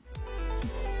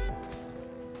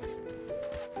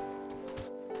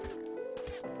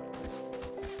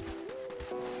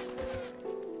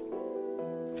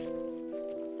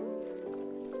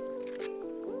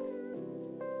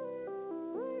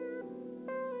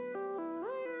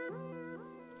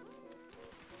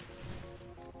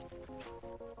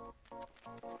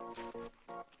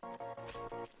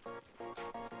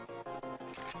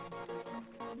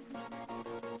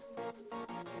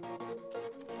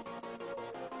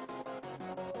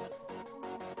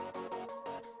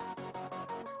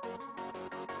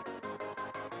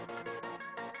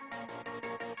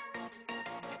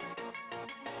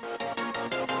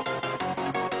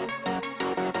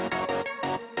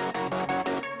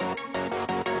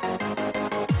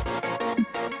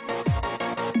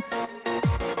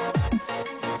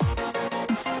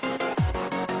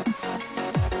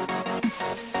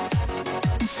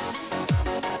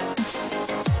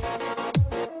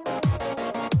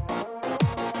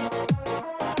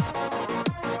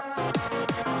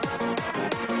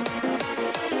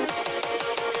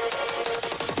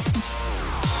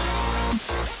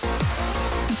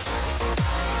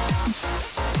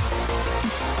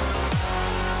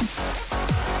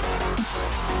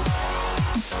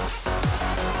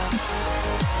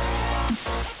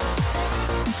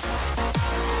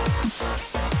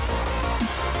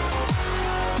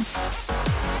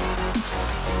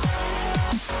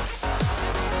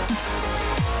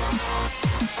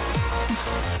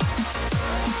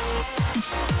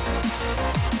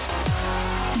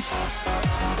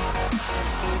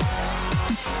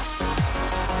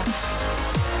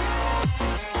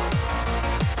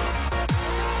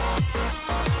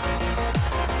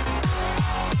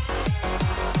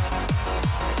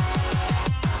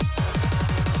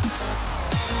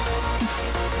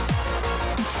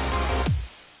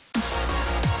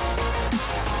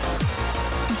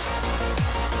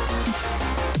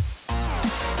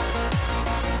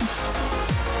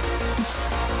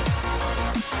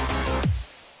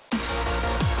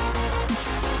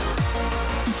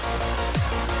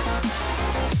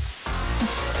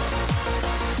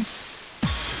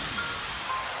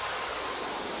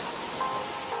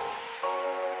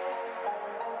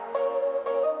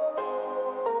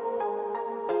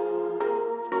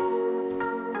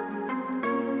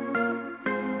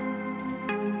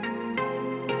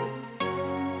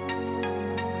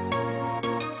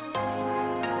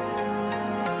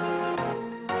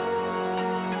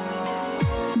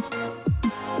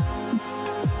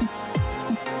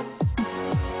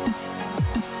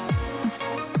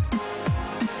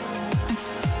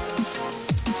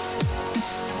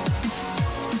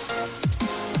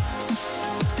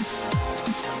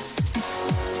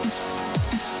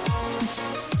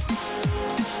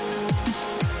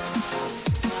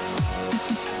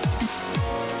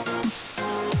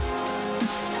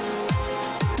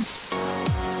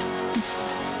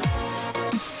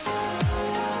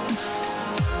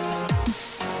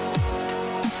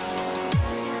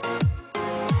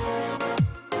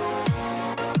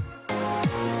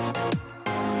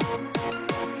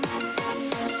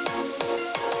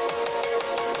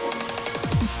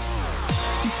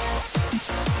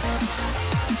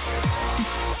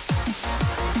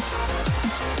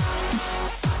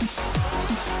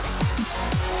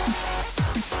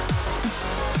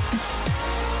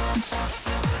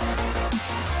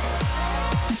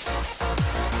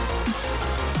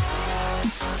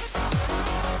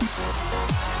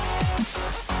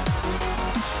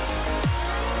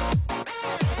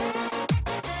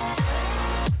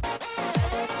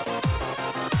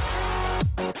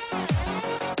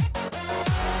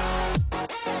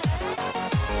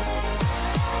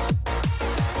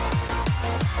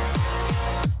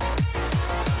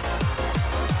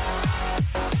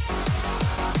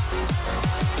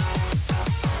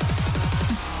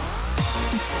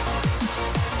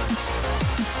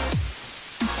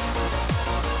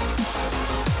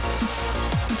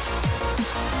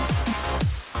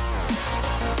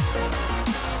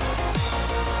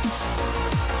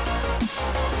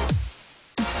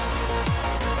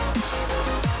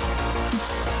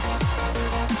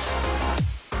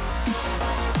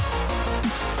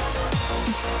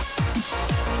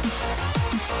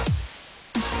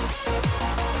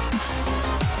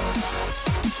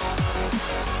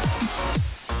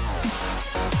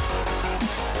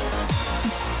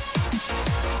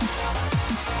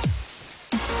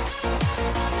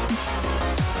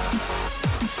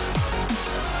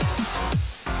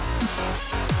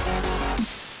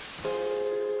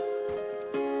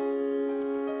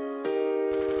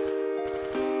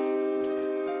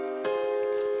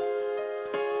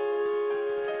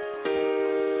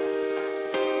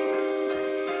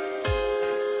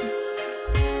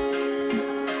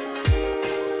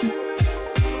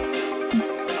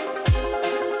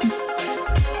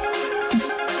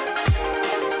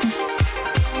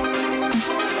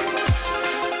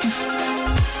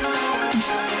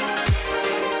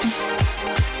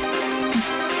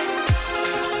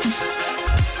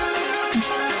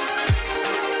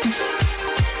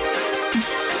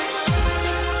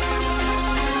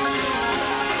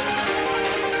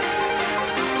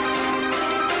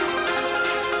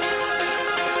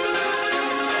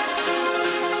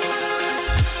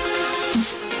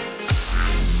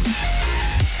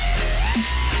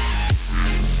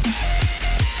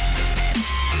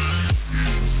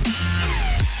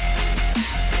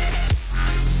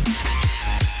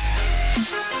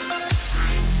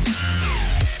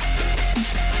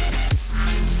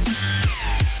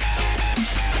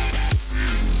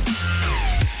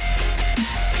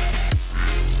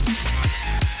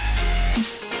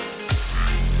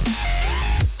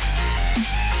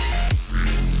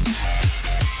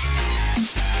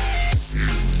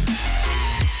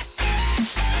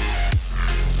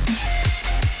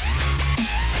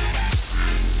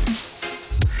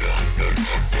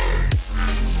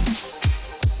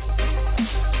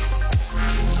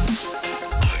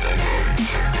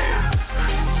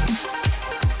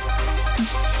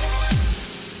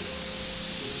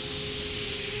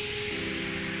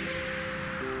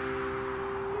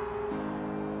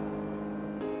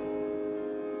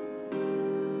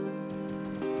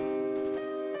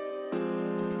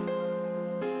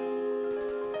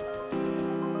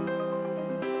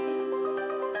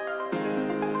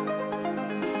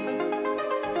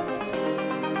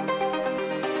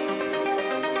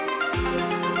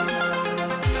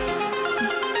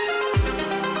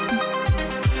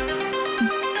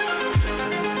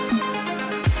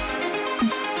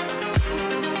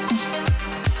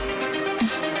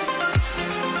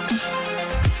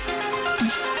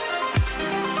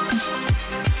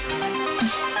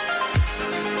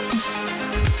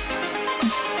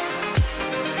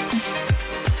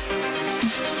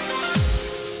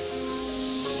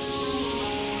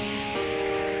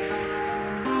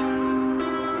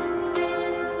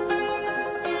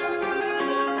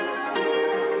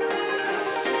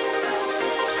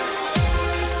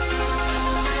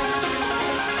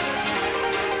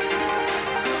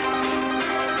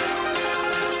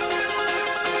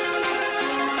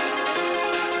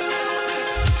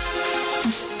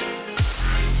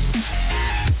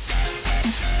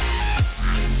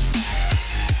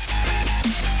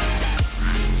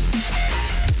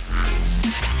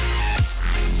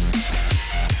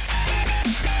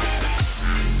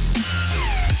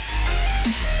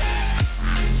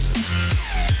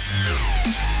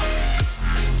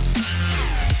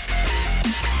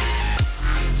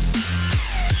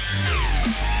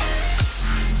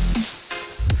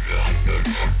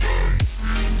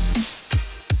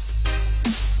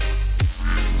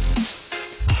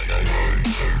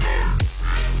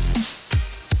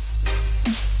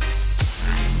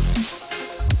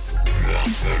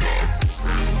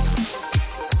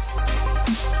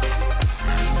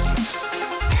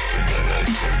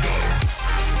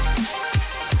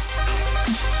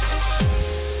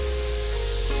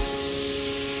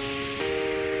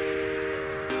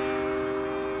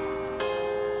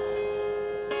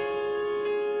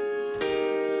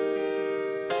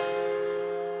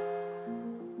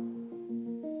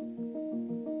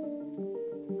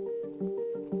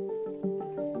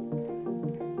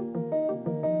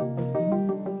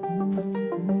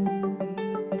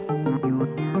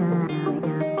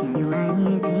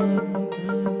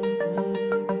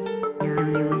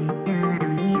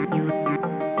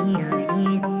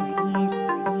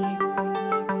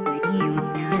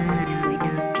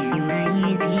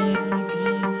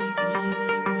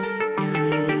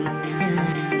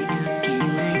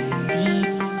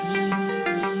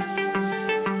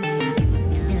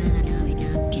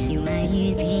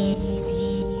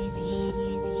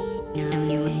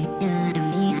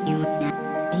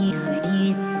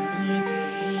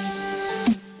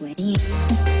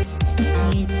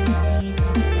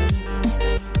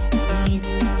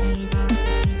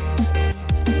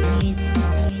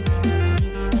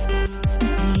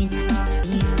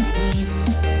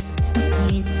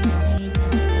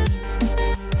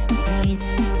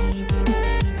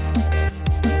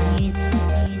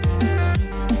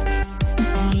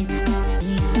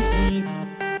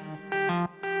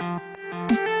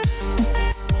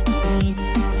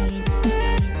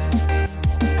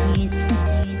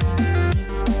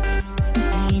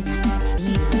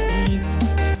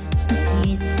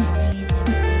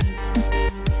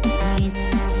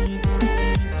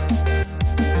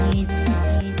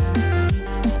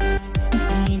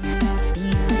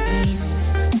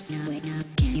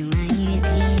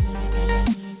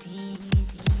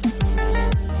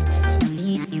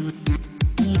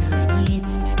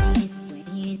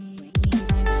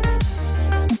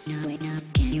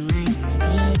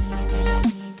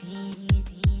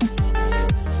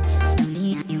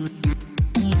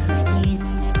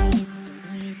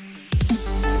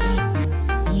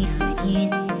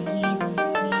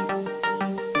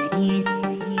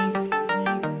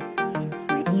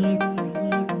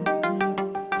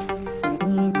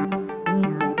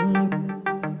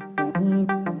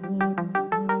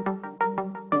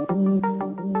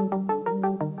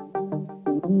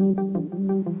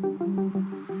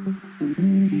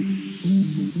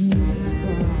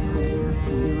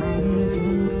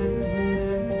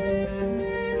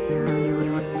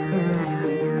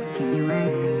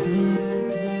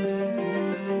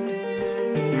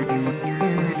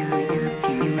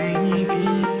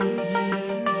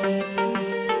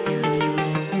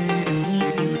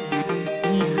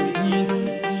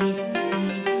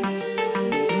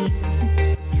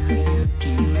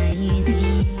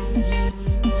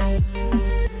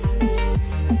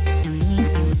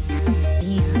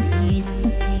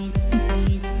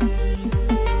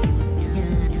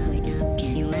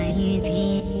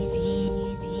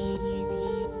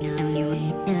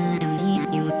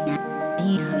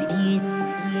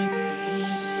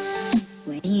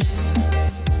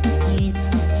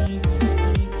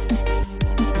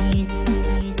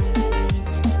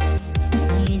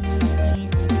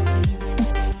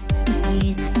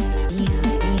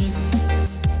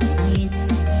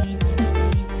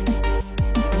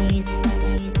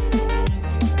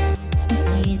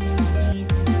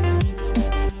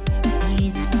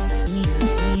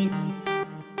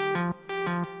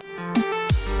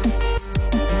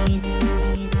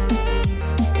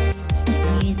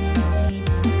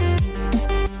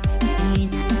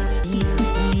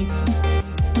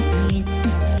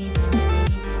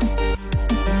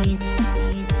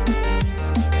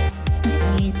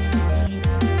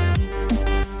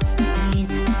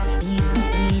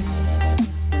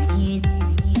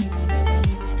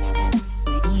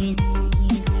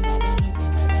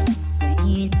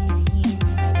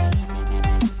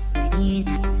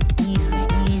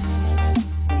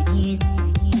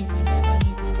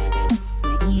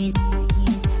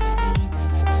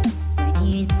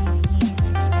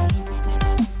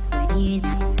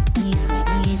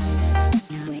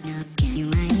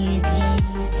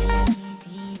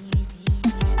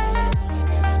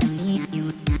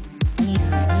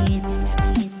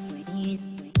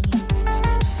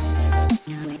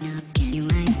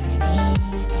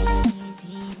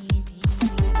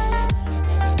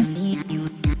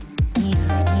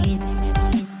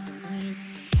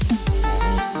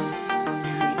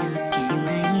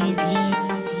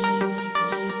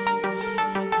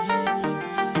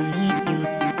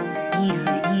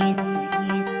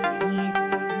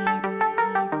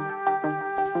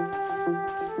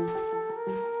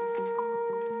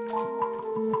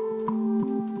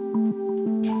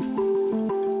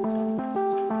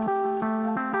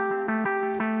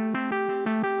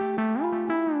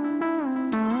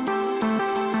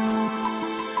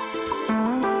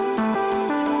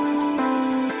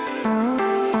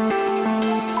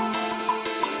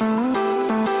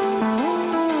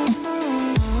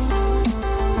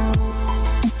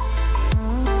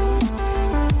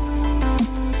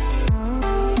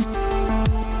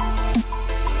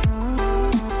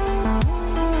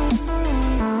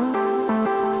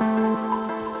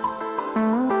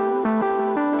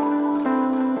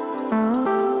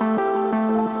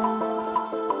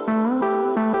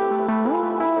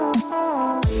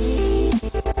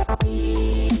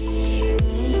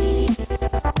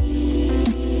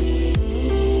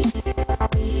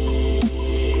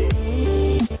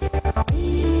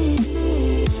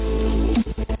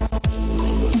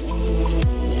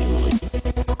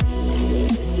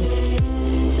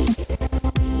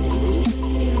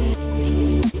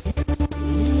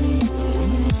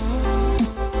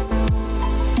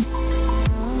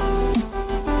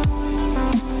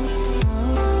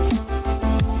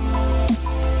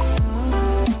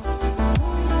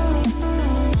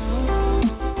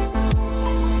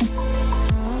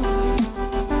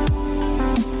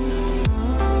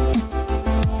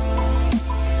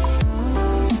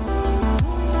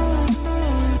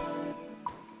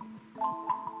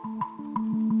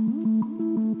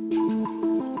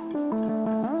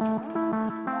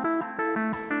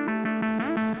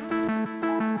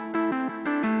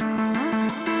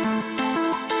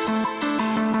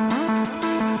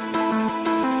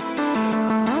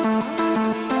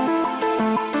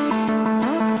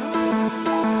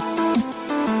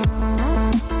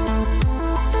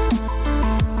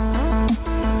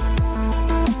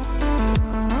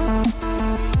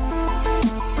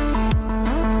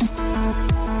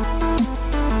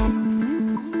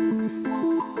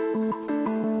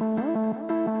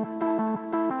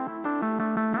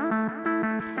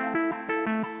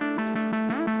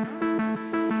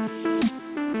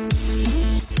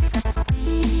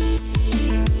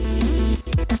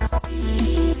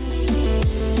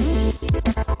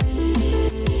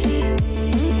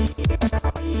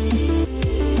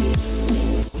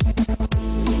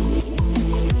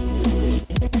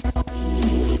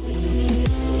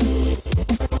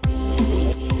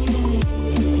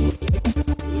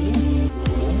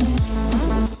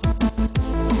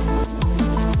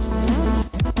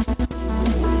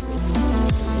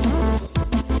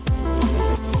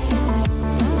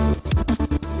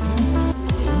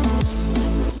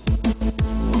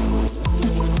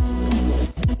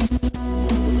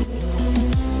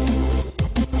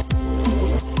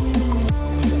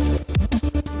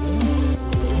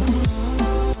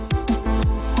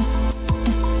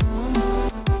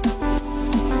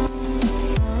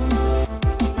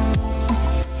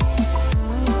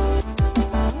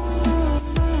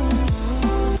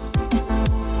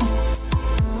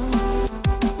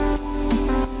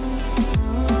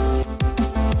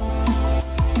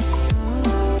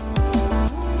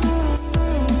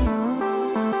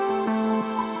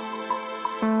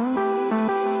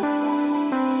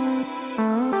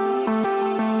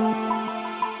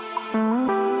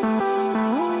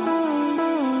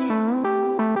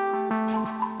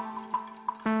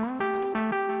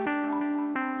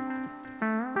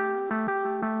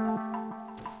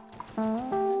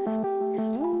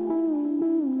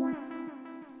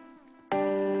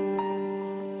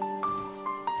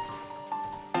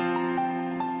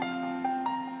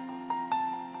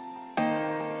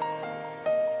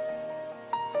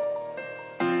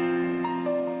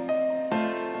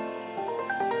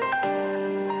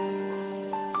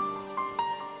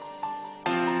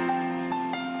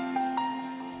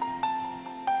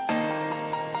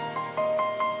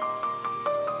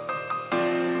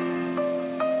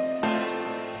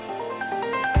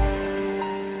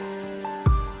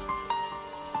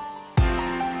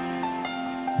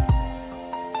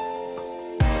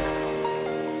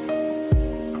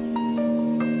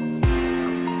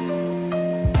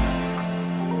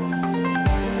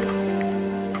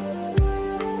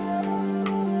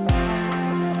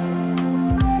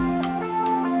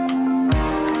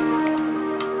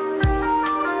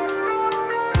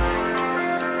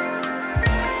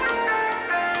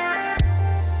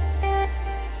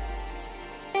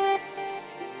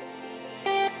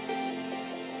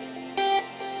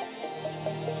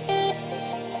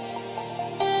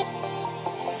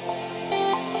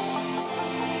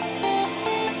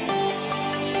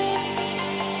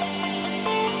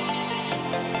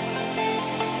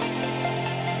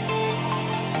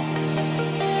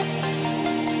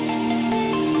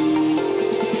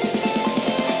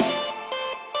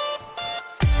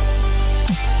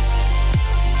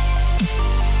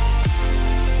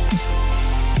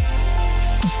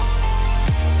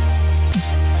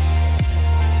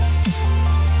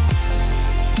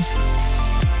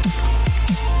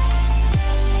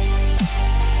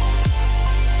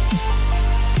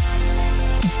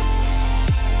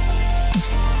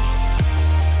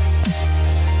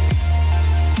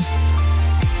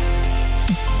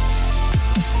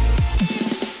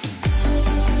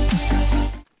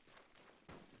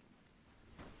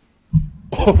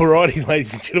 Alrighty,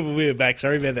 ladies and gentlemen, we are back.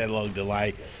 Sorry about that long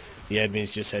delay. The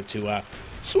admins just had to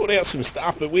sort out some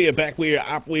stuff, but we are back, we are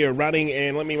up, we are running,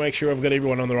 and let me make sure I've got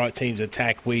everyone on the right team's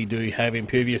attack. We do have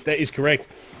Impervius. That is correct.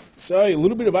 So, a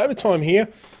little bit of overtime here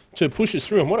to push us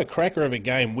through, and what a cracker of a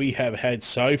game we have had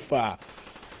so far.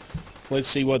 Let's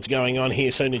see what's going on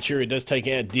here. So, Natura does take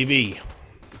out Divi.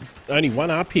 Only one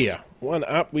up here. One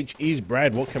up, which is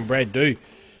Brad. What can Brad do?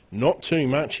 Not too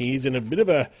much. He's in a bit of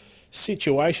a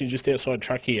situation just outside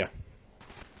truck here.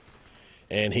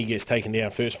 And he gets taken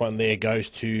down. First one there goes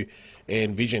to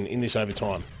Envision in this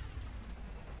overtime.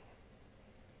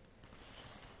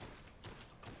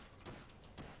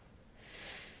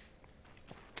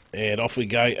 And off we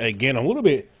go again. I'm a little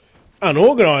bit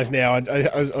unorganised now.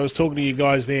 I was talking to you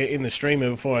guys there in the streamer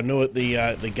before I knew it.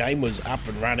 The game was up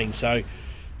and running. So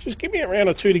just give me a round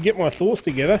or two to get my thoughts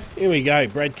together. Here we go.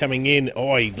 Brad coming in.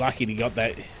 Oh, he's lucky he got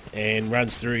that. And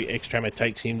runs through. Extrama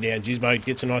takes him down. Gizmo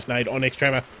gets a nice nade on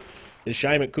Extrama. It's a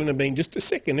shame it couldn't have been just a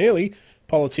second early.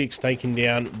 Politics taking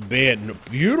down Bear.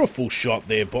 Beautiful shot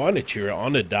there by Natura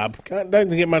on a dub. Don't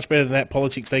get much better than that.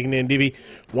 Politics taking down Divi.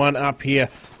 One up here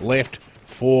left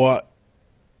for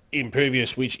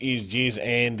Impervious, which is Giz.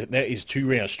 And that is 2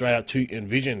 rounds straight up to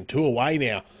Envision. 2 away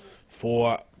now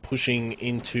for pushing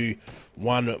into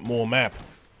one more map.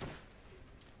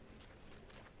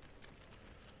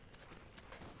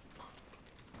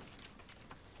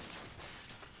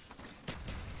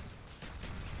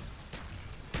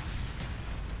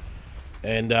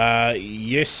 And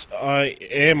yes, I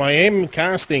am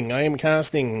casting.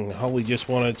 Holly just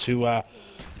wanted to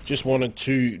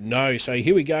know. So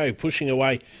here we go, pushing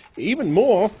away even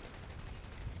more.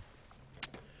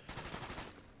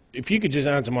 If you could just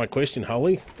answer my question,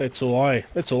 Holly, that's all I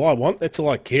want. That's all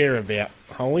I care about,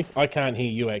 Holly. I can't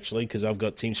hear you actually because I've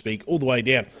got TeamSpeak all the way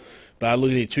down. But look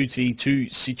at the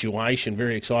 2v2 situation,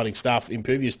 very exciting stuff.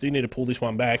 Impervious do need to pull this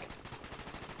one back.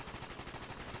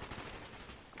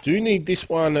 Do need this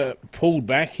one pulled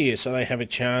back here so they have a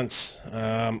chance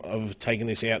of taking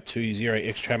this out 2-0.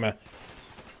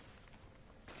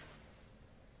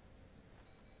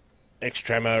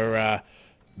 Extrama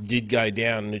did go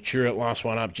down. Natura last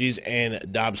one up. Giz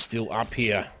and Dub still up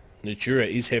here. Natura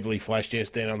is heavily flashed, yes,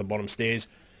 down on the bottom stairs.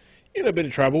 In a bit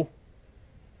of trouble.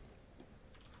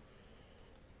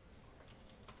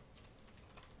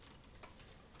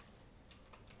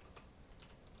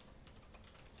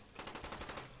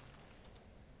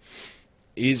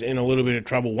 Is in a little bit of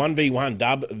trouble. 1v1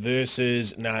 Dub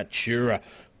versus Natura.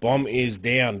 Bomb is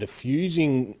down.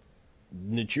 Diffusing.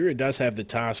 Natura does have the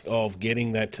task of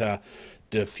getting that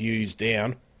diffuse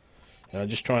down.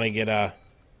 Just trying to get a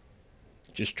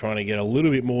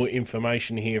little bit more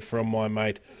information here from my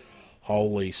mate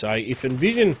Holy. So if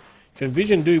Envision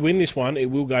do win this one, it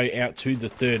will go out to the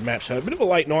third map. So a bit of a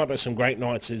late night, but some great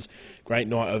nights. Is great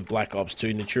night of Black Ops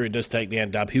 2. Natura does take down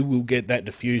Dub. He will get that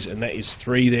diffuse, and that is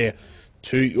 3 there.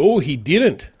 2. Oh, he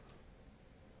didn't.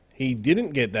 He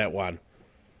didn't get that one.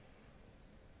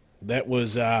 That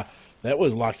was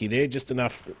lucky there. Just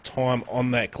enough time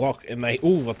on that clock. And I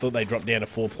thought they dropped down to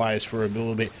 4 players for a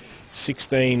little bit.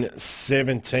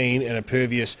 16-17, and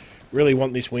Impervious really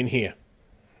want this win here.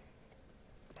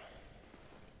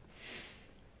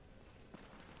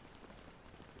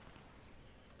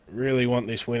 Really want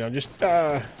this win. I'll just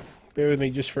bear with me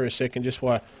just for a second, just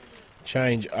while I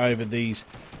change over these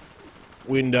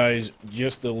windows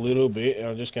just a little bit. And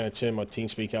I'm just going to turn my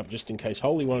TeamSpeak up just in case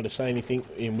Holy wanted to say anything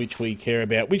in which we care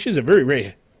about, which is a very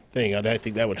rare thing. I don't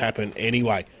think that would happen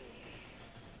anyway.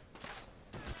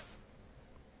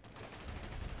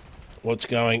 What's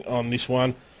going on this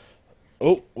one?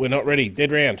 Oh, we're not ready.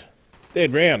 Dead round.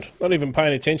 Dead round. Not even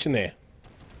paying attention there.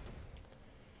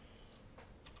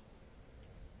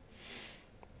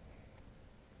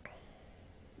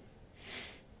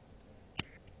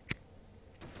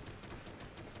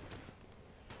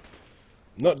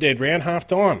 Not dead round, half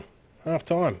time. Half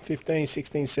time. 15,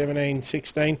 16, 17,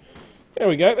 16. There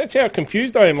we go. That's how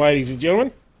confused I am, ladies and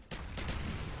gentlemen.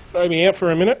 Throw me out for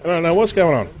a minute. I don't know what's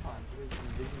going on.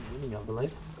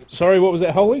 Sorry, what was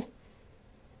that, Holy?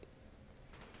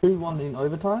 2-1 in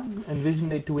overtime. Envision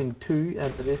need to win 2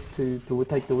 out of the rest to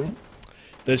take the win.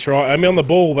 That's right. I'm on the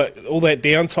ball, but all that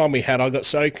downtime we had, I got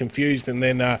so confused, and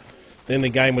then the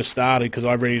game was started because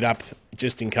I read it up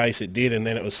just in case it did, and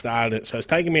then it was started. So it's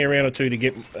taken me a round or two to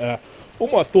get all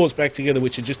my thoughts back together,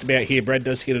 which are just about here. Brad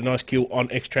does get a nice kill on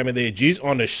Extrama there. Giz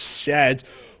on the Shads.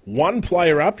 1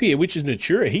 player up here, which is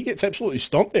Natura. He gets absolutely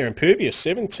stomped there. Impervious,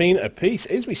 17 apiece.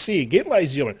 As we see again, ladies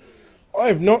and gentlemen, I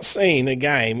have not seen a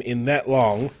game in that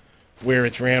long where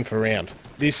it's round for round.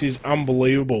 This is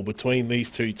unbelievable between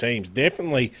these two teams.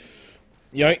 Definitely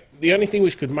You know, the only thing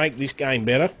which could make this game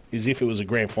better is if it was a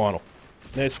grand final.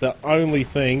 That's the only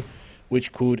thing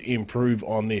which could improve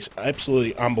on this.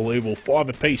 Absolutely unbelievable. 5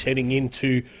 apiece heading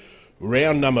into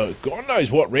round number, God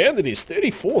knows what round it is,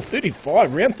 34,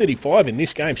 35, round 35 in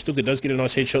this game. Stuka does get a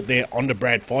nice headshot there onto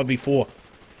Brad, 5v4.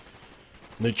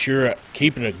 Natura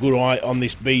keeping a good eye on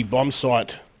this B bomb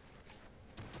site.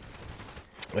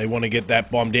 They want to get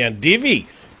that bomb down. Divvy,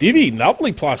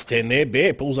 lovely plus 10 there.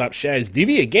 Bear pulls up Shaz.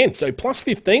 Divvy again, so plus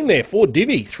 15 there for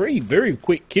Divvy. 3 very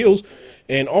quick kills,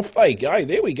 and off they go.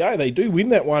 There we go. They do win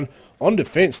that one on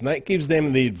defense, and that gives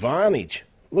them the advantage.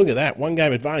 Look at that, 1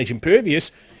 game advantage. Impervius,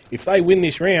 if they win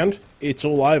this round, it's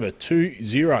all over,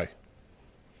 2-0.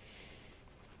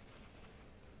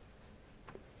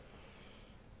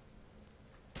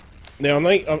 Now, I'm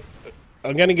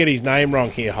going to get his name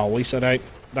wrong here, Holly, so don't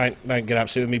get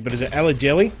upset with me, but is it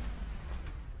Alajelli?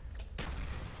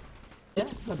 Yeah,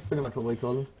 that's pretty much what we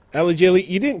call him. Alajelli,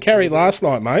 you didn't carry last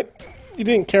night, mate. You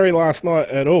didn't carry last night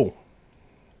at all.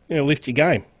 You know, lift your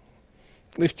game.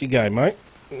 Lift your game, mate.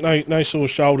 No sore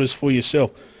shoulders for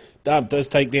yourself. Dub does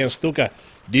take down Stuka.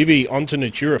 Divvy onto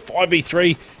Natura.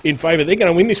 5v3 in favour. They're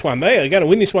going to win this one. They are going to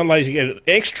win this one, ladies and gentlemen.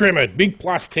 Extremid, big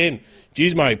plus 10.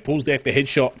 Gizmo pulls back the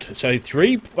headshot. So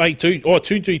 3v2, or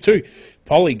 2v2.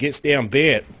 Polly gets down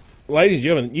Bear. Ladies and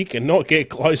gentlemen, you cannot get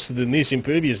closer than this.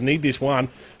 Impervious need this one,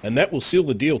 and that will seal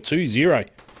the deal. 2-0.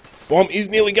 Bomb is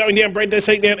nearly going down. Brad does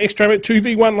take down Extravert.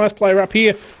 2v1. Last player up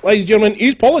here, ladies and gentlemen,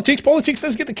 is Politics. Politics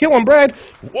does get the kill on Brad.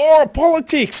 Oh,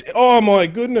 Politics. Oh, my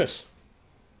goodness.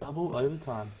 Double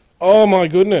overtime. Oh, my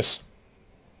goodness.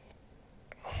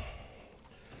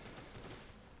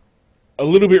 A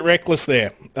little bit reckless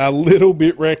there. A little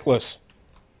bit reckless.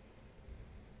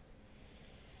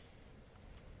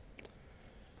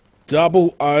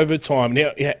 Double overtime.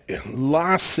 Now, yeah,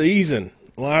 last season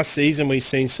we've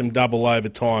seen some double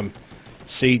overtime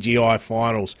CGI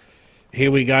finals.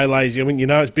 Here we go, ladies and gentlemen. You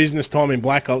know it's business time in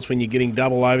Black Ops when you're getting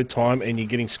double overtime and you're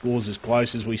getting scores as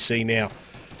close as we see now.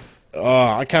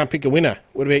 Oh, I can't pick a winner.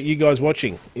 What about you guys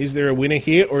watching? Is there a winner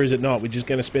here or is it not? We're just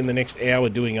going to spend the next hour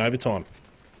doing overtime.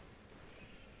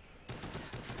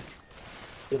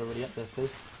 Still already up there,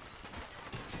 Steve.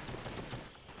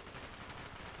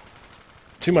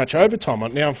 Too much overtime.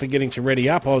 Now I'm forgetting to ready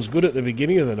up. I was good at the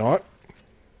beginning of the night.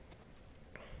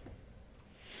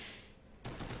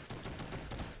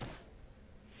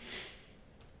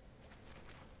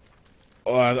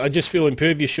 I just feel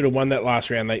Impervious should have won that last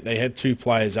round. They had 2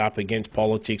 players up against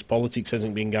Politics. Politics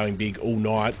hasn't been going big all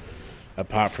night,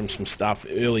 apart from some stuff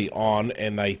early on,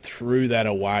 and they threw that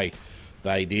away.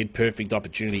 They did. Perfect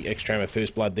opportunity. Extrema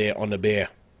first blood there on the Bear.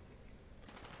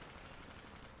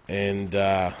 And,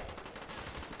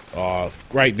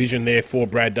 great vision there for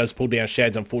Brad. Does pull down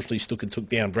Shads. Unfortunately, Stuka took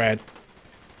down Brad.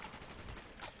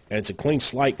 And it's a clean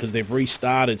slate because they've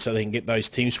restarted so they can get those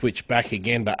team switch back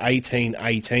again. But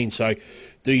 18-18. So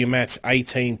do your maths.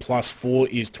 18 plus 4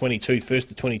 is 22. First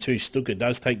to 22. Stuka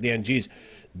does take down Giz.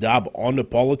 Dub on to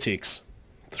Politics.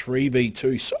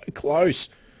 3v2. So close.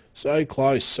 So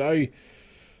close. So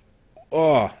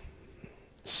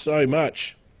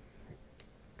much.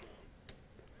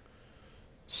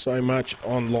 So much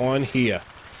online here.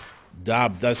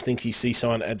 Dub does think he sees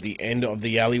someone at the end of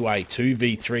the alleyway.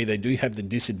 2v3. They do have the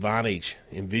disadvantage.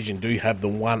 Envision do have the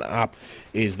 1 up.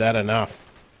 Is that enough?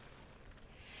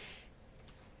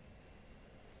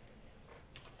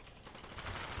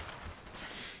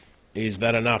 Is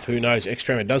that enough? Who knows?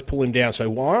 Extrema does pull him down. So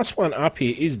last one up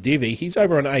here is Divvy. He's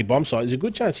over on A bomb site. There's a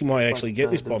good chance he might actually get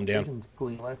this bomb down.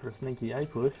 Pulling away for a sneaky A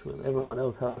push with everyone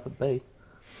else half at B.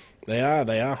 They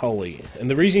are, Holly. And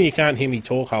the reason you can't hear me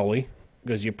talk, Holly,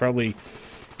 because you're probably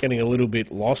getting a little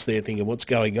bit lost there thinking what's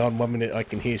going on. 1 minute I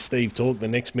can hear Steve talk, the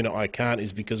next minute I can't,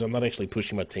 is because I'm not actually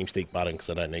pushing my TeamSpeak button because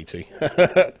I don't need to.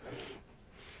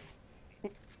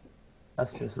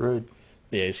 That's just rude.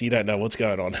 Yeah, so you don't know what's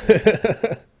going on.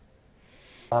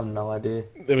 I have no idea.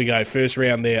 There we go. First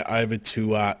round there over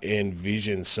to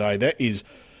Envision. So that is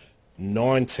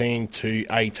 19-18.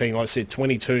 Like I said,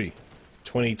 22.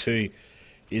 22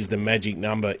 is the magic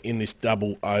number in this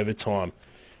double overtime.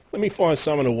 Let me find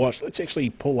someone to watch. Let's actually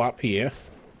pull up here.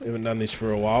 We haven't done this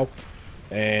for a while.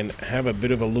 And have a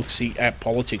bit of a look-see at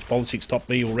Politics. Politics top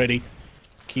B already.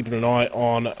 Keeping an eye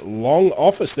on Long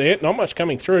Office there. Not much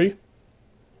coming through.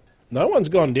 No one's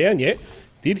gone down yet.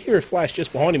 Did hear a flash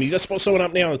just behind him. He does spot someone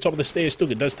up now on the top of the stairs.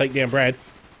 Stuka does take down Brad.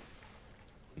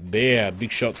 Bear,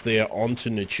 big shots there onto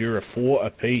Natura. 4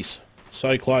 apiece.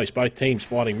 So close. Both teams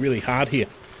fighting really hard here.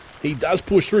 He does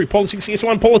push through. Politics gets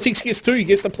 1. Politics gets 2. He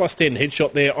gets the plus 10.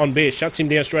 Headshot there on Bear. Shuts him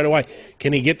down straight away.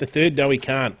 Can he get the third? No, he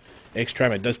can't.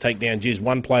 Extramer does take down Jizz.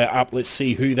 One player up. Let's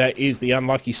see who that is. The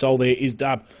unlucky soul there is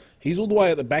Dub. He's all the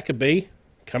way at the back of B,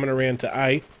 coming around to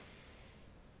A.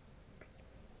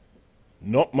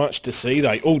 Not much to see,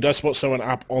 though. Oh, does spot someone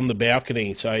up on the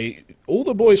balcony. So all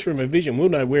the boys from Envision will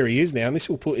know where he is now, and this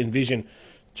will put Envision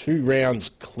 2 rounds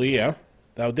clear.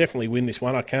 They'll definitely win this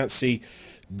one. I can't see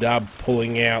Dub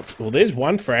pulling out. Well, there's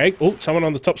one frag. Oh, someone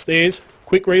on the top stairs.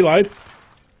 Quick reload.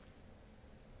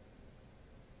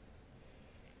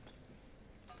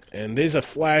 And there's a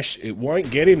flash. It won't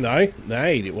get him, though.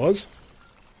 Nade, it was.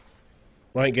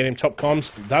 Won't get him. Top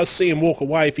comms does see him walk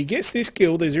away. If he gets this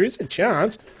kill, there is a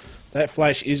chance that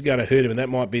flash is going to hurt him, and that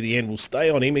might be the end. We'll stay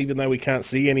on him, even though we can't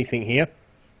see anything here.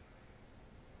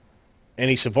 And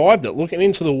he survived it, looking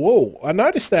into the wall. I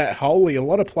noticed that wholly, a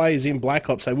lot of players in Black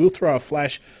Ops, they will throw a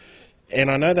flash,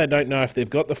 and I know they don't know if they've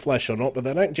got the flash or not, but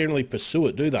they don't generally pursue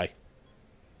it, do they?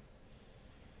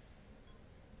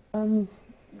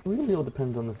 Really all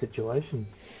depends on the situation.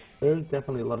 There is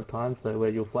definitely a lot of times, though, where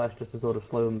you'll flash just to sort of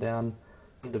slow them down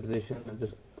into position and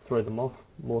just throw them off,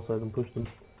 more so than push them.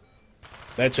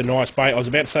 That's a nice bait. I was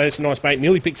about to say that's a nice bait.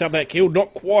 Nearly picks up that kill.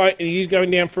 Not quite. And he's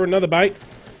going down for another bait.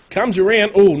 Comes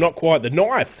around. Oh, not quite. The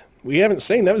knife. We haven't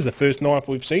seen. That was the first knife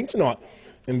we've seen tonight.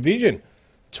 Envision.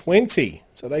 20.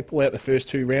 So they pull out the first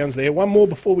 2 rounds there. One more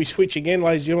before we switch again,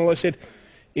 ladies and gentlemen. Like I said,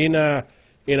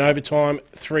 in overtime,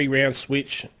 3 rounds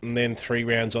switch, and then 3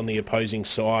 rounds on the opposing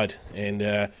side.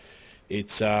 And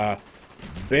it's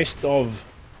best of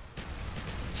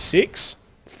 6,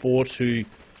 4 to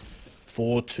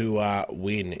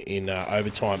win in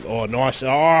overtime. Oh, nice. Oh,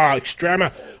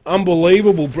 Extrema.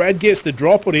 Unbelievable. Brad gets the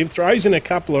drop on him, throws in a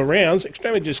couple of rounds.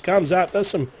 Extrema just comes up, does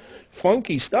some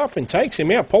funky stuff and takes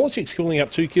him out. Politics pulling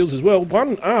up 2 kills as well.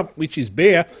 One up, which is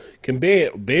Bear.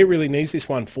 Bear really needs this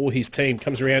one for his team.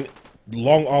 Comes around,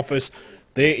 long office.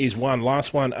 There is one.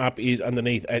 Last one up is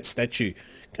underneath at statue.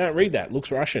 Can't read that.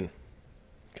 Looks Russian.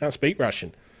 Can't speak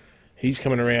Russian. He's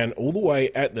coming around all the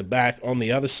way at the back on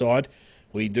the other side.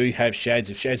 We do have Shads.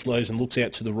 If Shads lows and looks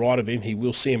out to the right of him, he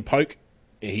will see him poke.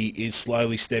 He is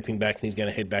slowly stepping back, and he's going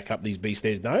to head back up these B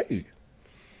stairs. No,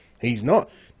 he's not.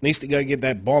 Needs to go get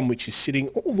that bomb, which is sitting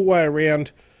all the way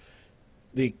around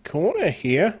the corner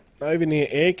here, over near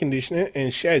air conditioner,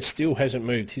 and Shad still hasn't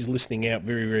moved. He's listening out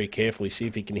very, very carefully, see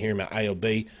if he can hear him at A or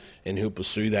B, and he'll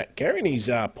pursue that. Carrying his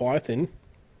Python,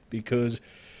 because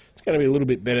it's going to be a little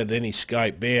bit better than his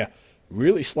scope. Bear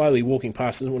really slowly walking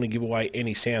past, doesn't want to give away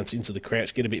any sounds into the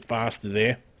crouch, get a bit faster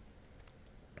there.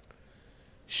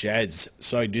 Shad's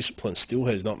so disciplined, still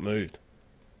has not moved.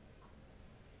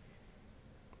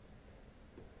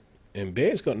 And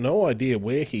Bear's got no idea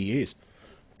where he is.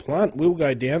 Plant will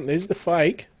go down. There's the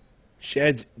fake.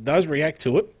 Shads does react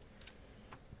to it.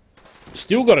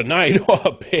 Still got a nade.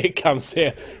 Oh, Bear comes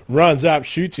there, runs up,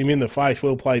 shoots him in the face.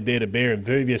 Well played there to Bear. And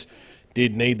Impervius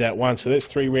did need that one. So that's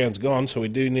 3 rounds gone. So we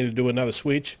do need to do another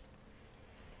switch.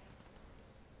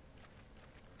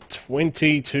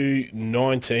 20 to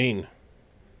 19.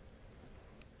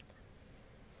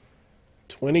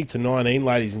 20 to 19,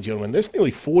 ladies and gentlemen. That's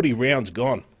nearly 40 rounds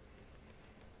gone.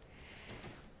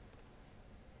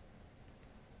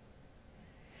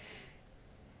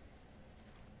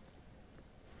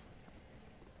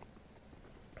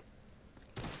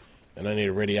 And I need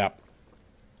to ready up.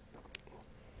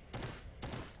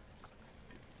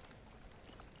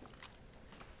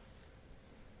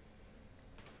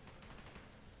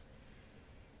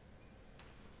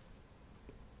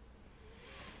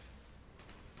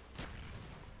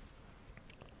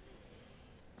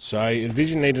 So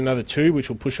Envision need another 2, which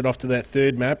will push it off to that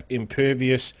 3rd map.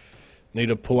 Impervius need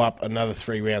to pull up another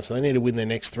 3 rounds. So they need to win their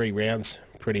next 3 rounds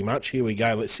pretty much. Here we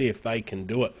go. Let's see if they can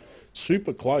do it.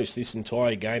 Super close this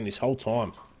entire game, this whole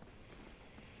time.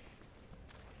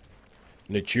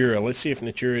 Natura. Let's see if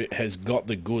Natura has got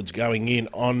the goods going in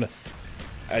on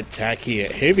attack here.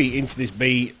 Heavy into this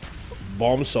B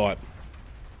bomb site.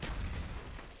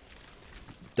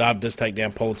 Dub does take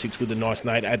down Politics with a nice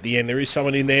nade at the end. There is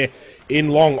someone in there in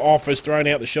long office throwing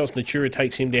out the shots. Natura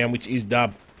takes him down, which is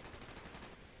Dub.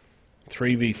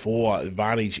 3v4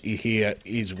 advantage here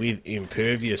is with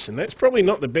Impervious, and that's probably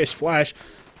not the best flash.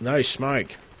 No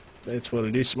smoke. That's what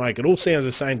it is, smoke. It all sounds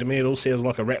the same to me. It all sounds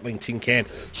like a rattling tin can.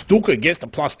 Stuka gets the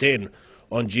 +10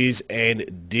 on Jizz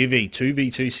and Divi.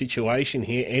 2v2 situation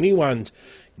here. Anyone's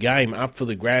game up for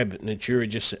the grab. Natura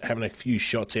just having a few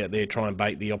shots out there, try and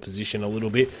bait the opposition a little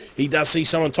bit. He does see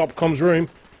someone top comms room.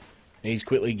 He's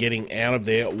quickly getting out of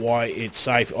there. Why it's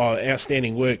safe. Oh,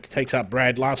 outstanding work. Takes up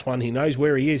Brad. Last one. He knows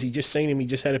where he is. He just seen him. He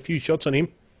just had a few shots on him.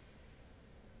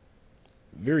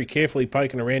 Very carefully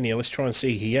poking around here. Let's try and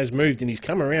see. He has moved and he's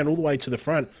come around all the way to the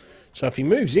front. So if he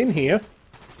moves in here,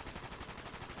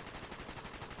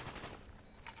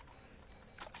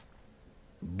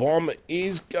 Bomb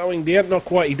is going down. Not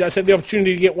quite. He does have the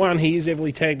opportunity to get one. He is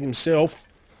heavily tagged himself.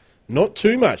 Not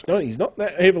too much. No, he's not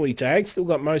that heavily tagged. Still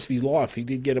got most of his life. He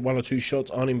did get one or two shots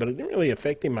on him, but it didn't really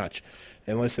affect him much.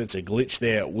 Unless that's a glitch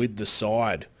there with the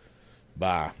side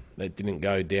bar. That didn't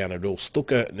go down at all.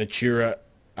 Stuka Natura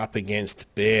up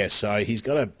against Bear. So he's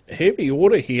got a heavy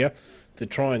order here to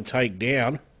try and take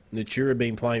down. Natura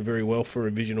been playing very well for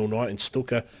Envision all night, and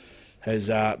Stuka has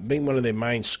been one of their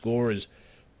main scorers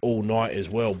all night as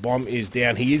well. Bomb is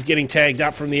down. He is getting tagged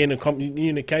up from the end of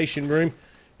communication room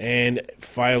and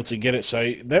failed to get it.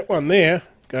 So that one there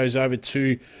goes over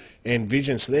to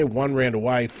Envision. So they're one round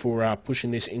away for pushing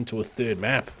this into a third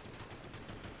map.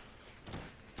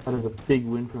 That is a big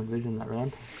win for Envision that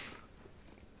round.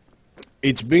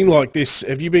 It's been like this.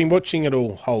 Have you been watching it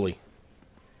all, Holly?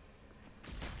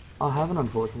 I haven't,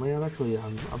 unfortunately.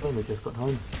 I've only just got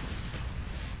home.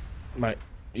 Mate,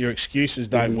 your excuses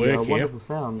don't work here. Wonderful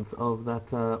sounds of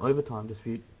that overtime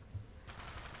dispute.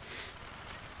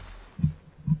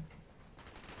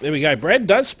 There we go. Brad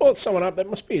does spot someone up. That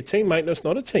must be a teammate. That's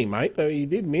not a teammate, though he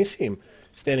did miss him.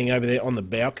 Standing over there on the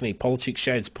balcony. Politics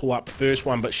Shad's pull up first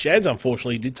one, but Shad's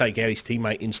unfortunately did take out his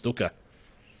teammate in Stuka.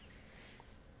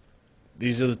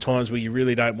 These are the times where you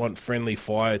really don't want friendly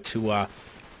fire to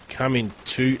come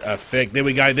into effect. There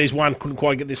we go. There's one. Couldn't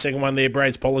quite get the second one there.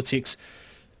 Brad's Politics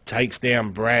takes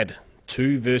down Brad.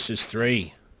 2 versus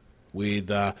 3 with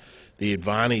the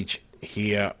advantage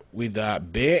here with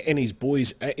Bear and his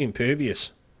boys at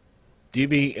Impervious.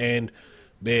 Divvy and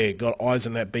Bear got eyes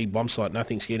on that B bomb site.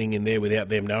 Nothing's getting in there without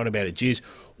them knowing about it. Jizz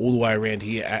all the way around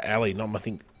here at Alley. Not much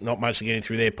getting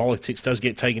through there. Politics does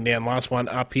get taken down. Last one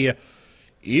up here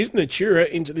is Natura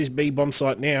into this B bomb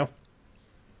site now.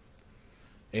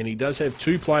 And he does have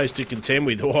 2 players to contend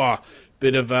with. Oh,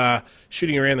 bit of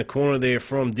shooting around the corner there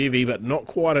from Divvy, but not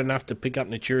quite enough to pick up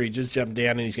Natura. He just jumped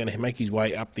down and he's going to make his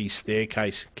way up the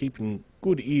staircase, keeping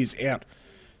good ears out,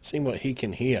 seeing what he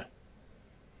can hear.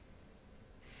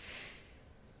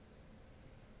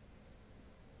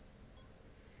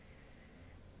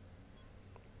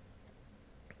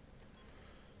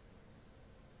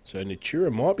 So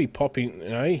Natura might be popping.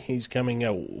 No, he's coming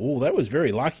out. Oh, that was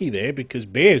very lucky there because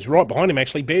Bear's right behind him,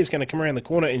 actually. Bear's going to come around the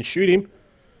corner and shoot him.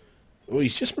 Oh,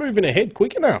 he's just moving ahead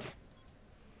quick enough.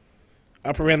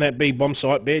 Up around that B bomb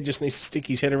site. Bear just needs to stick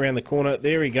his head around the corner.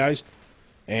 There he goes.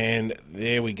 And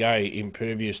there we go.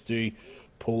 Impervious do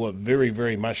pull a very,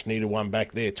 very much needed one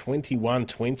back there.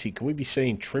 21-20. Can we be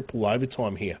seeing triple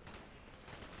overtime here?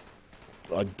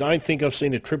 I don't think I've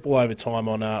seen a triple overtime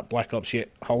on Black Ops yet,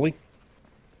 Holly.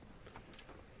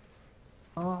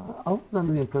 I was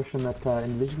under the impression that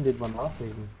Envision did one last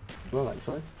season as well,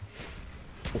 actually.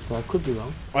 But I could be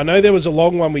wrong. I know there was a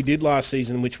long one we did last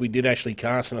season, which we did actually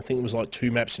cast, and I think it was like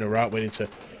 2 maps in a row. It went into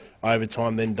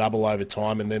overtime, then double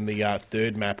overtime, and then the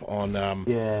third map on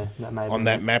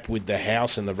that map with the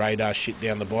house and the radar shit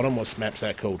down the bottom. What map's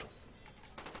that called?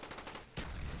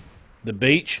 The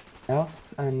beach?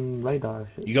 House and radar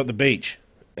shit. You got the beach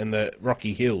and the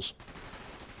rocky hills.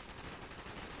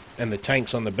 And the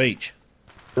tanks on the beach.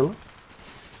 Really?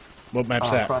 What map's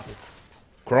that?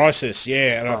 Crisis,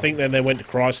 yeah. And I think then they went to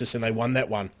Crisis and they won that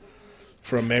one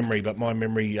from memory, but my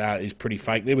memory is pretty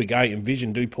fake. There we go.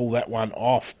 Envision do pull that one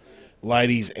off,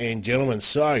 ladies and gentlemen.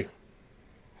 So,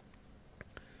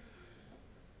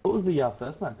 what was the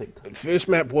first map picked? The first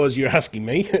map was, you're asking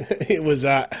me, it was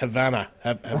Havana.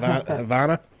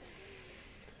 Havana.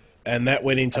 And that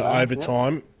went into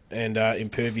overtime, and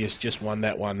Impervious just won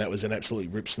that one. That was an absolutely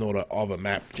rip snorter of a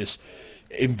map.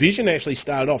 Envision actually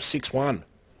started off 6-1.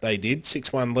 They did,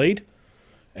 6-1 lead.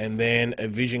 And then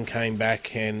Envision came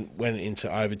back and went into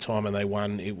overtime and they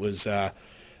won. It was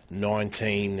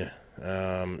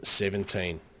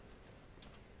 19-17.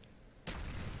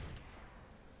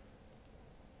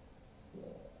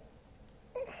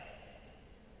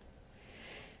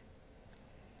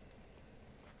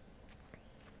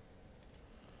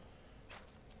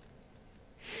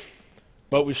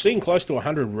 But we've seen close to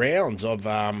 100 rounds of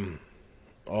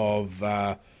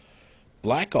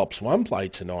Black Ops 1 play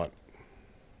tonight.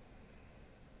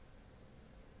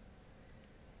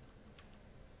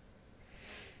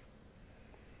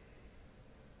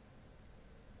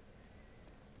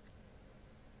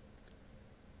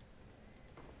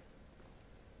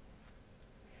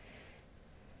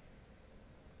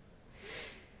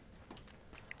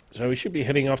 So we should be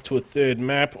heading off to a third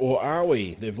map, or are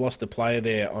we? They've lost a player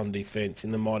there on defence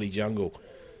in the mighty jungle.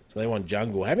 So they want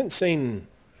jungle. Haven't seen...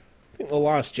 I think the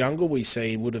last jungle we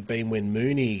seen would have been when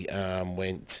Mooney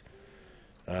went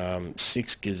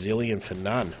 6 gazillion for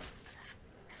none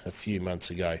a few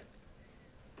months ago.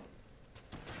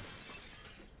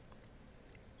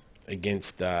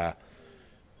 against,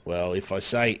 well, if I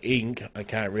say Inc., I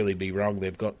can't really be wrong.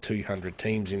 They've got 200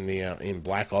 teams in the in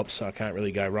Black Ops, so I can't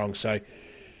really go wrong. So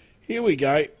here we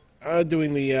go.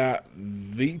 Doing the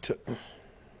Veto.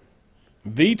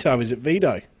 Veto, is it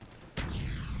Veto?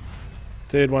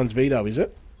 Third one's Veto, is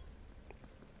it?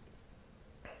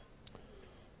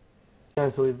 Yeah,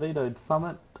 so we've vetoed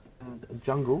Summit and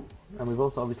Jungle, and we've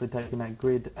also obviously taken out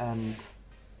Grid and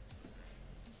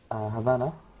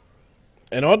Havana.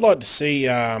 And I'd like to see,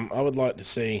 I would like to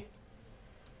see,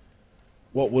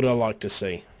 what would I like to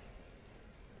see?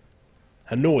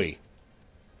 Hanoi.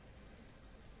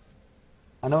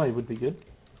 Hanoi would be good.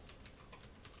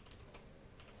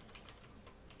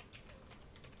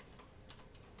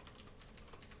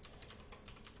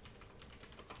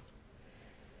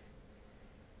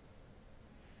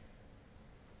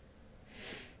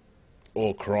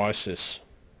 Or Crisis.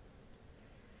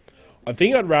 I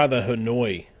think I'd rather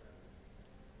Hanoi.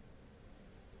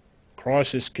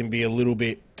 Crisis can be a little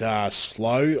bit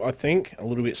slow, I think. A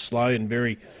little bit slow and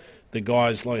very... The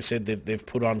guys, like I said, they've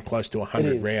put on close to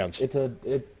 100 rounds. It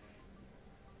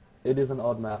is an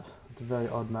odd map. It's a very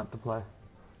odd map to play.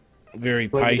 Very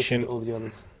patient. All the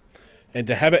others. And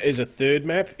to have it as a third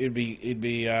map, it'd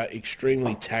be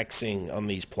extremely taxing on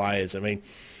these players. I mean,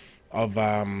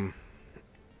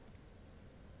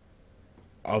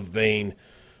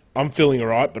 I'm feeling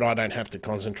alright, but I don't have to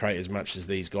concentrate as much as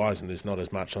these guys, and there's not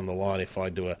as much on the line if I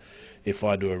do a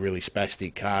really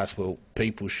spastic cast. Well,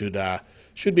 people should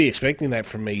be expecting that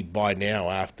from me by now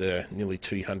after nearly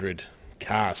 200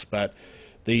 casts. But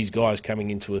these guys coming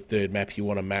into a third map, you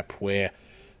want a map where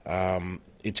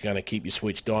it's going to keep you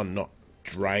switched on, not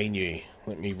drain you.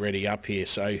 Let me ready up here.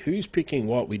 So who's picking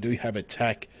what? We do have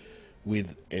attack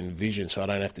with Envision, so I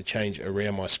don't have to change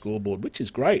around my scoreboard, which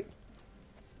is great.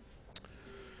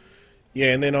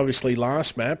 Yeah, and then obviously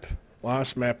last map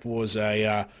was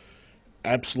a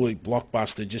absolute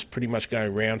blockbuster, just pretty much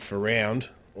going round for round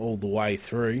all the way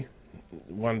through.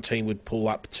 One team would pull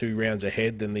up 2 rounds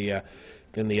ahead, then the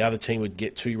other team would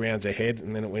get 2 rounds ahead,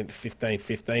 and then it went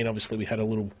 15-15. Obviously, we had a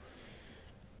little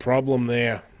problem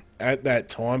there at that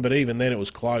time, but even then it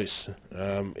was close.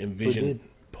 Envision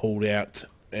pulled out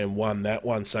and won that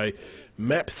one. So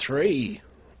map 3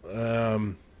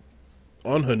 on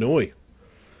Hanoi.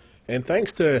 And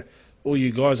thanks to all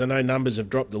you guys, I know numbers have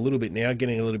dropped a little bit now,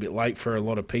 getting a little bit late for a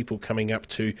lot of people coming up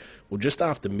to, well, just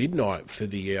after midnight for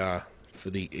the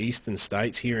eastern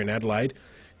states here in Adelaide.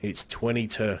 It's 20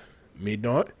 to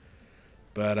midnight,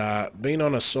 but been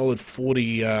on a solid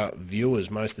 40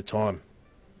 viewers most of the time.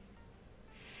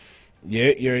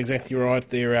 Yeah, you're exactly right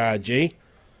there, G.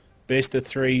 Best of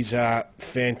threes are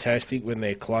fantastic when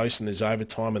they're close and there's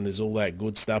overtime and there's all that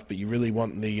good stuff, but you really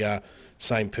want the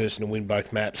same person to win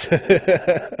both maps.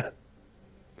 Have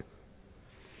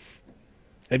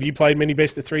you played many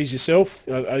best of threes yourself?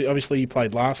 Obviously you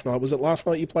played last night. Was it last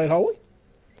night you played Holy?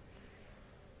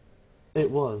 It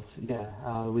was,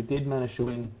 yeah. We did manage to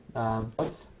win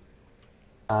both.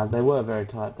 They were very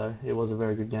tight though. It was a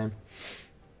very good game,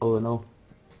 all in all.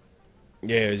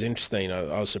 Yeah, it was interesting.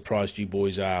 I was surprised you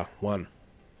boys won.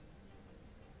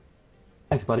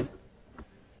 Thanks, buddy.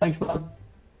 Thanks, bud.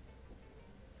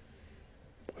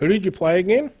 Who did you play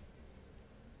again?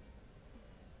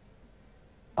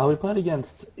 We played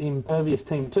against Impervius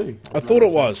Team 2. I thought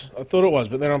it was,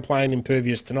 but then I'm playing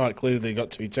Impervious tonight. Clearly they got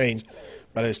 2 teams,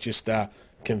 but it's just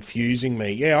confusing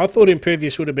me. Yeah, I thought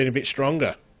Impervious would have been a bit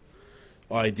stronger.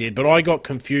 I did, but I got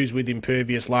confused with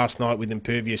Impervious last night with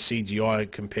Impervious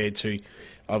CGI compared to,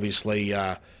 obviously,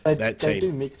 that team. They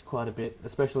do mix quite a bit,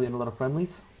 especially in a lot of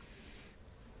friendlies.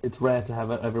 It's rare to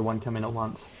have everyone come in at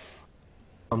once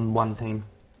from one team.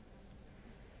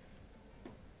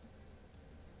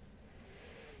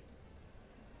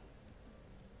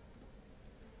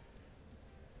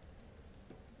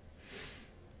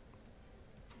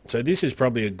 So this is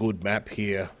probably a good map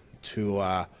here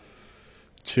to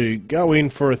go in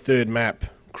for a third map.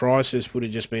 Crisis would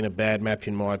have just been a bad map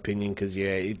in my opinion because,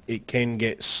 yeah, it can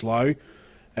get slow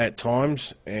at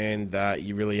times and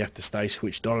you really have to stay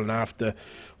switched on. And after,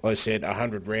 like I said,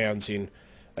 100 rounds in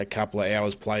a couple of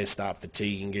hours, players start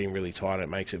fatiguing, getting really tired. It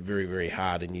makes it very, very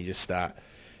hard and you just start...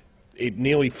 It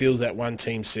nearly feels that one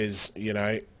team says, you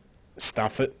know,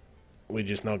 stuff it. We're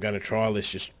just not going to try.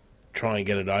 Let's just try and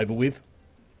get it over with.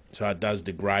 So it does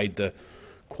degrade the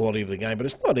quality of the game. But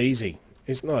it's not easy.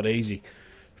 It's not easy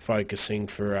focusing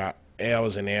for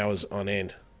hours and hours on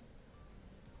end.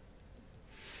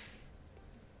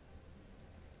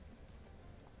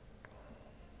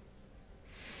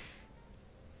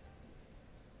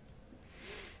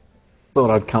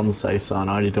 Thought I'd come say, son,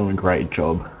 you're doing a great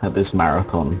job at this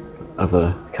marathon. of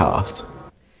a cast.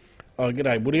 Oh,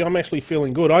 g'day, Woody. I'm actually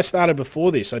feeling good. I started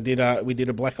before this. We did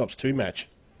a Black Ops 2 match.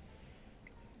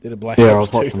 Did a Black Yeah, I Ops was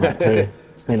 2. watching that too.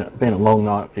 It's been a long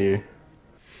night for you.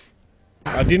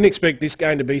 I didn't expect this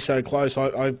game to be so close.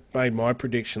 I made my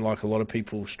prediction like a lot of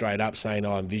people straight up saying,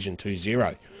 oh, Envision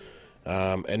 2-0.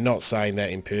 And not saying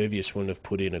that Impervius wouldn't have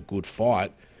put in a good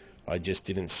fight. I just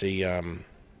didn't see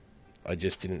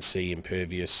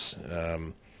Impervius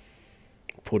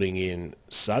putting in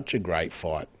such a great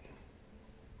fight.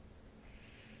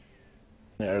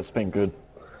 Yeah, it's been good.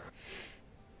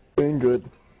 Been good.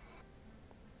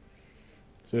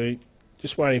 So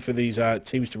just waiting for these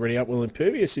teams to ready up. Well,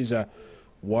 Impervius is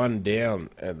one down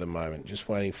at the moment. Just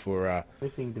waiting for...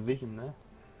 Missing division there.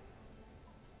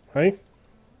 Hey?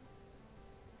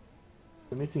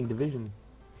 The missing division.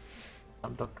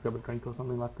 Dr. Grab a drink or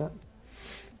something like that.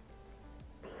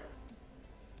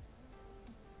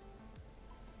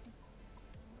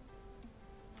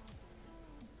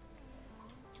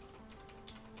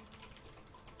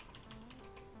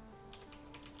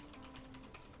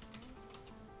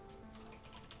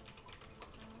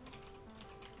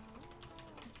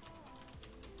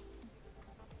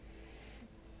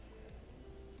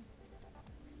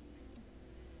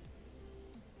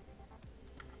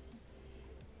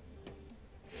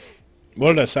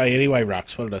 What did I say anyway,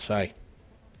 Rux? What did I say?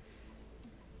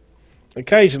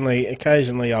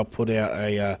 Occasionally I'll put out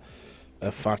a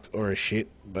fuck or a shit,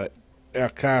 but our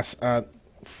casts aren't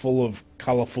full of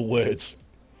colourful words.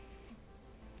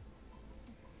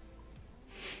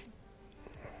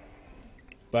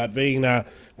 But being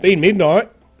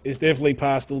midnight is definitely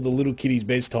past all the little kiddies'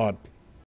 bedtime.